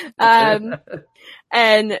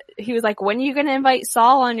 And he was like, when are you going to invite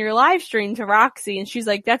Saul on your live stream to Roxy? And she's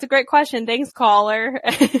like, that's a great question. Thanks, caller.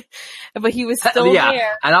 But he was still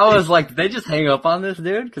there. And I was like, did they just hang up on this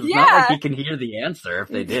dude? Cause it's not like he can hear the answer if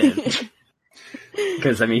they did.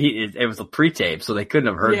 Cause I mean, it was a pre-tape, so they couldn't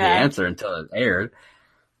have heard the answer until it aired.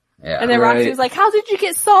 Yeah. And then Roxy was like, how did you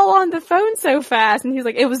get Saul on the phone so fast? And he's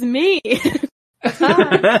like, it was me.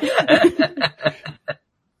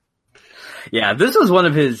 Yeah, this was one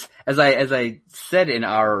of his, as I said in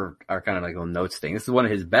our kind of like little notes thing, this is one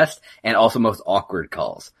of his best and also most awkward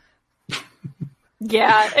calls.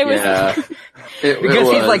 Yeah, it was. Yeah,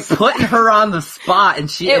 because he's like putting her on the spot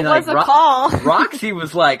and it was a call. Roxy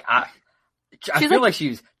was like, I feel like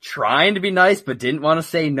she's trying to be nice but didn't want to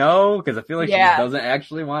say no because I feel like she doesn't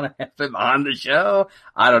actually want to have him on the show.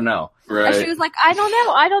 I don't know. Right. And she was like, I don't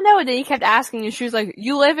know. And then he kept asking and she was like,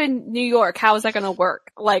 you live in New York. How is that going to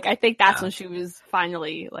work? Like, I think that's when she was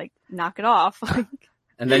finally like, knock it off.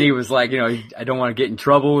 And then he was like, I don't want to get in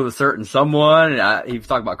trouble with a certain someone. He was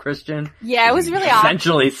talking about Christian. Yeah, it was really odd.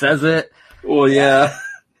 Essentially says it. Well, yeah.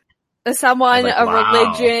 Someone, like,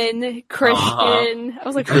 religion, Christian. I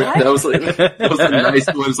was like, what? that was the nice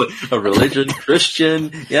one. It was like a religion,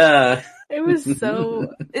 Christian. Yeah. It was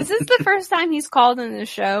so. Is this the first time he's called in the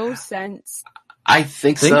show since? I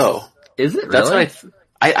think so. Is it really? That's what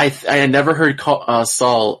I never heard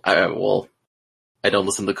Saul. I don't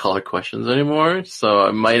listen to caller questions anymore, so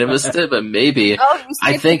I might have missed it, but maybe. Oh,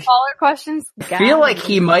 you skipped caller questions? I feel like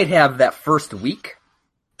he might have that first week.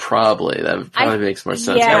 Probably. That probably makes more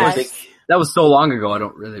sense. Yes. That was so long ago, I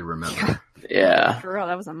don't really remember. Yeah. For real,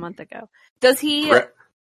 that was a month ago. Does he...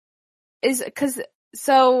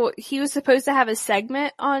 So he was supposed to have a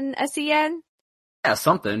segment on SEN? Yeah,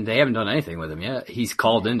 something. They haven't done anything with him yet. He's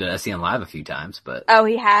called into SEN Live a few times, but... Oh,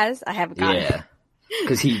 he has? I haven't got it. Yeah.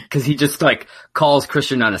 Cause he just like calls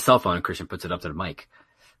Christian on his cell phone and Christian puts it up to the mic.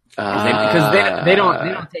 Because they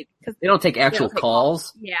don't take actual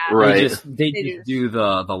calls. Yeah. Right. They just do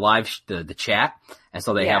the live, the chat. And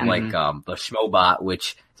so they have like, the Schmobot,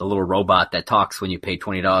 which is a little robot that talks when you pay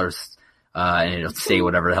 $20, and it'll say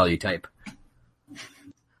whatever the hell you type.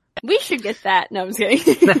 We should get that. No, I'm just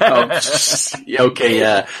kidding. Okay,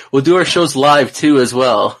 yeah. We'll do our shows live too as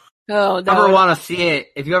well. Oh, no. If you ever want to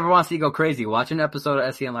see it go crazy, watch an episode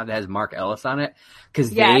of SEN Live that has Mark Ellis on it,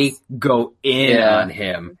 because they go in on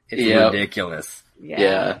him. It's ridiculous.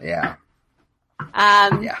 Yeah.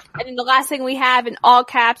 And then the last thing we have in all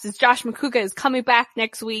caps is Josh McCuga is coming back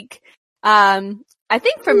next week. I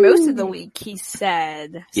think for most of the week, he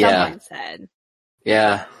said. Someone said.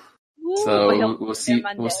 Yeah. So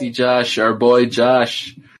we'll see Josh, our boy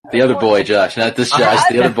Josh. The other boy Josh, not this Josh,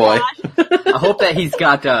 the other boy. I hope that he's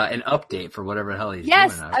got an update for whatever the hell he's doing. I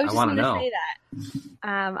was just going to say that.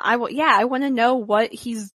 I want to know what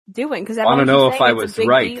he's doing, because I want to know if I was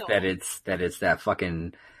right deal. that it's that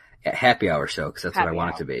fucking happy hour show, because that's what I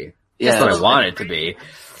want it to be. Yeah, that's what I want it to be.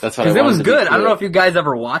 That's what I wanted it was to good. be. I don't know if you guys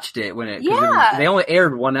ever watched it they only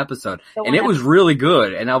aired one episode, and it was really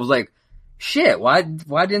good. And I was like, shit, why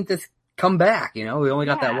didn't this come back? You know, we only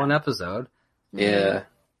got that one episode. Yeah.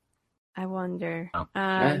 I wonder.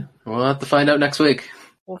 We'll have to find out next week.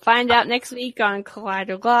 We'll find out next week on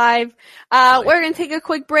Collider Live. We're going to take a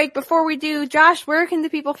quick break. Before we do, Josh, where can the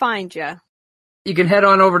people find you? You can head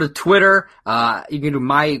on over to Twitter. You can do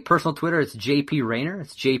my personal Twitter. It's JP Raynor.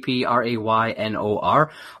 It's JPRAYNOR.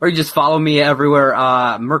 Or you just follow me everywhere.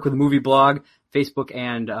 Merc with Movie Blog, Facebook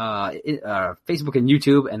and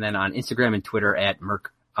YouTube, and then on Instagram and Twitter at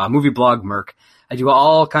Merc, Movie Blog Merc. I do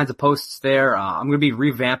all kinds of posts there. I'm going to be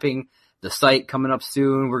revamping the site coming up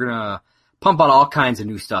soon. We're going to pump out all kinds of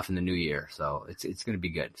new stuff in the new year. So it's going to be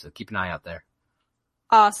good. So keep an eye out there.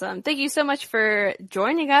 Awesome. Thank you so much for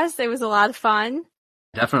joining us. It was a lot of fun.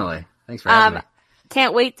 Definitely. Thanks for having me.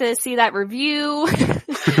 Can't wait to see that review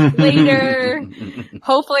later.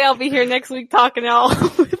 Hopefully I'll be here next week talking all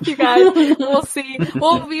with you guys. We'll see.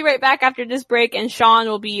 We'll be right back after this break, and Sean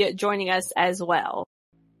will be joining us as well.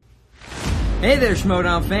 Hey there,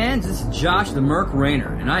 Schmodown fans. This is Josh the Merc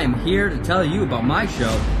Raynor, and I am here to tell you about my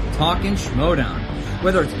show, Talkin' Schmodown.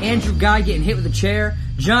 Whether it's Andrew Guy getting hit with a chair,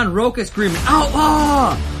 John Roca screaming,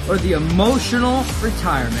 "Outlaw!" or the emotional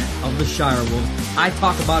retirement of the Shire Wolves, I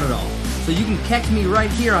talk about it all. So you can catch me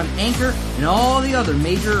right here on Anchor and all the other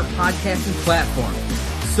major podcasting platforms.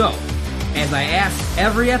 So, as I ask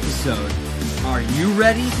every episode, are you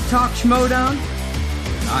ready to talk Schmodown?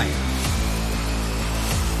 I am.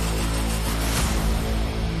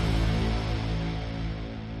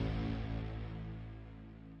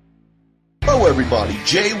 Hello everybody,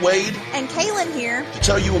 Jay Wade and Kaylin here to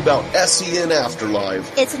tell you about SEN Afterlive.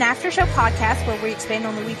 It's an after-show podcast where we expand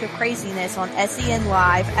on the week of craziness on SEN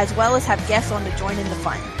Live, as well as have guests on to join in the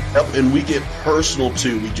fun. Yep, and we get personal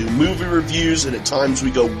too. We do movie reviews, and at times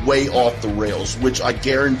we go way off the rails, which I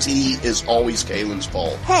guarantee is always Kaylin's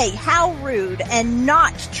fault. Hey, how rude and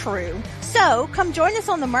not true. So, come join us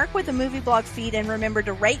on the Merc with a Movie Blog feed, and remember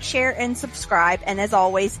to rate, share, and subscribe, and as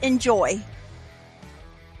always, enjoy.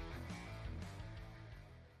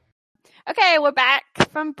 Okay, we're back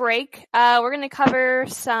from break. We're going to cover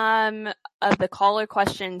some of the caller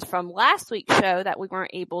questions from last week's show that we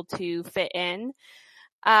weren't able to fit in.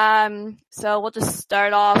 So we'll just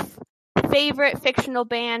start off. Favorite fictional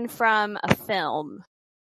band from a film,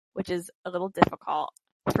 which is a little difficult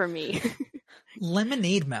for me.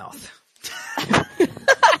 Lemonade Mouth.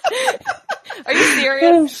 Are you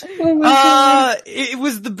serious? It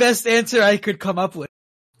was the best answer I could come up with.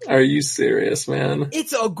 Are you serious, man?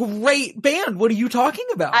 It's a great band. What are you talking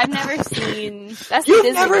about? I've never seen. That's You've a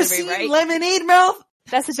Disney never movie, seen right? Lemonade Mouth?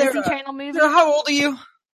 That's a Disney Channel movie. Sarah, how old are you?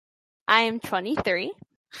 I am 23.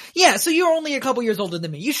 Yeah, so you're only a couple years older than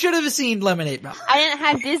me. You should have seen Lemonade Mouth. I didn't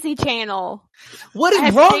have Disney Channel. What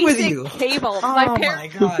is wrong with you? Cable. Oh my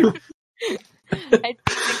parents. My God. I had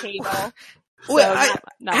Disney cable. Well,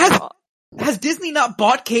 not my fault. Has Disney not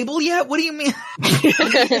bought cable yet? What do you mean? Well,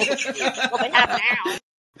 they have now.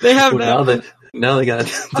 They have Now they got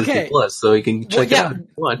Disney Plus, so you can check it out if you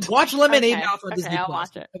want. Watch Lemonade Mouth on Disney I'll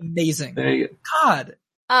Plus. watch it. Amazing. There you go. God.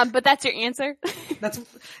 But that's your answer?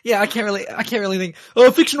 I can't really think. Oh,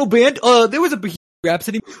 fictional band. There was a Bohemian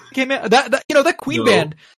Rhapsody came out. That Queen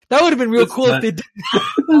band. That would have been real cool if they did.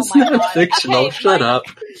 It's not fictional. Okay, Shut up.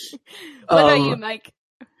 What about you, Mike?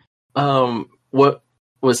 What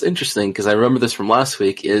was interesting, because I remember this from last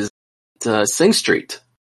week, is Sing Street.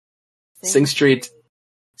 Sing Street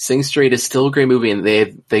is still a great movie, and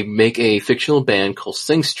they make a fictional band called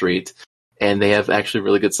Sing Street, and they have actually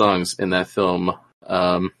really good songs in that film.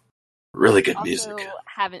 Really good music.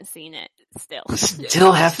 Haven't seen it still.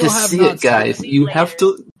 Still have to see it, guys. You have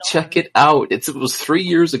to check it out. It was 3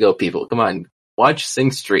 years ago, people. Come on. Watch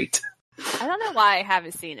Sing Street. I don't know why I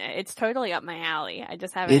haven't seen it. It's totally up my alley. I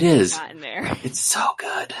just haven't gotten there. It's so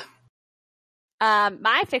good.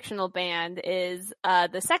 My fictional band is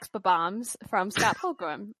the Sex Bombs from Scott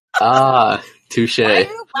Pilgrim. Touche. Why are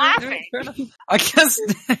you laughing? I guess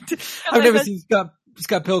I've never seen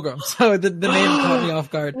Scott Pilgrim, so the name caught me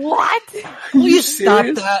off guard. What? Will you stop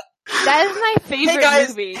that? That is my favorite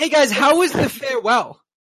movie. Hey guys, how was The Farewell?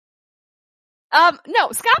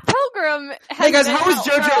 No, Scott Pilgrim has been how was out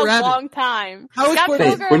Jojo for a Rabbit? long time. How was Scott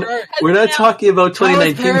Pilgrim we're not talking about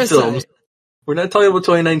 2019 films. Parasite? We're not talking about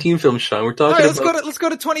 2019 films, Sean. We're talking about... Let's go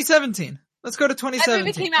to 2017. Let's go to 2017. That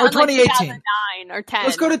movie came out or in 2018. 2009 or 10.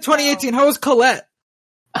 Let's go to 2018. How was Colette?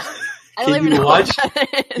 Can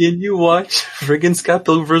you watch friggin' Scott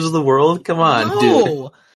Pilgrim vs. the World? Come on,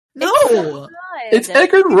 dude. No. It's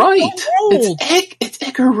Edgar Wright. It's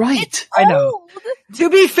Edgar Wright. I know. To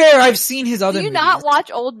be fair, I've seen his other movies. Do you not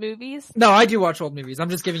watch old movies? No, I do watch old movies. I'm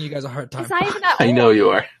just giving you guys a hard time. It's not even that old. I know you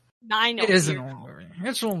are. I know it is an old movie.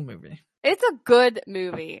 It's an old movie. It's a good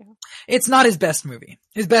movie. It's not his best movie.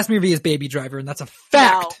 His best movie is Baby Driver, and that's a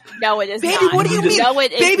fact. No, it is Baby, not. what do you mean? No,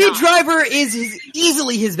 it is Baby not. Driver is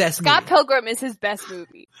easily his best movie. Scott Pilgrim is his best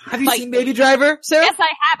movie. Have you seen Baby Driver, Sarah? Yes,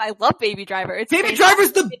 I have. I love Baby Driver. Baby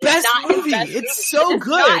Driver's the best movie. It's so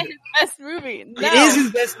good. It's not his best movie. No. It is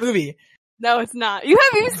his best movie. No, it's not. You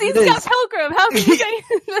haven't even seen Scott Pilgrim. How can you say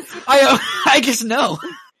I guess no.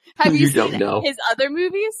 Have you seen his other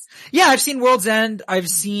movies? Yeah, I've seen World's End. I've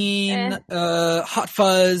seen Hot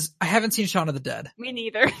Fuzz. I haven't seen Shaun of the Dead. Me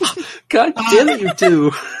neither. God damn it, you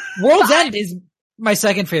do. World's End is my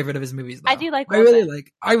second favorite of his movies, though. I do like I really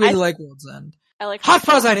like World's End. I like Hot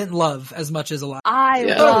Fuzz I didn't love as much as a lot. I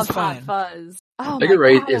love Hot Fuzz. Oh Edgar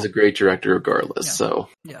Wright is a great director regardless, so.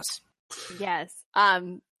 Yes. Yes.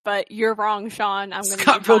 But you're wrong, Sean.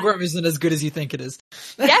 Scott Pilgrim isn't as good as you think it is.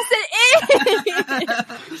 Yes,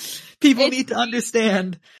 it is! People need to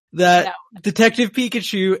understand that Detective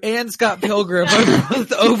Pikachu and Scott Pilgrim are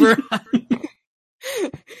both over.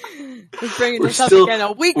 We're bringing this up again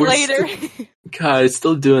a week later. Guys,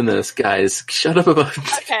 still doing this, guys. Shut up about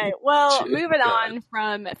Okay, well, moving on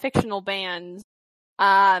from fictional bands.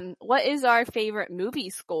 What is our favorite movie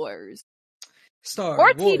scores? Star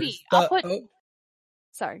or Wars. TV.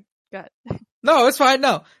 Sorry, go ahead. No, it's fine.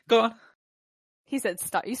 No, go on. You said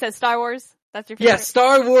Star Wars? That's your favorite? Yes,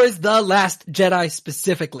 Star Wars The Last Jedi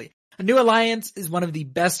specifically. A New Alliance is one of the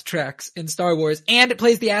best tracks in Star Wars, and it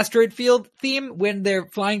plays the asteroid field theme when they're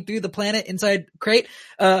flying through the planet inside Crate.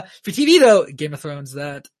 For TV though, Game of Thrones,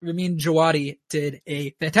 that Ramin Djawadi did a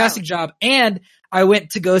fantastic job, and I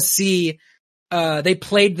went to go see, they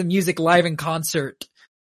played the music live in concert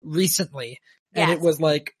recently, and it was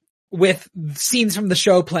like, with scenes from the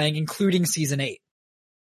show playing, including season 8.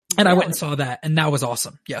 And I went and saw that, and that was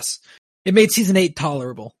awesome. Yes. It made season 8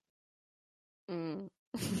 tolerable. Do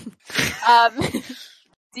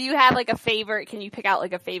you have like a favorite, can you pick out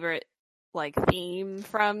like a favorite like theme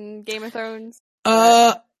from Game of Thrones?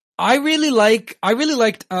 I really liked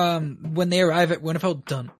when they arrive at Winterfell.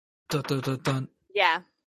 Dun dun dun dun dun. Yeah.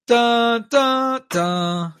 Dun dun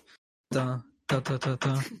dun dun dun dun dun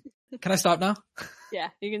dun. Can I stop now? Yeah,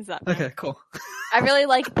 you can stop now. Okay, cool. I really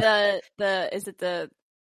like the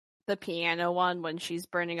piano one when she's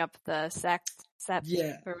burning up the sept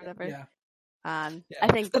or whatever. Yeah. I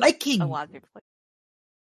think the Night King. A lot of people like.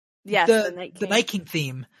 Yes, the Night King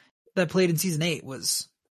theme that played in season 8 was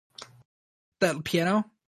that piano.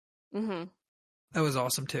 Mm-hmm. That was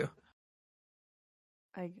awesome too.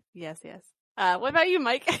 Yes. What about you,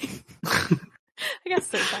 Mike? I got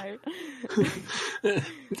so tired.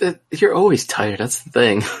 You're always tired. That's the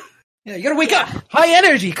thing. Yeah, you gotta wake up. High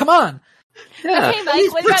energy. Come on. Yeah. Okay,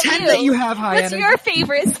 Mike. What about pretend you? that you have high What's energy. your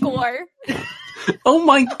favorite score? Oh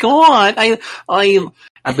my god!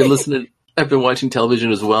 I've been listening I've been watching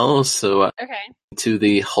television as well, so Okay. to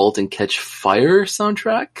the *Halt and Catch Fire*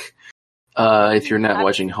 soundtrack. If you're not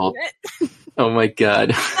watching *Halt*, oh my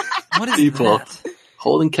god, What is people! that?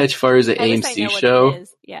 *Halt and Catch Fire* is an At least I AMC know what show. it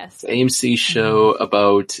is. Yes. AMC show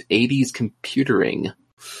about 80s computering.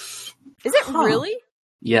 Is it really?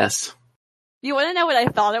 Yes. You want to know what I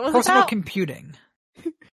thought it was Personal about? computing.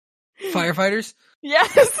 Firefighters?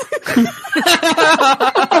 Yes.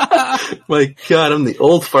 My god, I'm the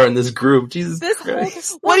old fart in this group. Jesus This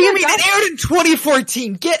Christ. What do you mean? It aired in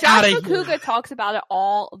 2014. Get out Josh of here. Makuga talks about it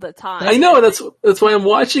all the time. I know, that's why I'm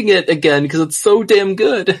watching it again, because it's so damn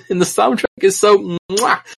good. And the soundtrack is so,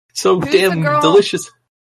 so Who's damn the girl? delicious.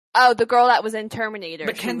 Oh, the girl that was in Terminator.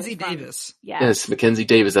 Mackenzie She was from- Davis. Yes. Yes, Mackenzie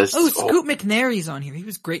Davis. That's, Oh, Scoot McNairy's on here. He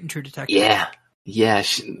was great in True Detective. yeah. Yeah,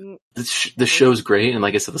 the show's great, and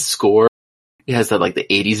like I said, the score, it has that like the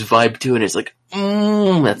 80s vibe to it, and it's like,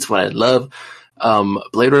 that's what I love.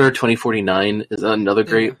 Blade Runner 2049 is another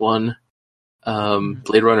great one.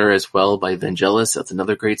 Blade Runner as well by Vangelis, that's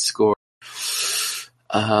another great score.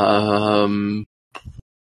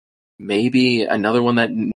 Maybe another one that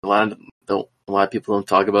a lot of people don't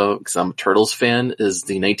talk about, because I'm a Turtles fan, is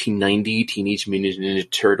the 1990 Teenage Mutant Ninja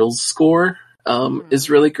Turtles score. Is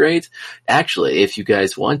really great. Actually, if you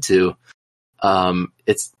guys want to,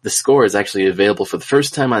 the score is actually available for the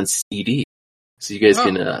first time on CD. So you guys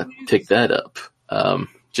can pick that up.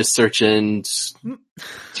 Just search in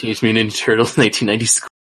Teenage Mutant Ninja Turtles 1990 score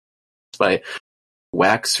by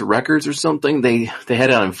Wax Records or something. They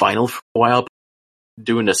had it on vinyl for a while,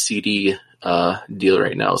 doing a CD deal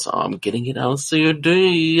right now, so I'm getting it on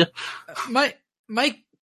CD. Mike,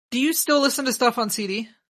 do you still listen to stuff on CD?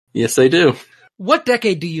 Yes, I do. What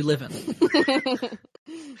decade do you live in?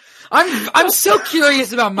 I'm so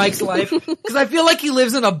curious about Mike's life, because I feel like he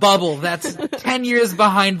lives in a bubble that's 10 years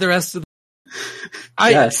behind the rest of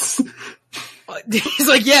Yes. He's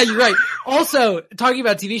like, yeah, you're right. Also, talking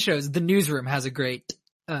about TV shows, The Newsroom has a great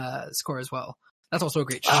score as well. That's also a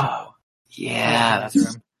great show. Oh, yeah.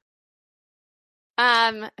 Newsroom.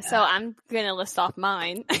 So I'm gonna list off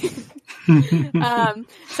mine.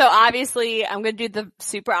 So obviously I'm gonna do the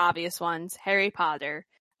super obvious ones. Harry Potter,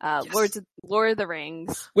 Yes. Lord of the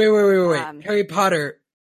Rings. Wait. Harry Potter,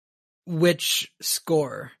 which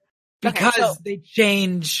score? Because Okay, so- they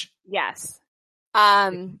change. Yes.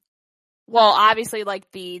 Well, obviously like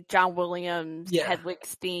the John Williams, Yeah.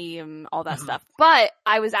 Hedwig's theme, all that stuff. But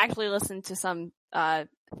I was actually listening to some,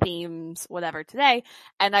 themes, whatever today,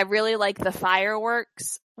 and I really like the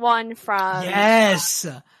fireworks one from, Yes.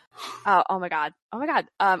 oh my god,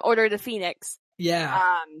 Order of the Phoenix.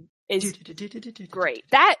 Yeah. Is great.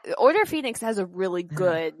 That Order of Phoenix has a really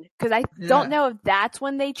good, because I don't know if that's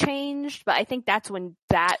when they changed, but I think that's when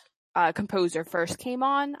that composer first came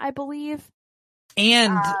on, I believe.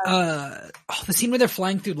 And the scene where they're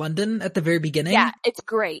flying through London at the very beginning. Yeah, it's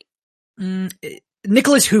great.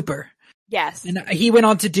 Nicholas Hooper. Yes. And he went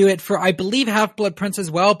on to do it for, I believe, Half-Blood Prince as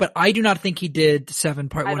well, but I do not think he did 7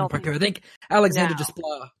 Part 1 and Part 2. I think Alexander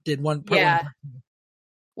Desplat did Part 1 and Part 2.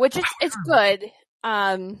 Which it's good.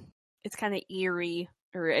 It's kind of eerie,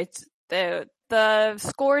 or it's the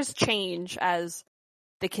scores change as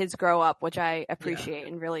the kids grow up, which I appreciate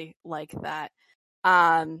and really like that.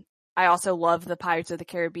 I also love the Pirates of the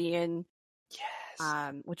Caribbean.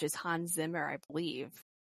 Yes. Which is Hans Zimmer, I believe,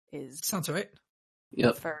 Sounds right.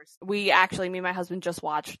 Yep. First. Me and my husband just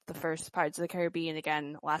watched the first Pirates of the Caribbean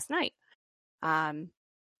again last night. And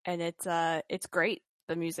it's great.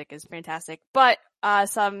 The music is fantastic. But,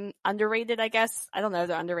 some underrated, I guess. I don't know if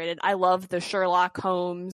they're underrated. I love the Sherlock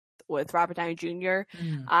Holmes with Robert Downey Jr.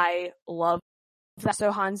 I love that.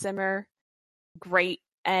 So Hans Zimmer, great.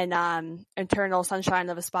 And, Eternal Sunshine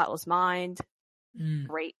of a Spotless Mind,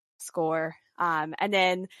 great score. And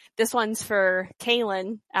then this one's for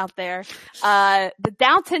Kaylin out there. The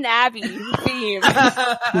Downton Abbey theme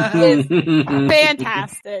is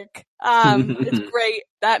fantastic. It's great.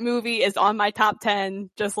 That movie is on my top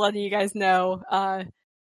 10, just letting you guys know.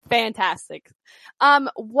 Fantastic.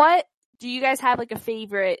 What do you guys have like a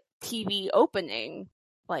favorite TV opening?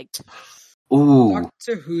 Like, Ooh.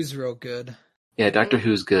 Doctor Who's real good. Yeah, Doctor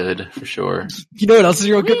Who's good, for sure. You know what else is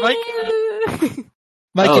real good, Mike?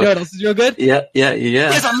 Mike, you know what else is real good? Yeah.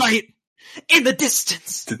 There's a light in the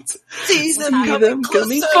distance. See them coming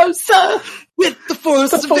closer. With the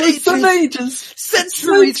force of ages.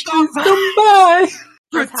 Centuries gone by.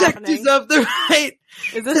 Protectors of the right.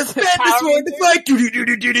 Is this Defend this world. It's like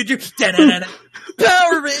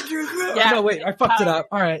Power Rangers. Yeah. No, wait, I fucked it up.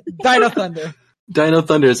 All right, Dino Thunder. Dino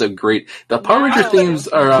Thunder is a great. The Power Ranger themes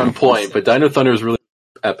are on point, but Dino Thunder is really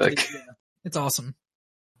epic. It's awesome.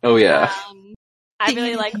 Oh yeah. I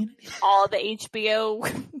really like all the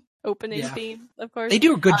HBO opening themes, of course. They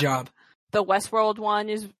do a good job. The Westworld one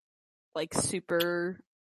is like super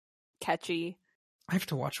catchy. I have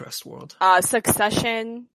to watch Westworld.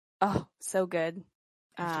 Succession. Oh, so good.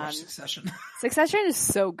 I have to watch Succession. Succession is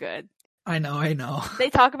so good. I know.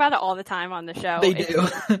 They talk about it all the time on the show. They do.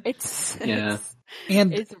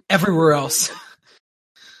 And everywhere else.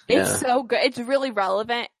 It's so good. It's really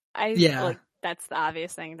relevant. Like that's the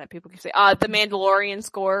obvious thing that people can say. The Mandalorian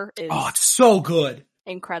score is it's so good.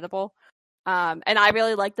 Incredible. And I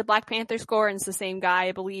really like the Black Panther score, and it's the same guy,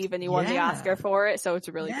 I believe, and he won the Oscar for it, so it's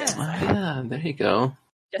really good. Yeah, there you go.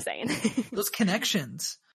 Just saying. Those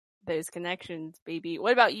connections. Those connections, baby.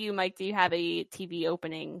 What about you, Mike? Do you have a TV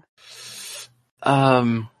opening?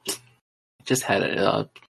 Just had it.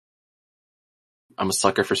 I'm a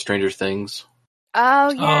sucker for Stranger Things.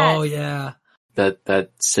 Oh, yes. Oh, yeah. That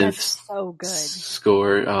synth so good.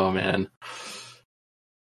 Score. Oh, man.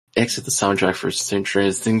 Exit the soundtrack for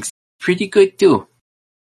Stranger Things. Pretty good, too.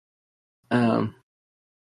 Of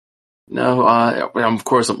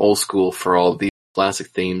course, I'm old school for all the classic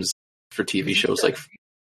themes for TV shows, like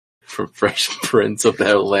from Fresh Prince of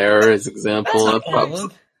Bel-Air as example.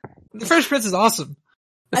 The Fresh Prince is awesome.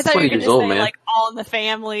 I thought you were going to say, like, All in the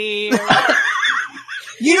Family. Or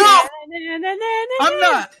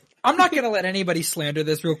I'm not going to let anybody slander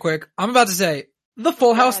this real quick. I'm about to say, the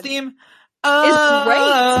Full House theme is great.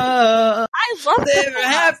 I love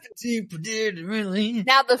it.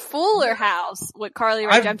 Now, the Fuller House with Carly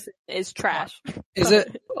Rae Jepsen is trash. Is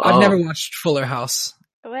it? I've never watched Fuller House.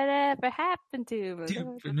 Whatever happened to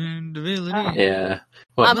Yeah.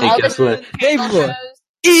 Well, hey, guess what?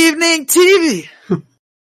 Evening TV.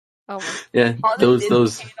 Yeah,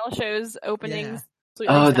 those channel shows openings.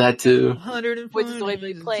 Yeah. That too. Which is the way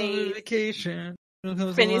we play Vacation.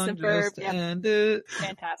 Phineas and Ferb. Yep.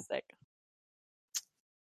 Fantastic.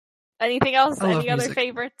 Anything else? Any other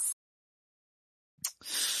favorites?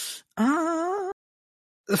 The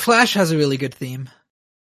Flash has a really good theme.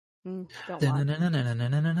 Don't Is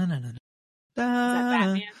that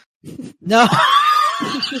Batman? No. No.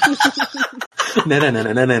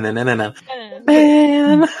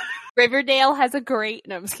 Man. Riverdale has a great.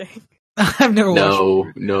 No, I'm just kidding. I've never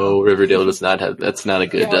watched. No, Riverdale does not have. That's not a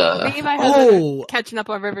good. Me and my husband are catching up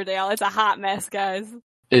on Riverdale. It's a hot mess, guys.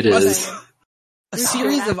 It is. A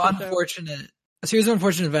series of unfortunate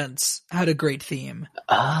events had a great theme.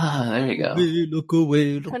 There you go. Look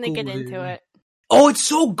away. Couldn't get into it. Oh, it's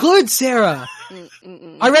so good, Sarah.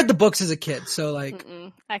 I read the books as a kid, so like.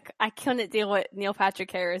 I couldn't deal with Neil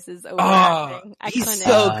Patrick Harris's overacting. He's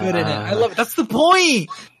so good in it. I love it. That's the point.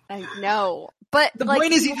 I know, but the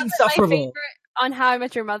point is he's insufferable. On How I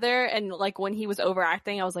Met Your Mother, and like when he was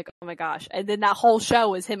overacting, I was like, oh my gosh! And then that whole show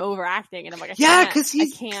was him overacting, and I'm like, because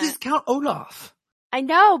he's Count Olaf. I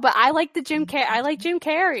know, but I like Jim Carrey. I like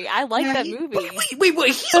that movie. Wait,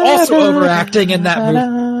 he's also overacting in that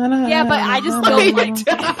movie. Yeah, but I just don't like.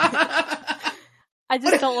 I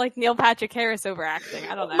just don't like Neil Patrick Harris overacting.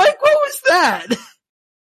 I don't know. Mike, what was that?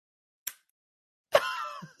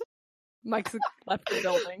 Mike's left the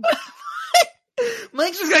building.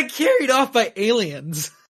 Mike just got carried off by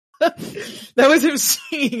aliens. That was him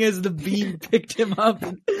singing as the beam picked him up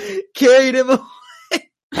and carried him away.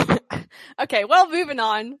 Okay, well, moving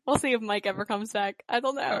on. We'll see if Mike ever comes back. I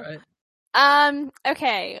don't know. All right.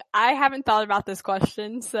 Okay. I haven't thought about this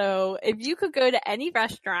question. So if you could go to any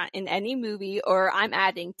restaurant in any movie, or I'm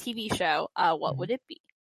adding TV show, what would it be?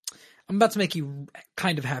 I'm about to make you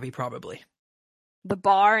kind of happy, probably. The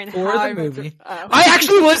bar and or How the movie. I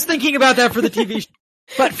actually was thinking about that for the TV show,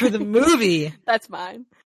 but for the movie, that's mine.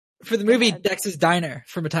 For the movie, Dex's Diner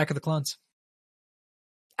from Attack of the Clones.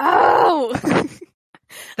 Oh,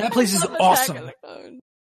 that place is awesome.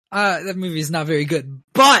 That movie is not very good,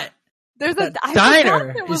 but there's a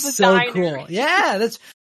diner is so cool. Yeah, that's.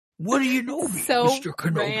 What do you know, so Mr.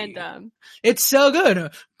 Kenobi? Random. It's so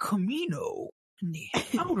good. Camino in the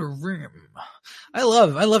Outer Rim. I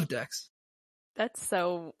love Dex. That's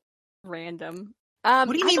so random. What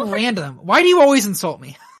do you mean random? Why do you always insult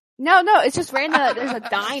me? No, it's just random that there's a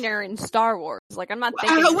diner in Star Wars. Like, I'm not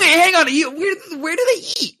thinking. Wait, hang on. Where do they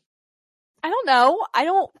eat? I don't know. I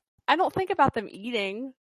don't think about them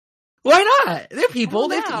eating. Why not? They're people.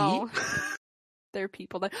 They have to eat. They're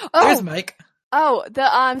people. There's Mike. Oh,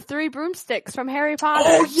 the 3 broomsticks from Harry Potter.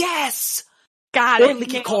 Oh yes, got it.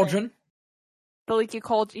 Leaky Cauldron. The Leaky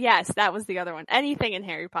Cauldron. Yes, that was the other one. Anything in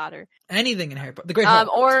Harry Potter. Anything in Harry Potter. The Great Hall.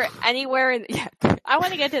 Or anywhere in. Yeah, I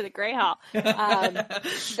want to get to the Great Hall.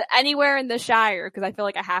 Anywhere in the Shire, because I feel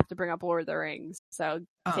like I have to bring up Lord of the Rings. So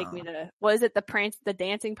take me to. What is it? The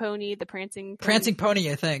Dancing Pony. The Prancing Pony. Prancing Pony,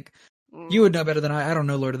 I think. You would know better than I don't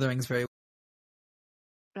know Lord of the Rings very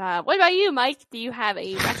well. What about you, Mike? Do you have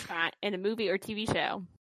a restaurant in a movie or TV show?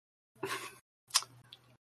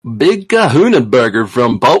 Big Kahuna Burger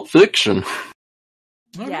from Pulp Fiction.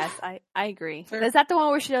 Yes, I agree. Fair. Is that the one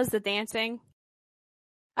where she does the dancing?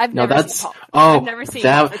 I've never seen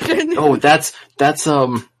that. Oh, that's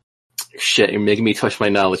shit. You're making me touch my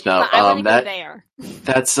knowledge now. I want to go there.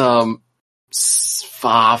 That's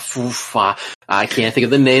I can't think of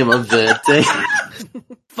the name of it.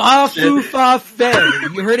 Fa fu fa fe.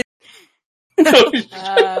 You heard it.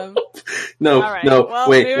 No, right. no, well,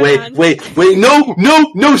 wait,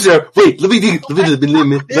 no, sir. Wait, let me get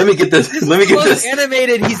this. Let me get this.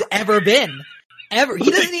 Animated he's ever been. Ever.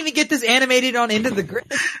 He doesn't even get this animated on Into the Grid.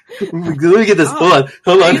 Let me get this. Hold on.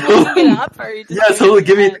 Yes, hold on.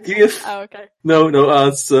 Give me. Oh, okay. No.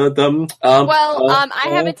 I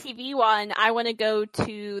have a TV one. I want to go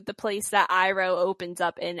to the place that Iroh opens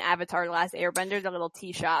up in Avatar: The Last Airbender, the little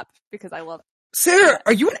tea shop, because I love it. Sarah,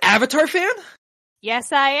 are you an Avatar fan?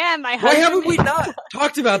 Yes, I am. Why haven't we not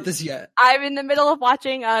talked about this yet? I'm in the middle of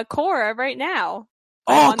watching Korra right now.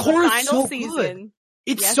 Oh, Korra's so good.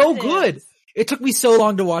 It's so good. It took me so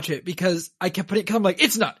long to watch it because I kept putting it, I'm like,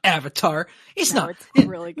 it's not Avatar. It's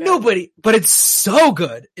really good. But it's so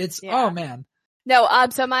good. Oh man. No,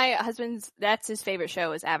 so my husband's, that's his favorite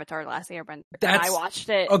show is Avatar: The Last Airbender. I watched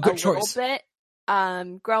it a little bit,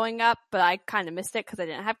 growing up, but I kind of missed it because I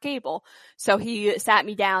didn't have cable. So he sat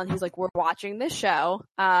me down, he's like, we're watching this show,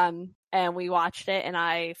 and we watched it, and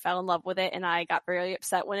I fell in love with it, and I got very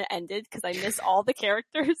upset when it ended because I miss all the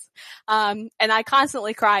characters. And I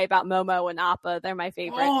constantly cry about Momo and Appa. They're my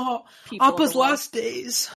favorite people. Appa's last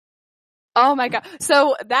days. Oh my god.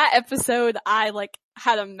 So that episode, I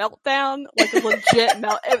had a meltdown, a legit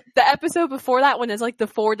the episode before that one is the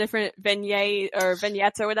 4 different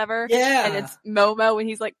vignettes or whatever. Yeah. And it's Momo and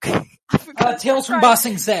he's like, Tales from Ba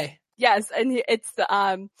Sing Se. Yes. And it's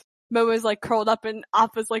Momo's curled up in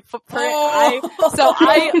Appa's footprint.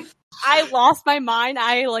 I lost my mind.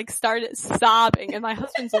 I started sobbing and my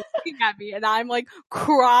husband's looking at me and I'm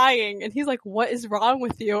crying and he's like, what is wrong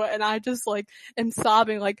with you? And I just am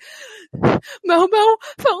sobbing Momo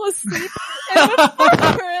fell asleep in the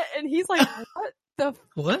footprint and he's like,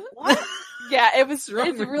 what? Yeah, it's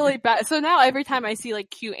really bad. So now every time I see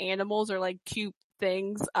cute animals or cute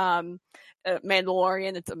things,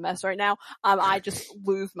 Mandalorian, it's a mess right now. I just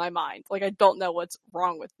lose my mind. I don't know what's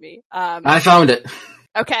wrong with me. I found it.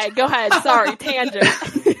 Okay, go ahead. Sorry, tangent.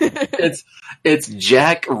 It's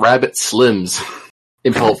Jack Rabbit Slims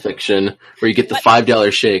in Pulp Fiction, where you get the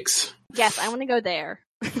 $5 shakes. Yes, I want to go there.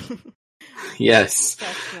 Yes.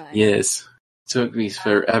 Nice. Yes. Took me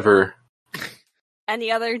forever.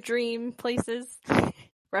 Any other dream places?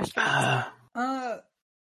 Restaurants?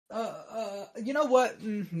 You know what?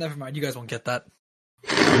 Never mind. You guys won't get that.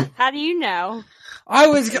 How do you know?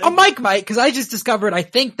 Mike might, because I just discovered, I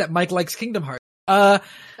think that Mike likes Kingdom Hearts.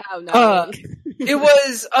 No. It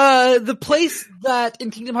was, the place that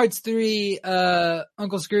in Kingdom Hearts 3,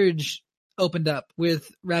 Uncle Scrooge opened up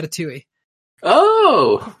with Ratatouille.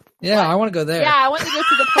 Oh! Yeah, I want to go there. Yeah, I want to go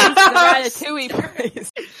to the place, the Ratatouille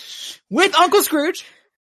place. With Uncle Scrooge?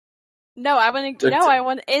 No, I want in Ratatouille.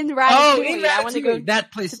 Oh, in Ratatouille. I want to go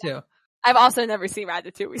that place too. I've also never seen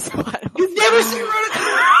Ratatouille, so I don't You've never seen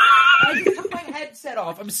Ratatouille? I just took my headset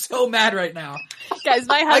off. I'm so mad right now. Guys,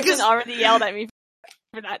 my husband already yelled at me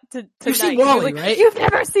for that tonight. You've seen WALL-E, right? You've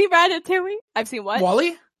never seen Ratatouille? I've seen what?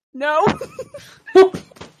 WALL-E? No.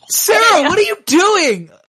 Sarah, what are you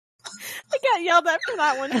doing? I got yelled at for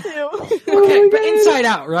that one too. Okay, but Inside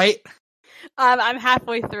Out, right? I'm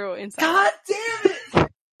halfway through Inside Out. God damn it!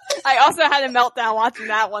 I also had a meltdown watching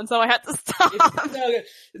that one, so I had to stop.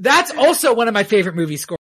 That's also one of my favorite movies.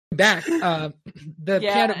 Back, the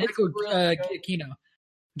piano, Michael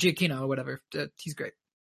Giacchino or whatever. He's great.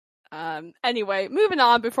 Anyway, moving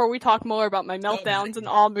on before we talk more about my meltdowns in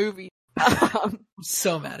all movies. I'm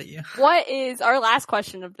so mad at you. What is our last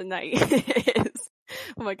question of the night?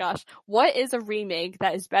 Oh my gosh, what is a remake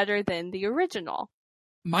that is better than the original?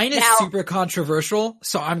 Mine is super controversial,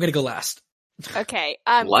 so I'm gonna go last. Okay.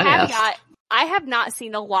 Caveat, I have not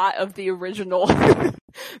seen a lot of the original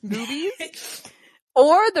movies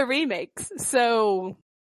or the remakes, so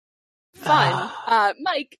fun.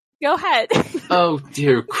 Mike, go ahead. Oh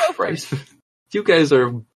dear Christ. You guys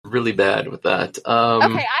are really bad with that. Okay,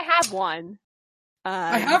 I have one.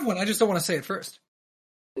 I have one, I just don't want to say it first.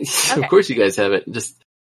 Okay. Of course you guys have it. Just,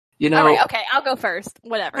 Alright, okay, I'll go first.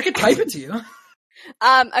 Whatever. I can type it to you.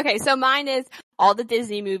 Okay, so mine is all the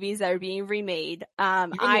Disney movies that are being remade.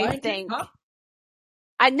 I think,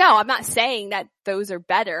 I'm not saying that those are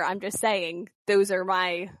better. I'm just saying those are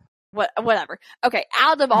my Whatever. Okay,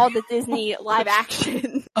 out of all the Disney live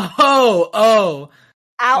action, out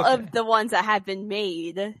of the ones that have been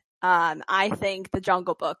made, I think The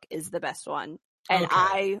Jungle Book is the best one, and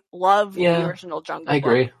I love the original Jungle Book. I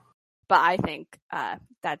agree, but I think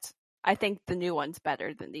I think the new one's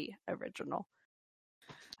better than the original.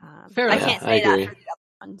 Fair I enough. can't say that for the other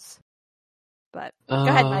ones, but go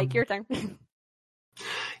ahead, Mike. Your turn.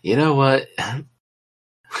 You know what? I'm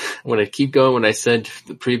gonna keep going. When I said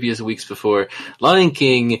the previous weeks before, Lion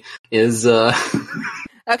King is.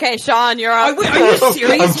 Okay, Sean, you're up. Are you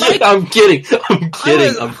serious? I'm kidding. I'm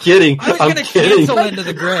kidding. I was gonna cancel into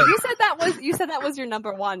the grid. You said that was your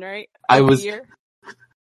number one, right? I was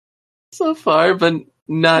so far, but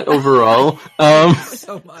not overall.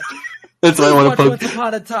 So much. That's why I want to poke. Once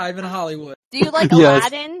Upon a Time in Hollywood. Do you like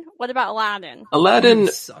Aladdin? What about Aladdin? Aladdin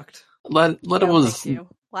sucked. Aladdin was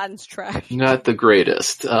Aladdin's trash. not the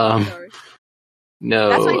greatest. No,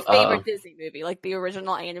 that's my favorite Disney movie. Like the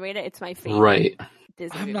original animated, it's my favorite. Right.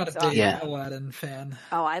 Disney I'm movie. not a Disney Aladdin fan.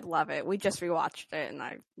 Oh, I love it. We just rewatched it, and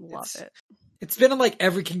I love it. It's been in like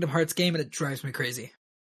every Kingdom Hearts game, and it drives me crazy.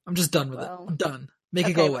 I'm just done with it. I'm done. Make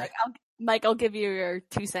it go away. Mike, I'll give you your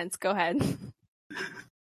 2 cents. Go ahead.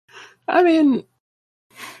 I mean,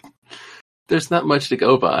 there's not much to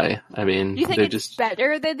go by. I mean, you think they're it's just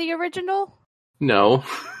better than the original? No.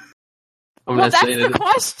 That's the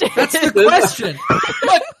question. That's the question.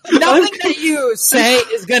 Look, nothing that you say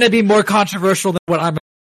is going to be more controversial than what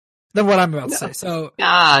I'm about to say. So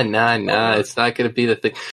nah. It's not going to be the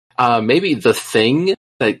thing. Maybe The Thing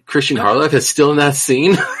that Christian Harloff is still in that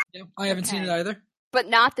scene. Yeah, I haven't seen it either. But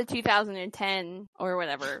not the 2010 or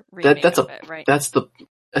whatever remake that's of it, right?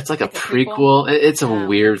 It's like a prequel. It's a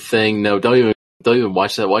weird thing. No, don't even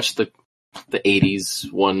watch that. Watch the 80s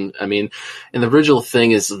one. I mean, and the original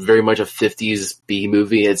Thing is very much a 50s B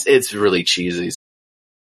movie. It's really cheesy.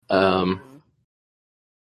 I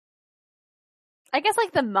guess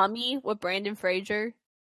like The Mummy with Brendan Fraser.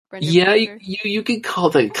 You could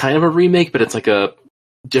call that kind of a remake, but it's like a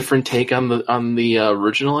different take on the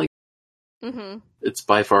original. Like, it's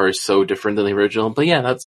by far so different than the original. But yeah,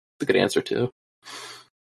 that's a good answer too.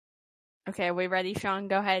 Okay, are we ready, Sean?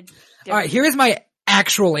 Go ahead. All right, here is my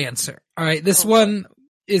actual answer. All right, this one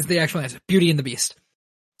is the actual answer. Beauty and the Beast.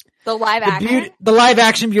 The live action? The live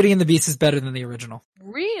action Beauty and the Beast is better than the original.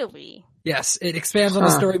 Really? Yes, it expands on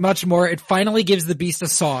the story much more. It finally gives the Beast a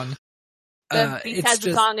song. The Beast has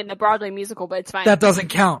a song in the Broadway musical, but it's fine. That doesn't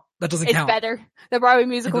count. It's better. The Broadway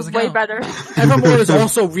musical is way better. Evermore is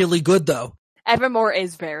also really good, though. Evermore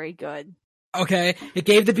is very good. Okay, it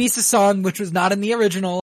gave the Beast a song, which was not in the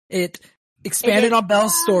original. It expanded on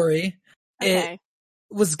Belle's story. Okay.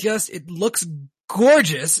 It looks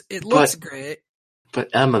gorgeous. It looks great. But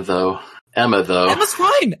Emma though. Emma's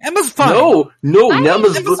fine. Emma's fine. No,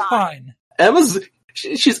 Emma's fine.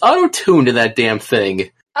 She's auto-tuned in that damn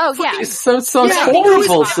thing. Oh yeah. It sounds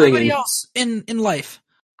horrible singing. Else in life.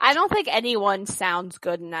 I don't think anyone sounds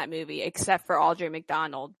good in that movie except for Audrey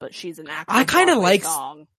McDonald, but she's an actor. I kind of like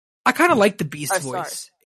the Beast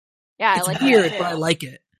voice. Yeah, it's I like weird, it. But I like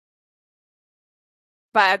it.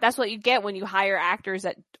 But that's what you get when you hire actors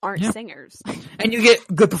that aren't singers. And you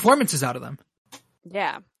get good performances out of them.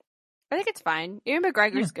 Yeah. I think it's fine. Ewan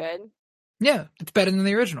McGregor's good. Yeah, it's better than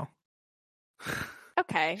the original.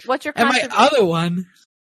 Okay. What's your And my other one,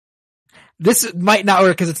 this might not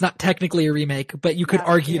work because it's not technically a remake, but you could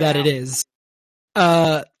argue that it is.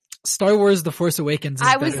 Star Wars The Force Awakens is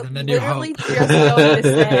better than The New Hope. Just going to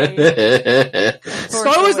say.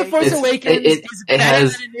 Star Wars The Force Awakens is better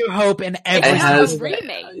than A New Hope in every single way.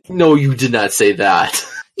 Remake. No, you did not say that.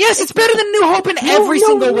 Yes, it's better than New Hope in every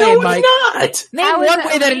single way, Mike. Not. Name one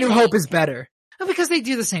way that A New Hope is better. No, because they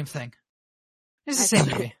do the same thing. It's the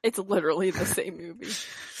same movie. It's literally the same movie.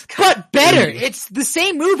 But better! It's the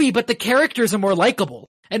same movie, but the characters are more likable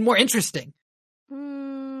and more interesting.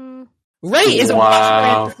 Rey is a much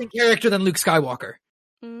more interesting character than Luke Skywalker.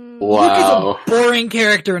 Wow. Luke is a boring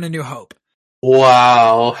character in A New Hope.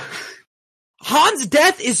 Wow. Han's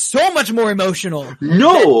death is so much more emotional.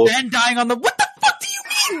 No! Than dying on the... What the fuck do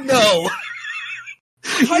you mean, no?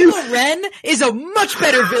 Kylo Ren is a much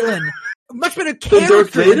better villain. A much better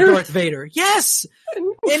character than Darth Vader. Yes!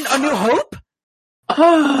 In A New Hope?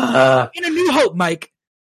 In A New Hope, Mike.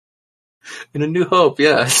 In A New Hope,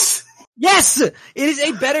 yes. Yes! It is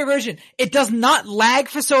a better version. It does not lag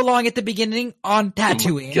for so long at the beginning on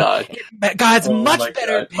Tatooine. Oh my God. It's much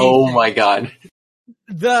better. Oh my God.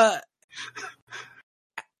 The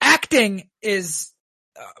acting is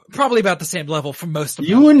probably about the same level for most of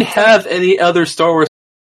them. You wouldn't have any other Star Wars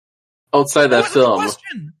outside that film.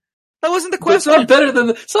 That wasn't the But it's question. not better than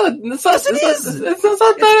it's not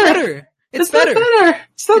better. It's better. It's better.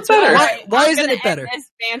 It's not better. Why isn't it better? This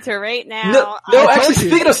banter right now. No, actually,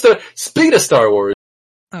 speaking of Star Wars,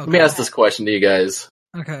 let me Okay. ask this question to you guys.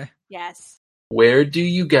 Okay. Yes. Where do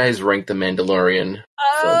you guys rank The Mandalorian?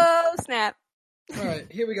 Oh, snap. All right,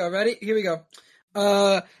 here we go. Ready? Here we go.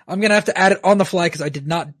 I'm gonna have to add it on the fly because I did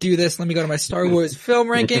not do this. Let me go to my Star Wars film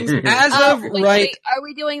rankings. As of Wait, are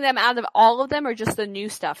we doing them out of all of them or just the new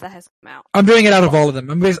stuff that has come out? I'm doing it out of all of them.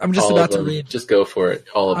 I'm just All about of to them. read. Just go for it.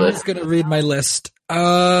 All of I'm it. just gonna read my list.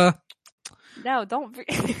 No, don't.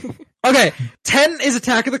 Okay. 10 is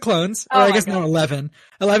Attack of the Clones. Or Oh I my guess God. no, 11.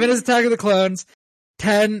 11 is Attack of the Clones.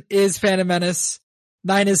 10 is Phantom Menace.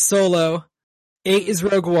 9 is Solo. 8 is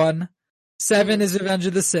Rogue One. 7 is Revenge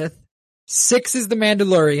of the Sith. 6 is The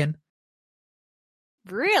Mandalorian.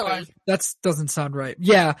 Really? That doesn't sound right.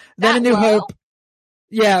 Yeah. Then That A New low? Hope.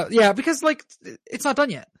 Yeah, because like, it's not done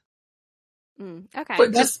yet. Okay.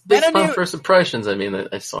 But just Then based a on new- first impressions, I mean,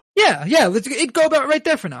 I saw. Yeah, it'd go about right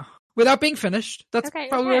there for now. Without being finished. That's Okay,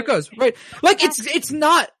 probably okay. where it goes. Right. Like, Okay. it's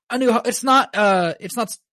not a new, it's not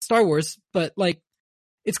Star Wars, but like,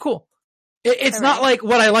 it's cool. It's not Alright. like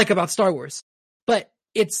what I like about Star Wars, but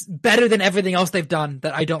it's better than everything else they've done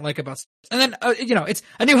that I don't like about Star Wars. And then, it's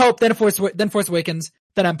A New Hope, then Force Awakens,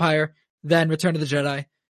 then Empire, then Return of the Jedi,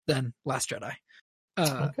 then Last Jedi.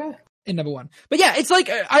 Okay. In number 1. But yeah, it's like,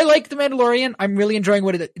 I like The Mandalorian. I'm really enjoying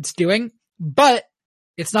what it's doing, but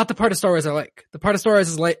it's not the part of Star Wars I like. The part of Star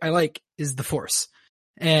Wars I like is the Force.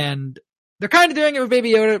 And they're kind of doing it with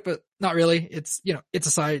Baby Yoda, but not really. It's, it's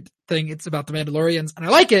a side thing. It's about the Mandalorians and I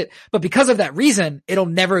like it, but because of that reason, it'll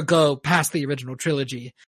never go past the original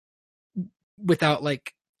trilogy without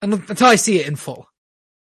like, until I see it in full.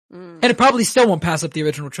 And it probably still won't pass up the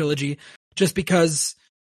original trilogy just because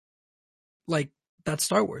like that's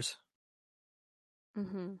Star Wars.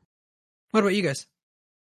 Mm-hmm. What about you guys?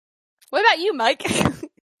 What about you, Mike?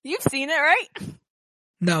 You've seen it, right?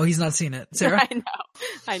 No, he's not seen it. Sarah?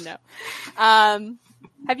 I know.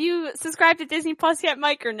 Have you subscribed to Disney Plus yet,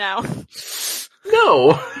 Mike, or no?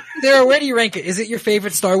 No. Sarah, where do you rank it? Is it your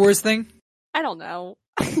favorite Star Wars thing? I don't know.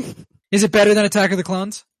 Is it better than Attack of the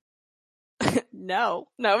Clones? No,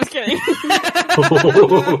 I was kidding.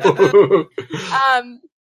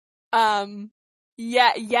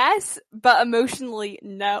 Yeah, yes, but emotionally,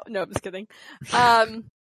 no, I'm just kidding.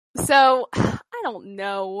 So, I don't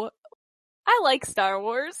know. I like Star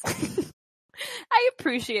Wars. I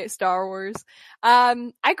appreciate Star Wars.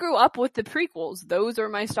 I grew up with the prequels. Those are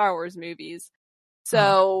my Star Wars movies.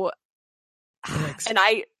 So, and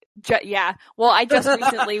I just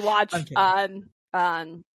recently watched, Return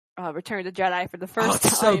of the Jedi for the first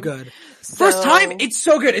time. So good. First time? It's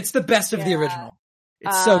so good. It's the best of the original.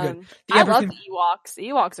 It's so good. I love the Ewoks. The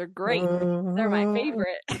Ewoks are great. They're my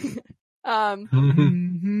favorite.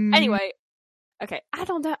 Anyway. Okay. I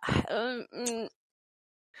don't know.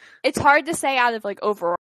 It's hard to say out of like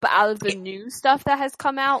overall, but out of the new stuff that has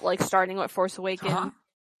come out, like starting with Force Awakens,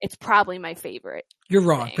 it's probably my favorite. You're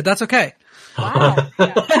wrong, but that's okay. Wow.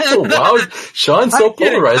 Wow. Sean's so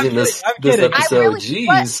polarizing this episode.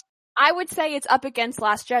 Jeez. I would say it's up against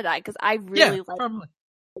Last Jedi because I really like it.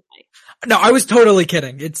 No, I was totally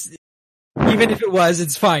kidding. Even if it was,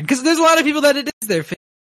 it's fine. Cause there's a lot of people that it is their favorite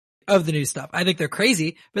of the new stuff. I think they're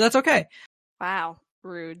crazy, but that's okay. Wow.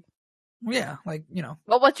 Rude. Yeah, like,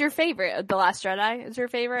 Well, what's your favorite? The Last Jedi is your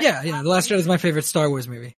favorite? Yeah, The Last Jedi is my favorite Star Wars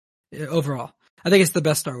movie. Overall. I think it's the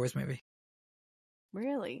best Star Wars movie.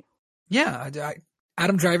 Really? Yeah,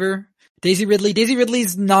 Adam Driver, Daisy Ridley. Daisy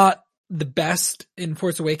Ridley's not the best in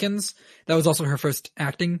Force Awakens. That was also her first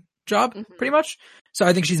acting job, pretty much. So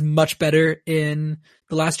I think she's much better in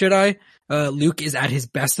The Last Jedi. Luke is at his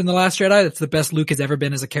best in The Last Jedi. That's the best Luke has ever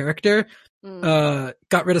been as a character. Got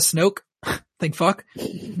rid of Snoke. Thank fuck.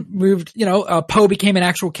 Moved, Poe became an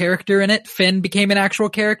actual character in it. Finn became an actual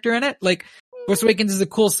character in it. Like, Force Awakens is a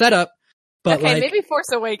cool setup, but okay, like, maybe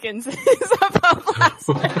Force Awakens is above Last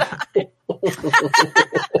Jedi.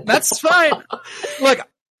 That's fine. Look,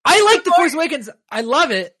 I like The Force Awakens. I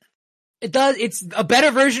love it. It's a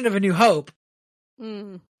better version of A New Hope.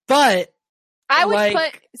 But I would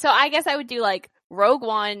I guess I would do like Rogue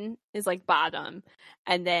One is like bottom,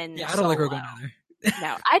 and then I don't like Rogue One either.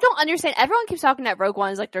 No, I don't understand. Everyone keeps talking that Rogue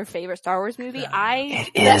One is like their favorite Star Wars movie. It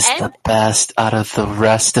is the best out of the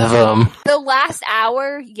rest of them. The last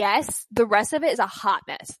hour, yes. The rest of it is a hot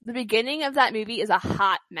mess. The beginning of that movie is a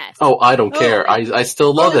hot mess. Oh, I don't care. I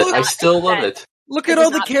still love it. I still love it. Look at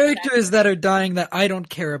all the characters that are dying that I don't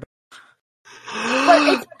care about.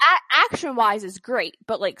 But it's, action-wise is great,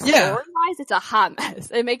 but like story-wise, it's a hot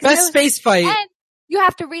mess. It makes best space fight. And you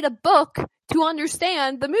have to read a book to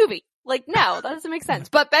understand the movie. Like, no, that doesn't make sense.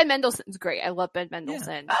 But Ben Mendelsohn's great. I love Ben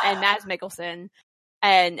Mendelsohn and Mads Mikkelsen.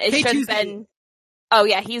 And it should have been, oh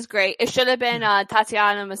yeah, he's great. It should have been,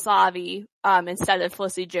 Tatiana Maslavi, instead of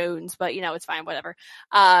Felicity Jones, but it's fine, whatever.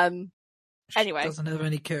 Anyway. She doesn't have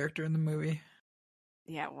any character in the movie.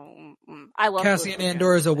 Yeah, well, I love Cassian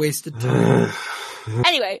Andor is a wasted time.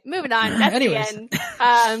 Anyway, moving on. That's Anyways. the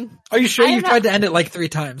end. Are you sure you've tried to end it like 3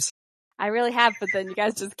 times? I really have, but then you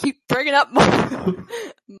guys just keep bringing up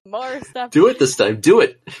more stuff. Do it this time. Do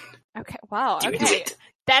it. Okay, wow. Do Okay. it.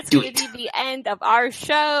 That's going to be the end of our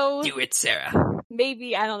show. Do it, Sarah.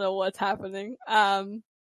 Maybe, I don't know what's happening. I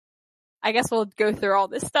guess we'll go through all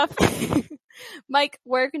this stuff. Mike,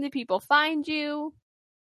 where can the people find you?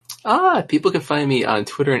 People can find me on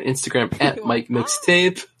Twitter and Instagram at Mike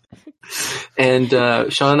Mixtape. And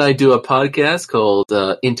Sean and I do a podcast called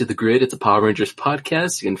Into the Grid. It's a Power Rangers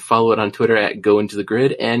podcast. You can follow it on Twitter at Go Into the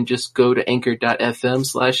Grid, and just go to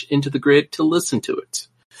anchor.fm/Into the Grid to listen to it.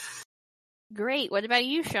 Great. What about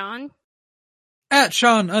you, Sean? At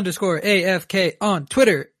Sean_AFK on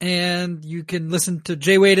Twitter. And you can listen to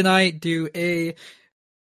Jay Wade and I do a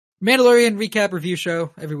Mandalorian recap review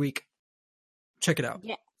show every week. Check it out.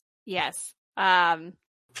 Yeah. Yes.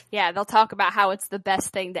 Yeah, they'll talk about how it's the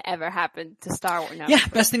best thing that ever happened to Star Wars. No. Yeah,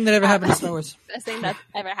 best thing that ever happened to Star Wars. Best thing that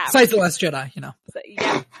ever happened. Besides The Last Jedi, So,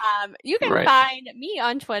 yeah. You can find me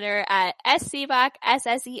on Twitter at SCBock,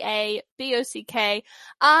 SSEABOCK.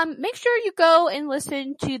 Make sure you go and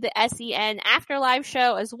listen to the SEN Afterlife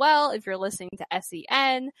show as well if you're listening to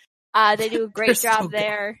SEN. They do a great job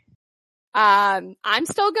there. I'm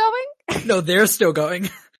still going? No, they're still going.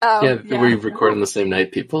 Oh, yeah, we record on the same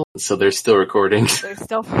night, people, so they're still recording.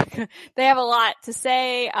 They have a lot to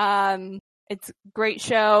say. It's a great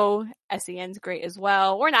show. SEN's great as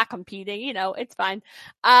well. We're not competing, it's fine.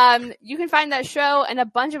 You can find that show and a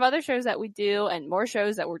bunch of other shows that we do and more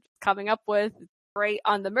shows that we're coming up with great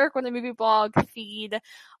on the Merc with a Movie blog feed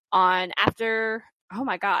on after, oh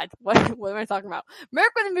my God, what am I talking about?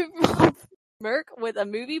 Merc with a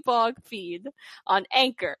Movie blog feed on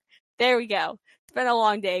Anchor. There we go. It's been a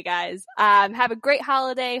long day, guys. Have a great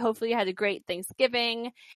holiday. Hopefully you had a great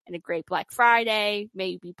Thanksgiving and a great Black Friday. May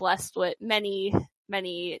you be blessed with many,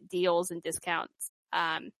 many deals and discounts.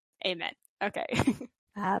 Amen. Okay.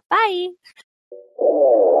 Bye.